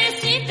че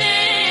си те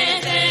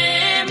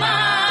взема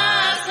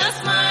с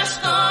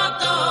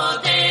мъжкото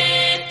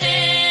дете.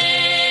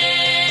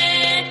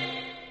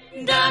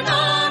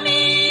 Дано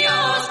ми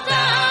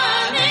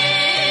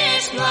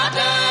останеш,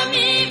 млада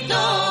ми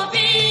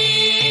вдовица.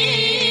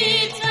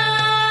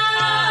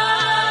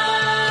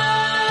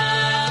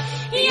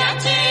 Я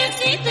че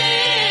си те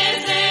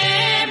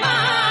взема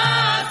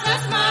с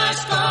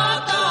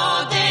мъжкото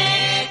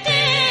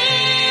дете.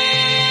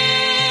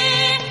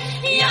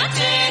 Я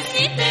че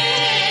си те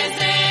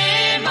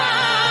взема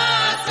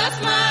с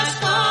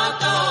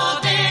мъжкото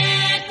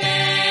дете.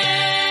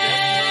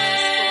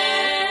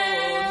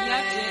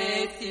 Я че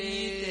си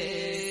те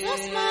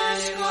с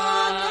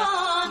мъжкото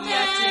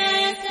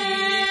дете.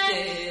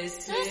 С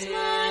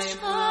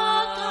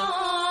мъжкото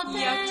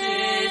дете. Я че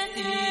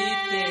си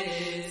те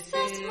с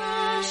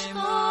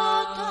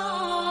мъжкото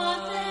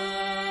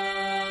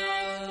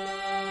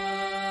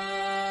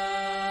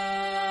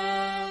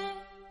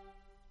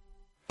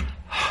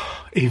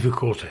Eva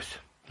Quartet.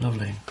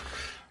 Lovely.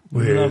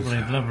 With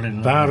Lovely.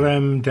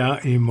 Barem da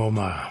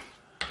Emoma.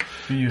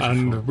 Beautiful.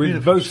 And with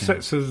Beautiful both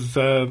singing. sets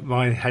of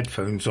my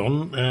headphones on,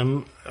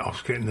 I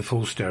was getting the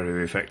full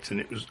stereo effect, and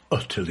it was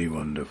utterly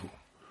wonderful.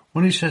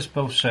 When he says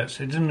both sets,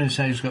 it doesn't mean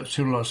say he's got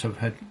two lots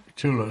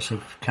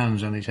of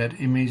cans on his head.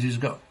 It means he's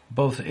got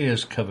both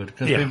ears covered,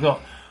 because Yeah. we've got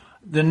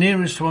the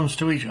nearest ones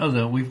to each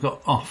other. We've got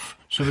off,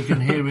 so we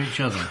can hear each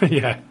other.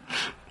 Yeah.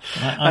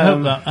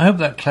 I hope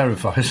that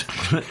clarifies.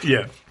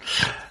 Yeah.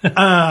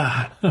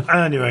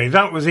 Anyway,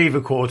 that was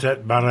Eva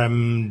Quartet,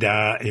 Barem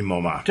da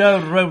Emoma. Joe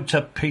Road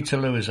to Peter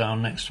Lewis, our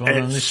next one, It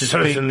and this is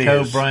certainly Pete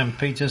Coe, is. Brian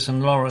Peters,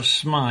 and Laura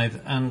Smythe,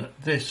 and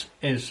this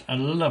is a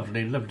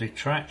lovely, lovely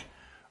track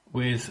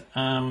with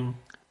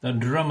The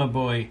Drummer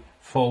Boy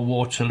for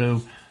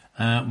Waterloo,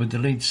 with the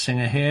lead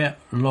singer here,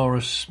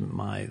 Laura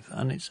Smythe,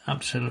 and it's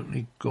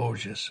absolutely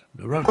gorgeous.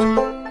 The road.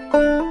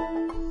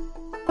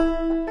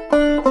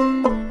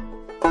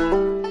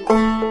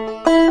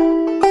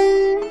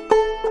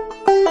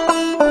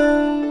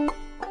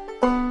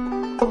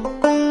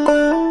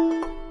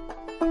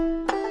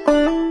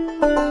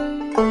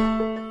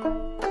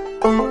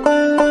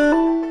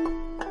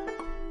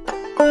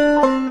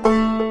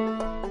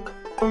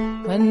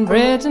 When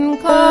Britain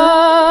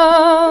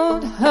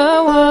called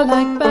her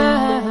warlike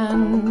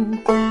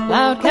band,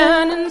 loud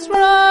cannons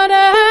roared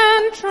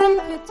and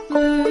trumpets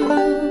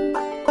blew.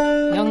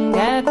 Young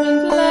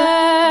Edmund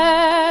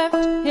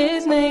left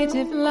his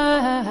native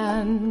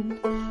land,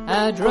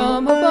 a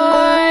drummer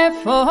boy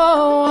for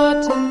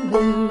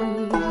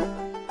Waterloo.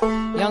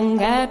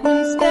 Young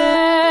Edmund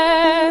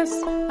scarce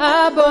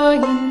a boy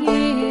in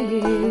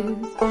years,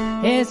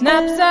 his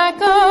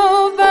knapsack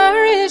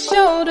over his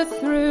shoulder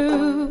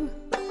threw,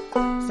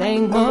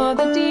 saying,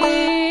 Mother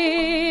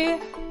dear,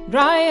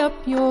 dry up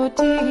your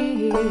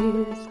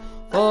tears,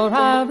 for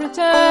I'll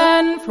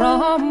return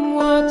from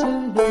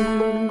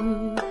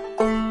Waterloo.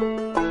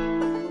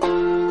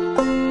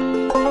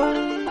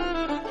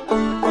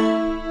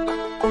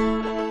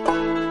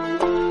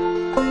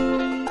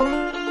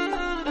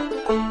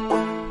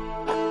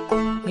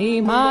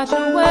 He marched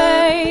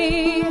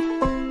away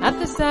at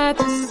the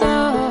setting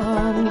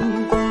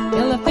sun,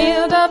 till the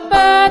field of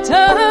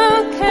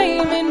battle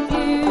came in view.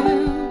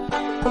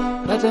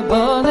 But a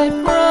bullet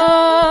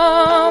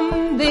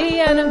from the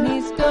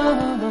enemy's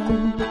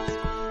guns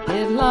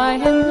did lie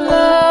him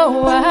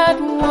low at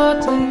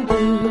Waterloo.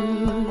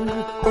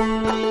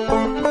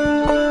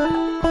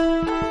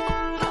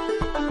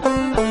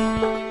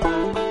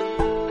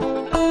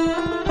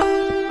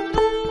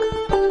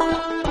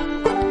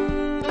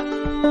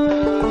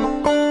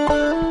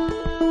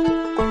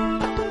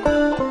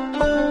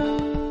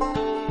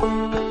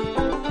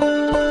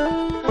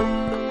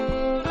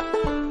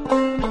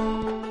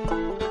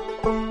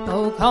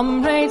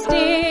 Comrades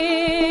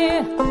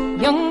dear,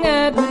 young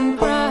Edmund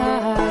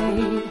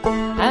cried,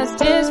 as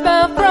tears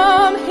fell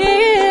from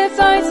his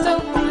eyes so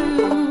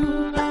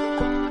blue.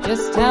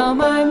 Just tell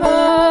my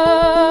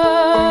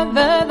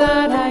mother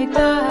that I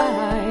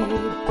died,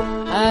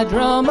 a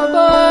drummer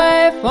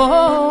boy for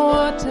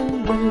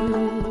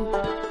Waterloo.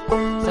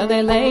 So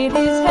they laid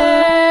his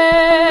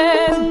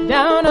head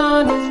down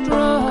on his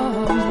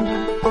drum,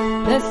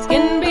 the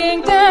skin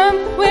being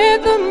damp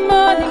with the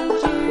morning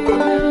dew.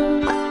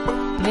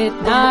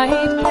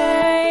 Midnight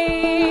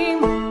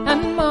came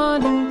and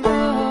morning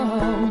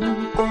come,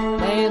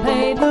 they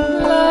laid him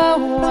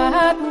low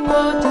at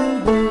Waterloo.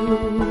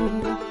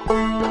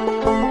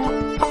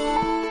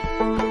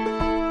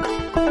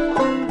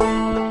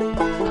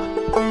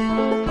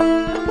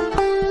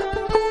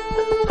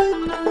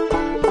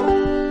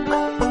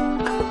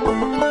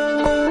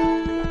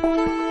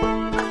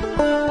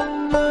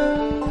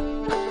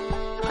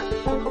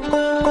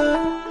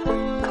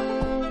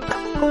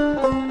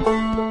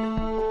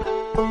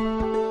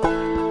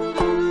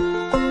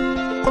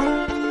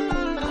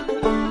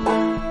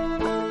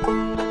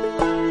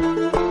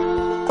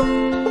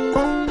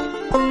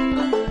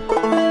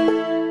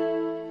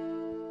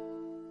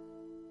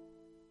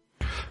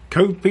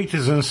 Cope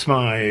Peters and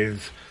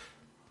Smythe,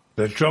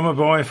 the drummer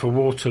boy for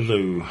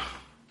Waterloo.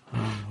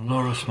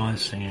 Laura Smythe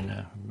singing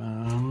there.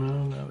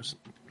 That was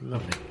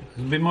lovely.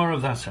 There'll be more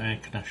of that, I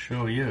can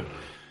assure you.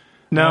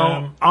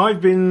 Now,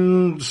 I've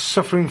been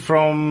suffering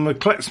from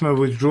klezmer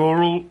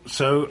withdrawal,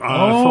 so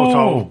I thought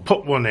I'll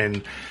put one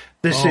in.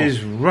 This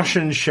is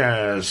Russian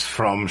Shares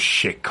from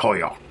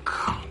Shikoyok.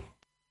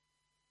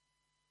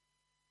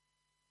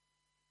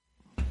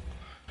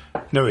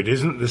 No, it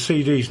isn't. The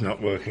CD's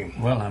not working.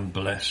 Well, I'm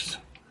blessed.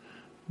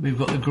 We've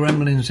got the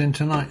Gremlins in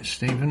tonight,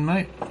 Stephen,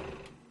 mate.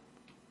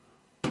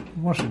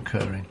 What's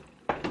occurring?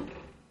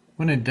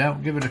 When in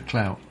doubt, give it a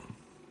clout.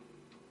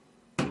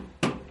 Well,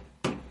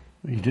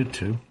 you did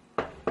too.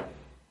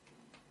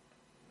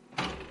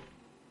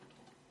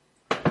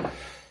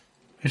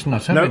 It's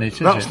not having it,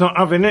 is it? No, that's not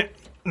having it.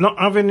 Not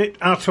having it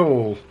at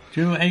all.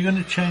 Do you know, are you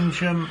going to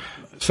change...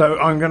 So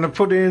I'm going to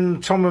put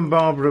in Tom and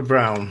Barbara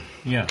Brown.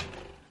 Yeah.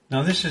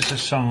 Now, this is a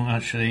song,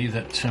 actually,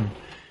 that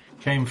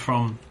came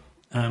from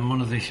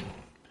one of the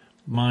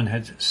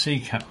Minehead sea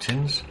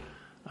captains.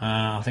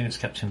 I think it's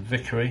Captain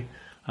Vickery.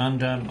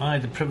 And I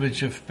had the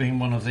privilege of being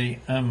one of the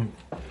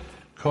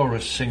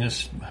chorus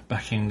singers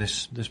backing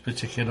this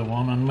particular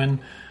one. And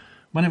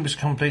when it was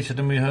completed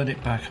and we heard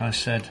it back, I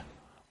said,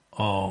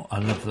 oh, I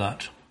love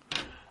that.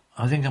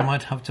 I think I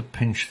might have to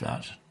pinch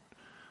that.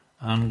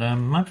 And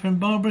my friend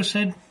Barbara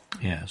said,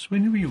 yes, we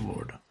knew you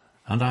would.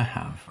 And I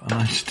have. And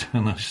I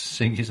still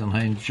sing it, and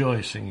I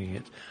enjoy singing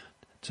it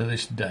to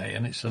this day.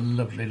 And it's a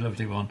lovely,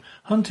 lovely one.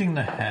 Hunting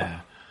the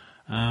Hare,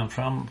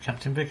 from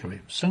Captain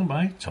Vickery, sung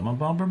by Tom and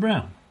Barbara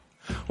Brown.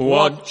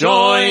 What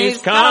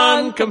joys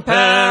can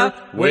compare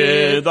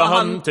with the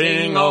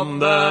hunting on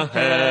the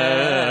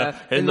hare?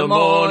 In the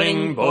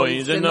morning,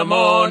 boys, in the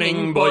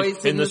morning,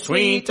 boys, in the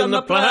sweet and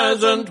the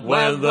pleasant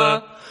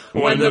weather.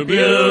 When the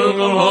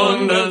bugle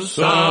horn does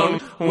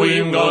sound,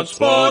 we've got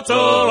sport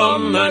all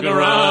on the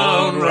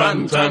ground.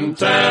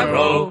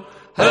 Rantantero,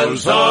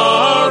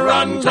 huzzah,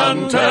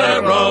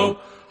 Rantantero,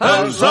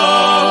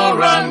 huzzah,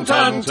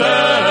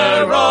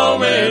 Rantantero,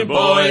 me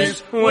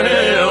boys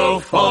will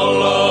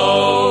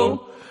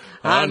follow.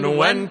 And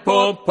when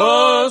poor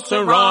puss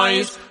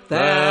arise,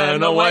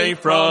 then away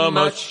from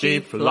us she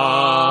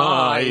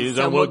flies.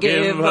 And we'll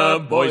give her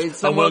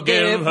boys, and we'll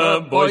give her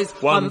boys,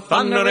 one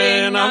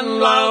thundering and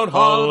loud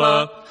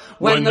holler.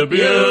 When the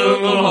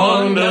bugle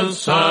horn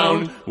does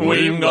sound,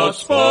 we've got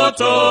sport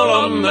all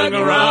on the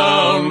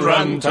ground.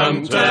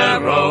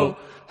 Rantantero,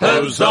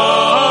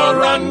 huzzah,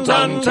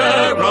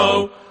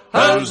 Rantantero,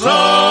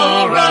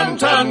 huzzah,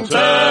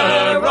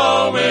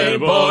 Rantantero, me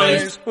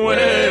boys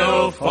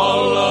will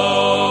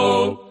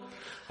follow.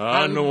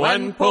 And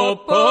when poor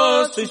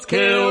puss is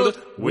killed,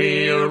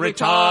 we'll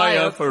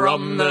retire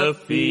from the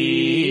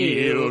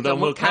field.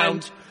 And we'll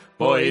count,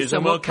 boys,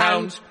 and we'll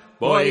count,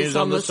 boys,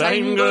 on the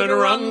same good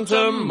run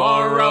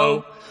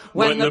tomorrow.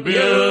 When the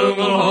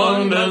bugle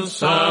horn does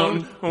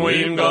sound,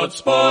 we've got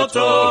sport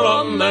all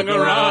on the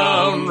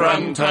ground.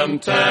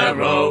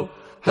 Rantantero,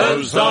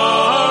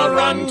 huzzah,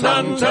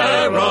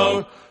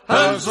 Rantantero,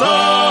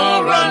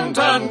 huzzah,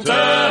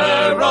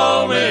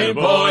 Rantantero, me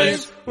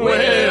boys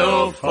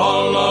will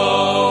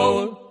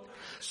follow.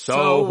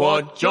 So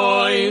what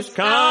joys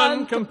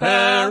can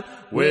compare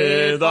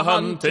with the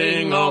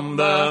hunting of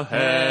the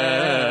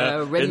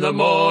hare? In the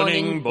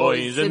morning,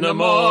 boys, in the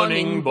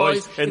morning,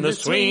 boys, in the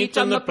sweet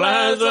and the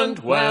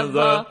pleasant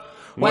weather.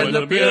 When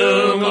the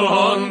bugle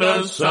horn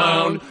does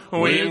sound,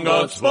 we've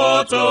got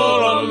sport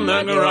all on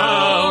the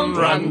ground.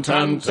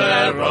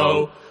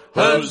 Rantantero,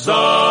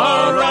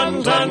 huzzah,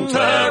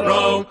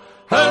 Rantantero,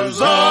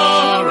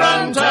 huzzah,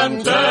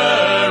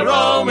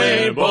 Rantantero,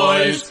 me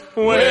boys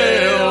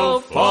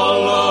will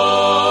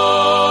follow.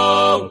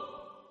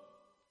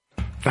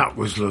 That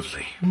was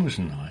lovely. It was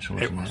nice,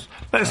 wasn't it? It was.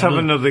 Let's have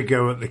another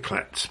go at the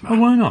Kletsman. Oh,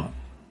 why not?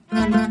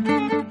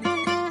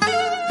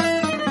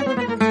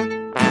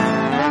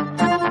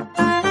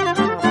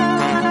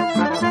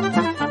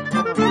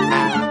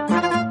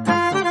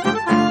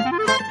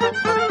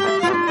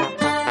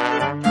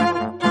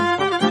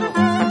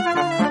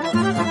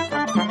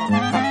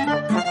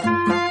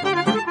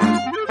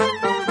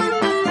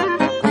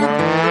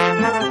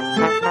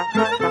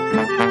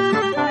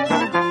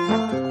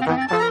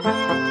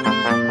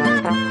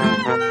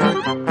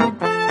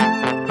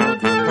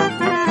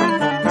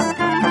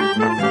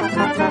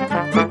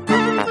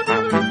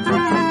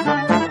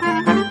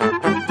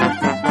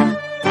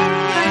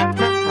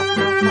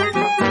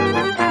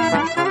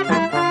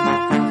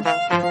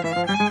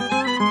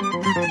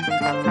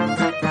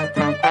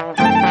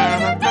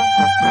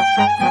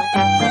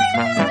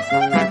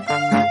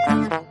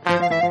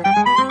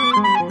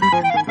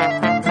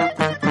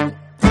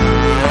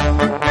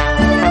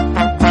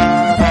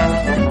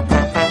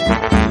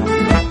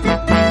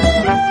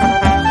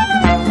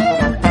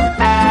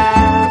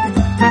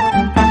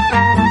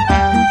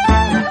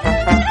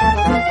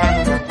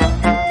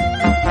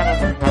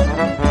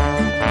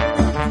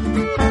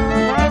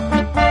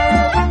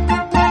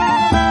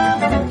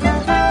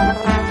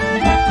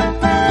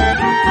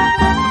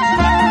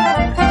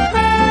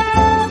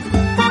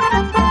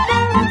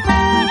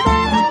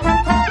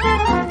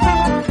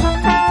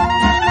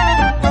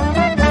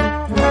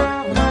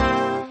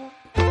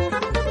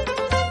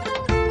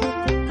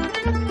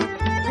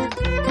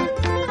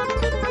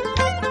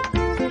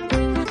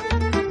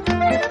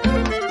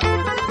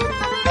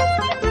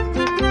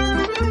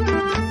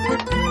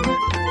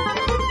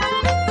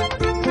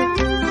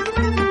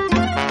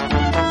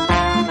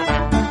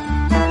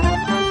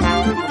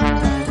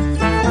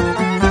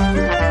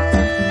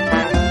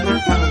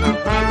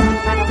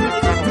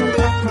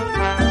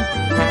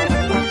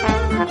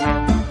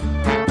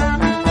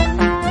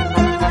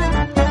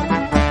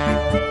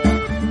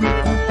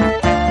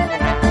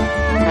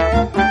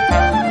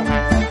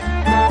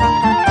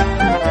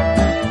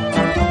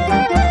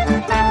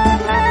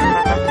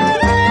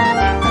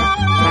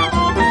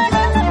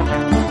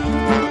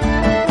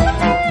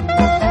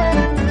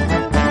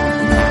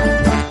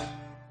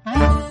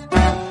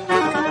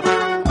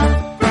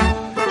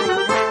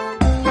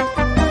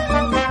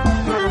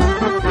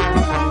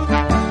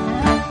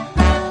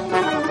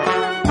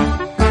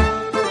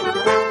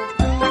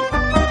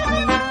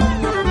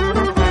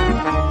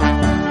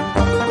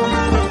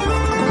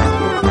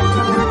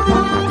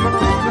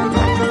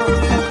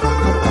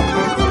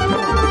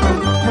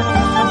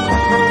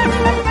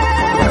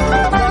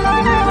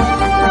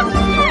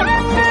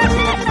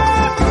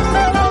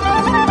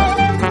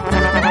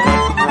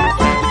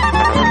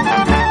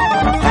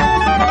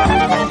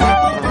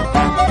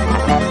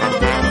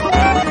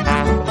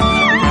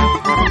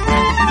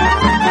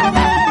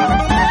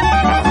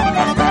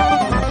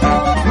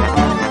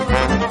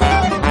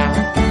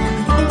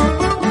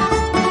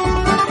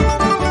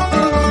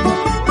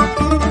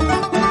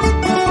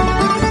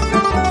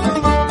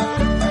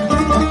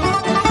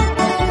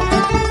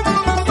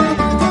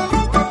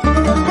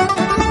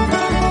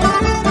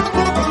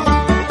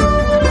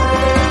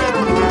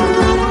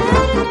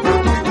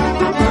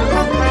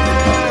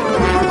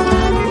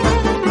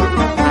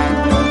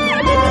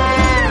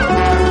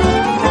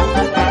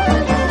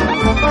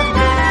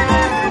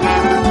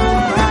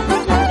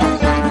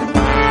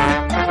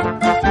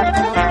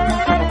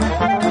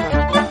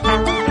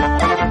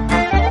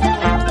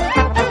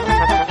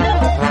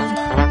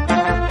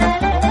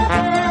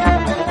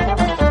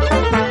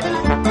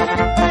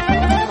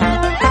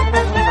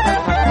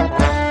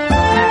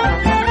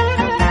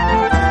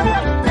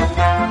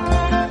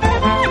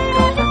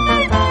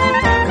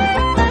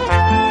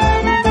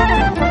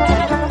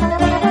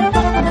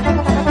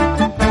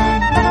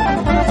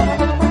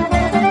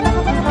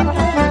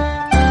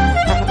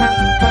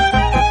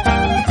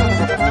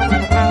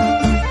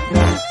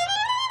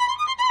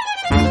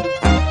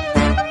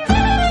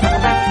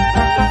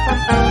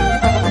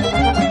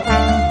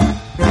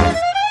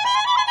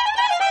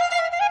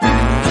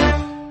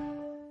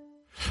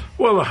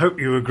 Well, I hope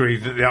you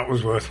agreed that that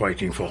was worth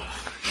waiting for.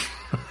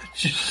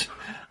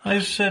 I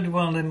said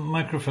while the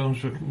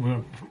microphones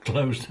were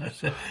closed, I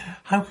said,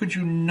 how could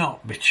you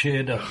not be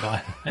cheered up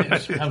by that?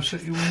 It's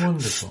absolutely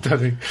wonderful.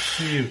 Stunning.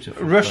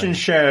 Beautiful. Russian play.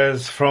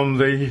 shares from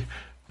the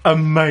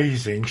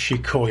amazing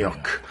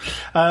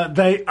Shikoyok.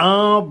 They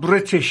are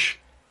British.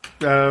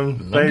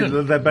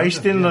 They're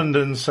based in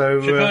London,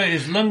 so Shikoyok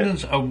is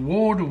London's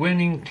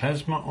award-winning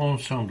klezmer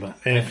ensemble.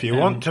 if you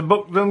want to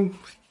book them,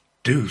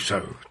 do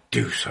so.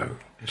 Do so.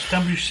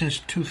 Established since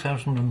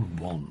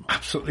 2001.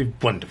 Absolutely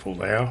wonderful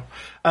they are.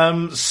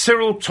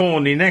 Cyril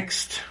Tawney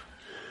next.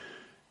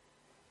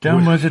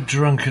 Down by the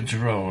drunkards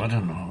roll. I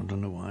don't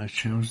know why I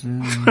chose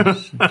this.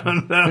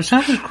 Because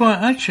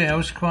I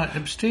was quite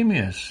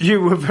abstemious.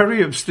 You were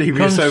very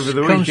abstemious over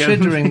the weekend.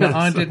 Considering that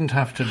I Yes. didn't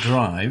have to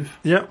drive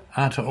Yep.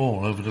 at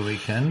all over the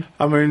weekend.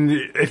 I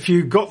mean, if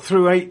you got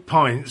through 8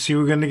 pints, you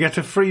were going to get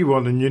a free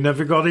one, and you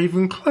never got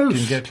even close.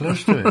 Didn't get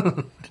close to it.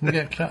 Didn't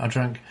get close. I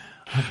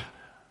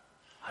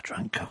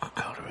drank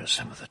Coca-Cola at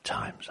some of the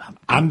times.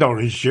 And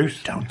orange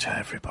juice. Don't tell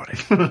everybody.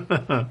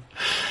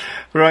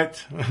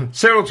 Right.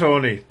 Cyril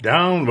Tawney,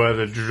 Down Where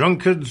the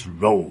Drunkards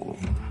Roll.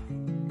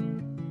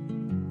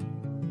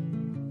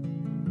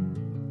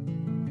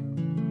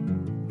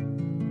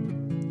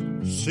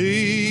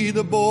 See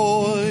the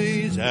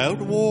boys out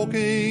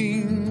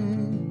walking.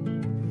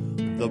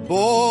 The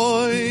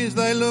boys,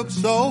 they look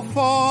so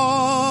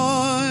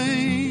fine.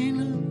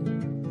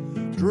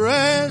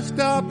 Dressed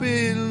up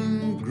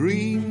in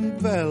green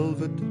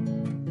velvet.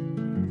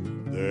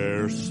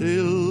 Their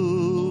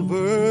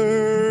silver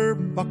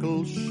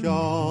buckles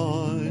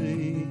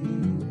shine.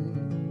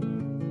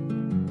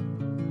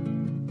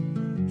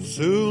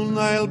 Soon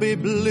they'll be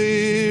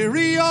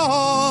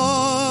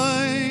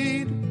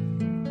bleary-eyed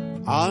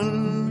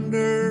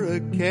under a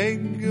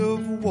keg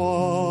of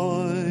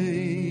wine.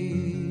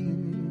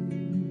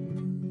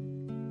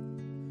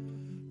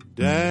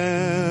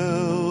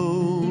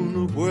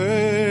 Down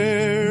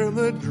where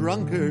the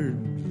drunkards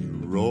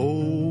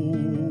roll.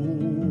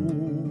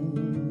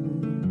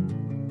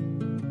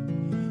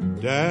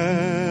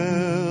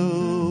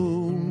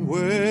 Down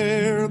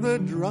where the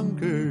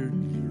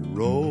drunkards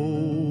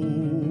roll.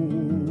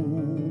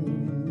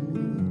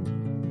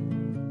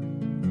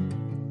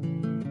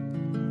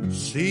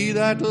 See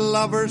that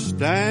lover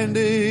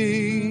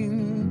standing,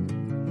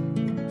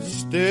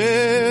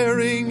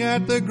 staring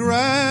at the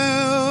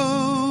ground.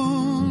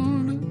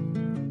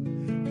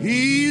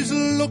 He's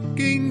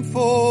looking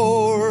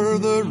for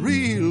the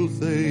real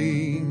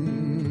thing.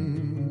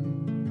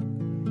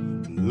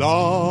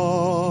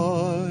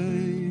 Lies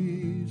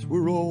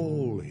were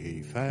all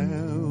he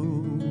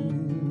found.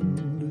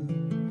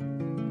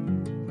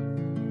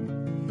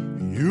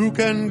 You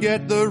can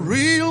get the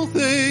real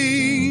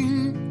thing.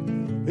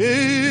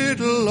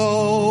 It'll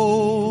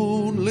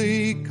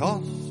only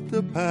cost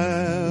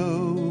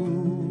 £1.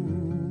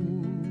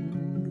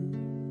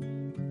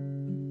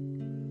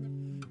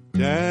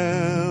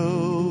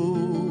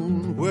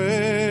 Down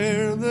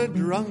where the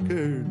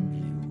drunkards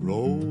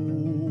roll.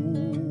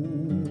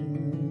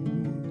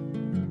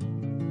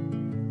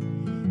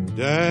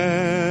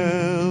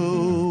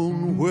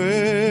 Down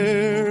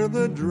where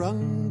the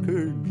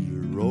drunkards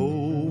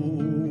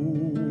roll.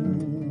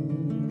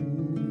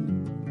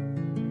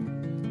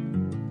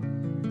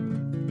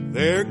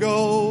 There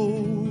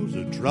goes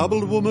a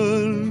troubled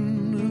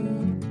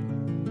woman.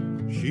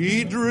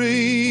 She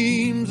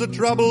dreams a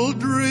troubled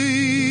dream.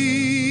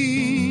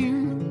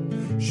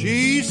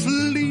 She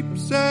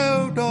sleeps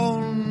out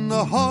on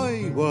the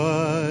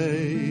highway.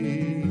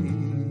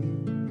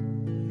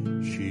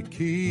 She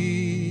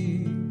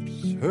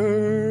keeps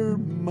her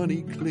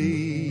money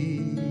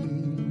clean.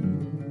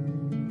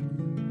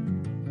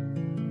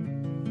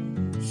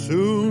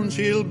 Soon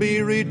she'll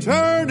be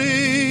returning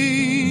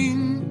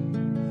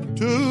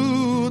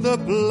to the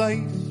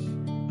place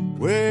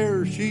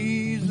where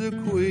she's a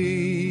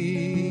queen.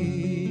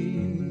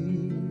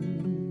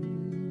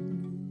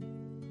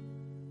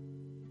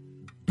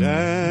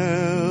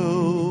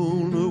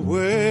 Down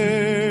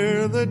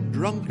where the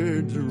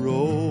drunkards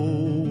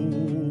roll.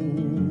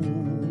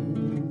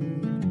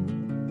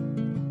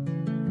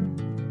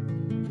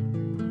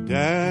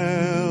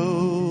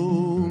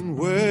 Down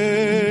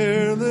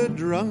where the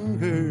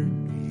drunkards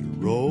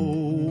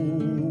roll.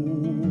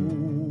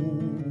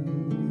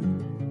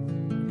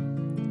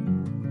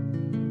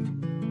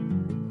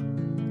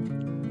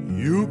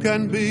 You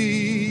can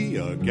be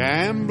a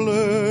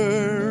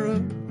gambler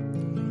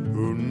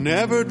who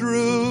never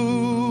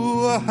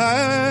drew a hand.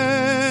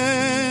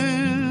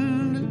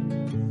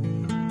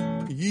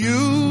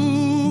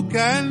 You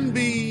can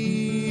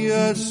be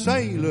a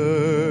sailor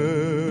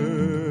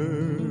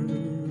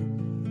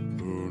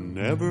who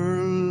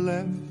never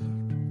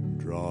left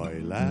dry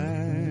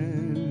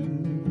land.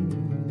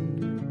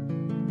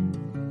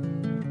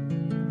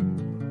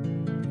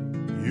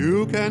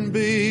 You can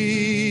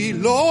be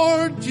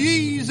Lord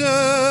Jesus,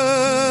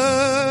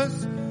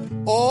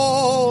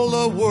 all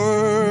the world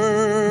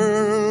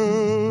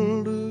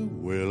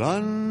will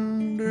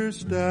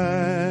understand.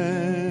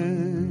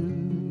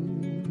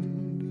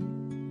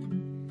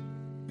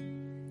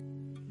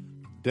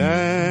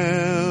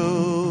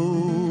 Down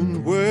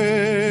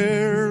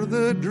where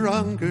the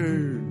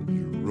drunkards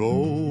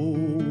roll,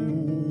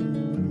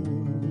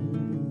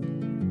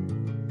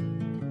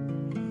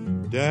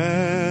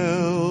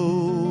 down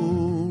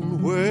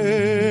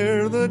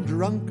where the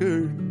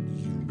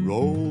drunkards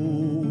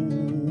roll.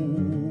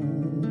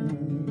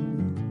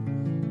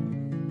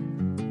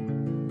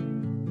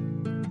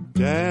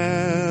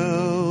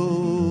 Down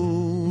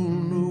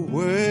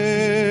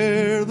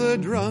where the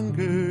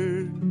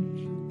drunkards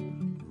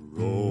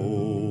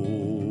roll.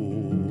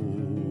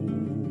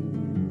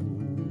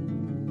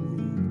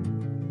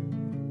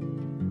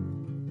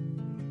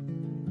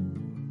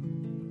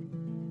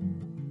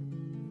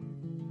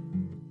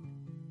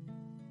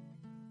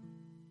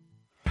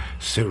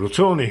 Cyril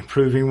Tawney,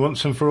 proving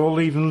once and for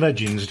all even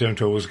legends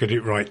don't always get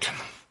it right.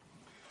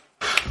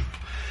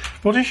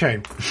 What a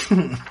shame.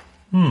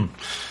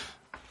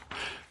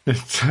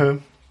 It's,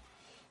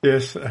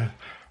 yes.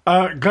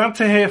 Glad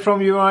to hear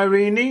from you,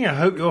 Irene. I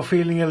hope you're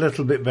feeling a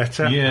little bit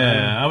better.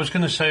 Yeah, I was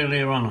going to say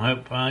earlier on, I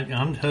hope I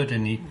haven't heard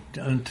any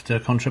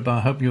contra, but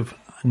I hope you've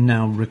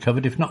now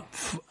recovered, if not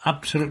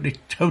absolutely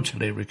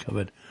totally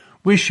recovered.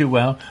 Wish you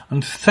well,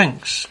 and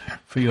thanks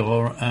for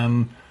your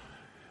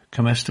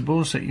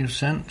comestibles that you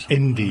sent.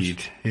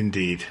 Indeed,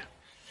 indeed.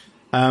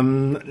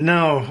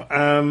 Now,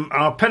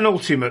 our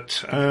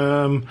penultimate,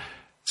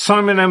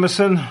 Simon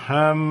Emerson,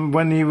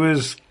 when he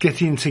was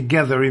getting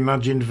together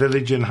Imagined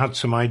Village and had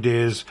some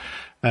ideas,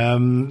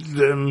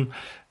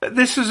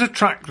 this is a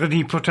track that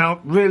he put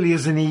out really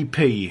as an EP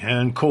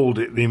and called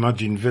it The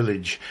Imagined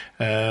Village.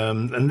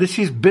 And this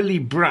is Billy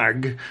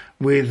Bragg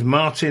with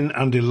Martin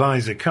and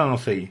Eliza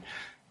Carthy.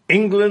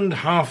 England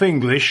Half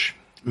English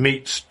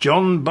meets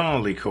John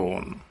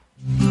Barleycorn.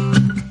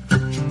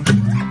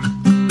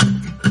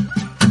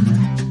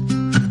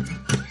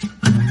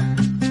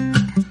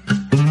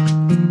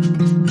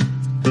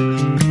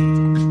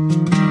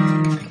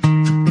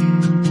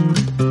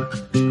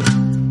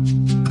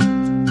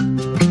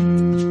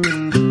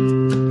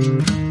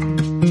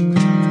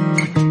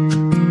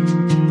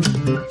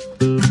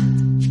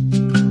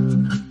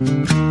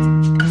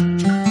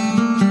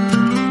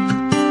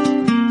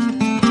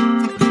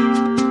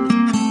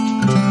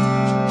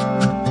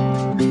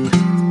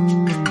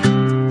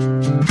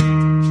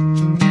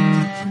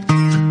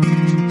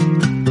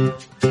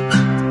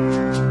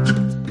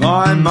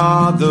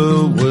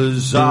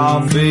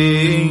 Half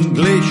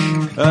English,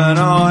 and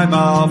I'm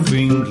half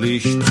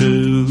English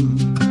too.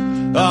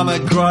 I'm a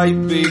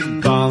great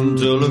big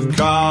bundle of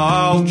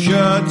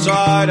culture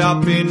tied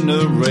up in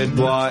the red,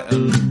 white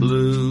and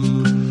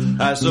blue.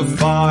 As a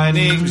fine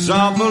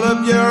example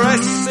of your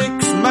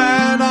Essex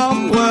man,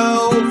 I'm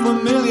well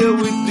familiar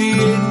with the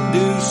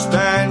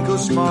Hindustan,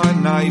 'cause my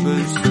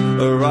neighbours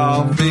are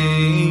half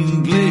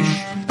English,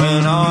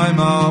 and I'm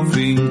half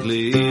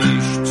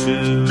English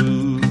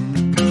too.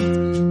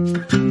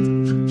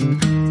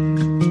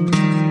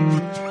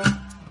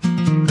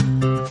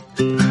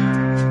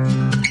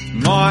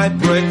 My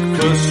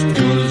breakfast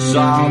was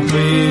half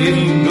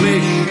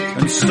English,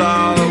 and so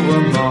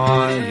am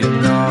I, you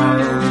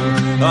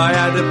know. I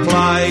had a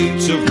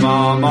plate of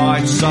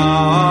Marmite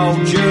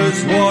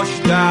soldiers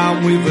washed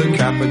down with a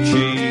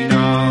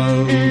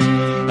cappuccino.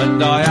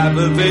 And I have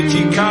a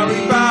veggie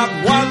curry about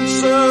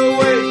once a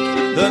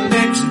week. The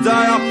next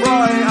day I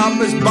fry it up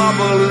as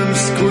bubble and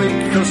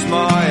squeak, 'cause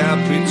my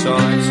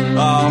appetite's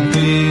half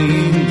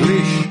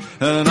English,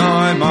 and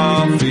I'm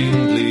half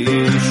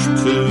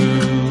English too.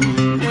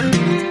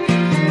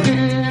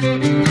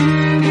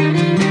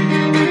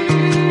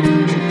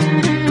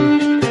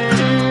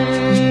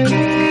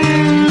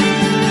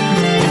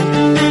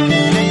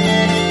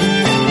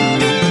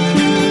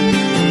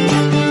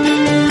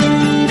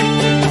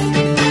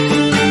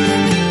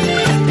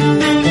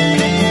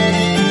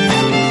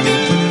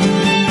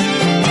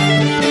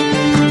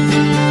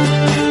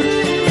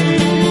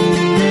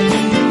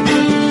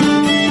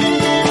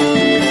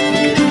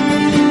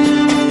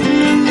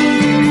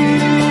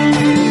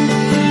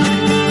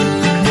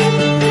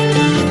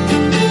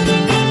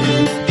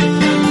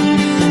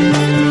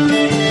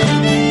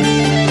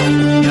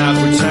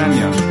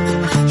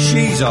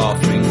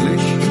 Half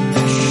English,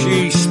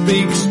 she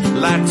speaks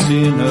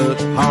Latin at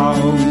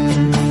home,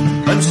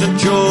 and St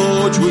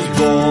George was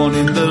born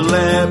in the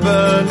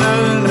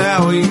Lebanon.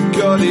 How he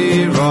got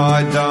here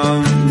I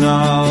don't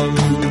know.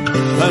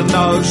 And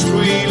those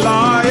 3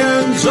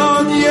 lions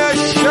on your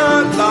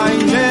shirt, they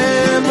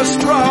never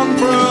sprung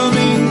from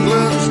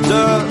England's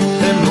dirt.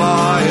 Them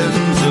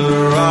lions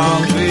are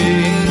half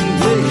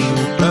English,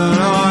 and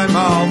I'm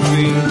half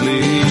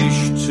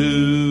English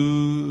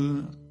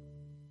too.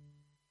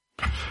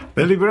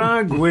 Billy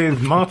Bragg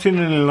with Martin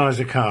and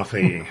Eliza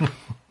Carthy.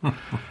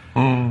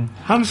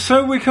 And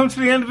so we come to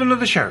the end of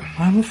another show.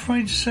 I'm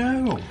afraid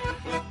so.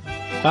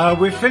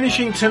 We're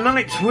finishing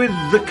tonight with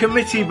the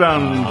Committee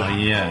Band. Oh,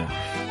 yeah.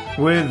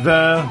 With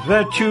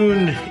their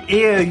tune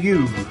Ear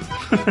You,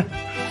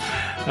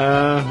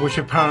 which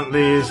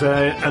apparently is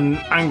an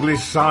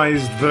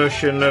anglicised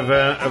version of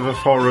a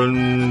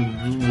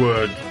foreign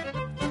word.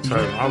 So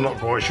I'm not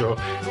quite sure.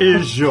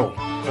 Is your,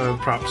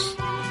 perhaps,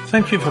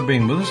 Thank you for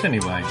being with us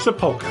anyway. it's a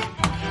polka.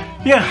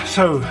 Yeah,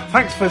 so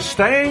thanks for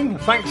staying.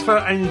 Thanks for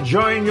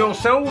enjoying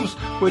yourselves,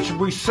 which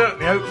we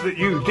certainly hope that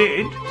you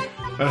did,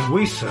 as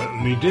we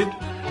certainly did.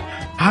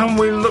 And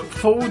we look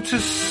forward to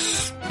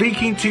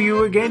speaking to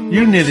you again.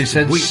 You next nearly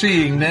said week.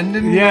 seeing then,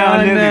 didn't you? Yeah,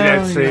 I nearly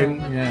know, did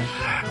seeing.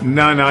 Yeah.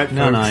 Night night, folks.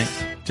 Night night.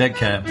 Take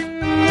care.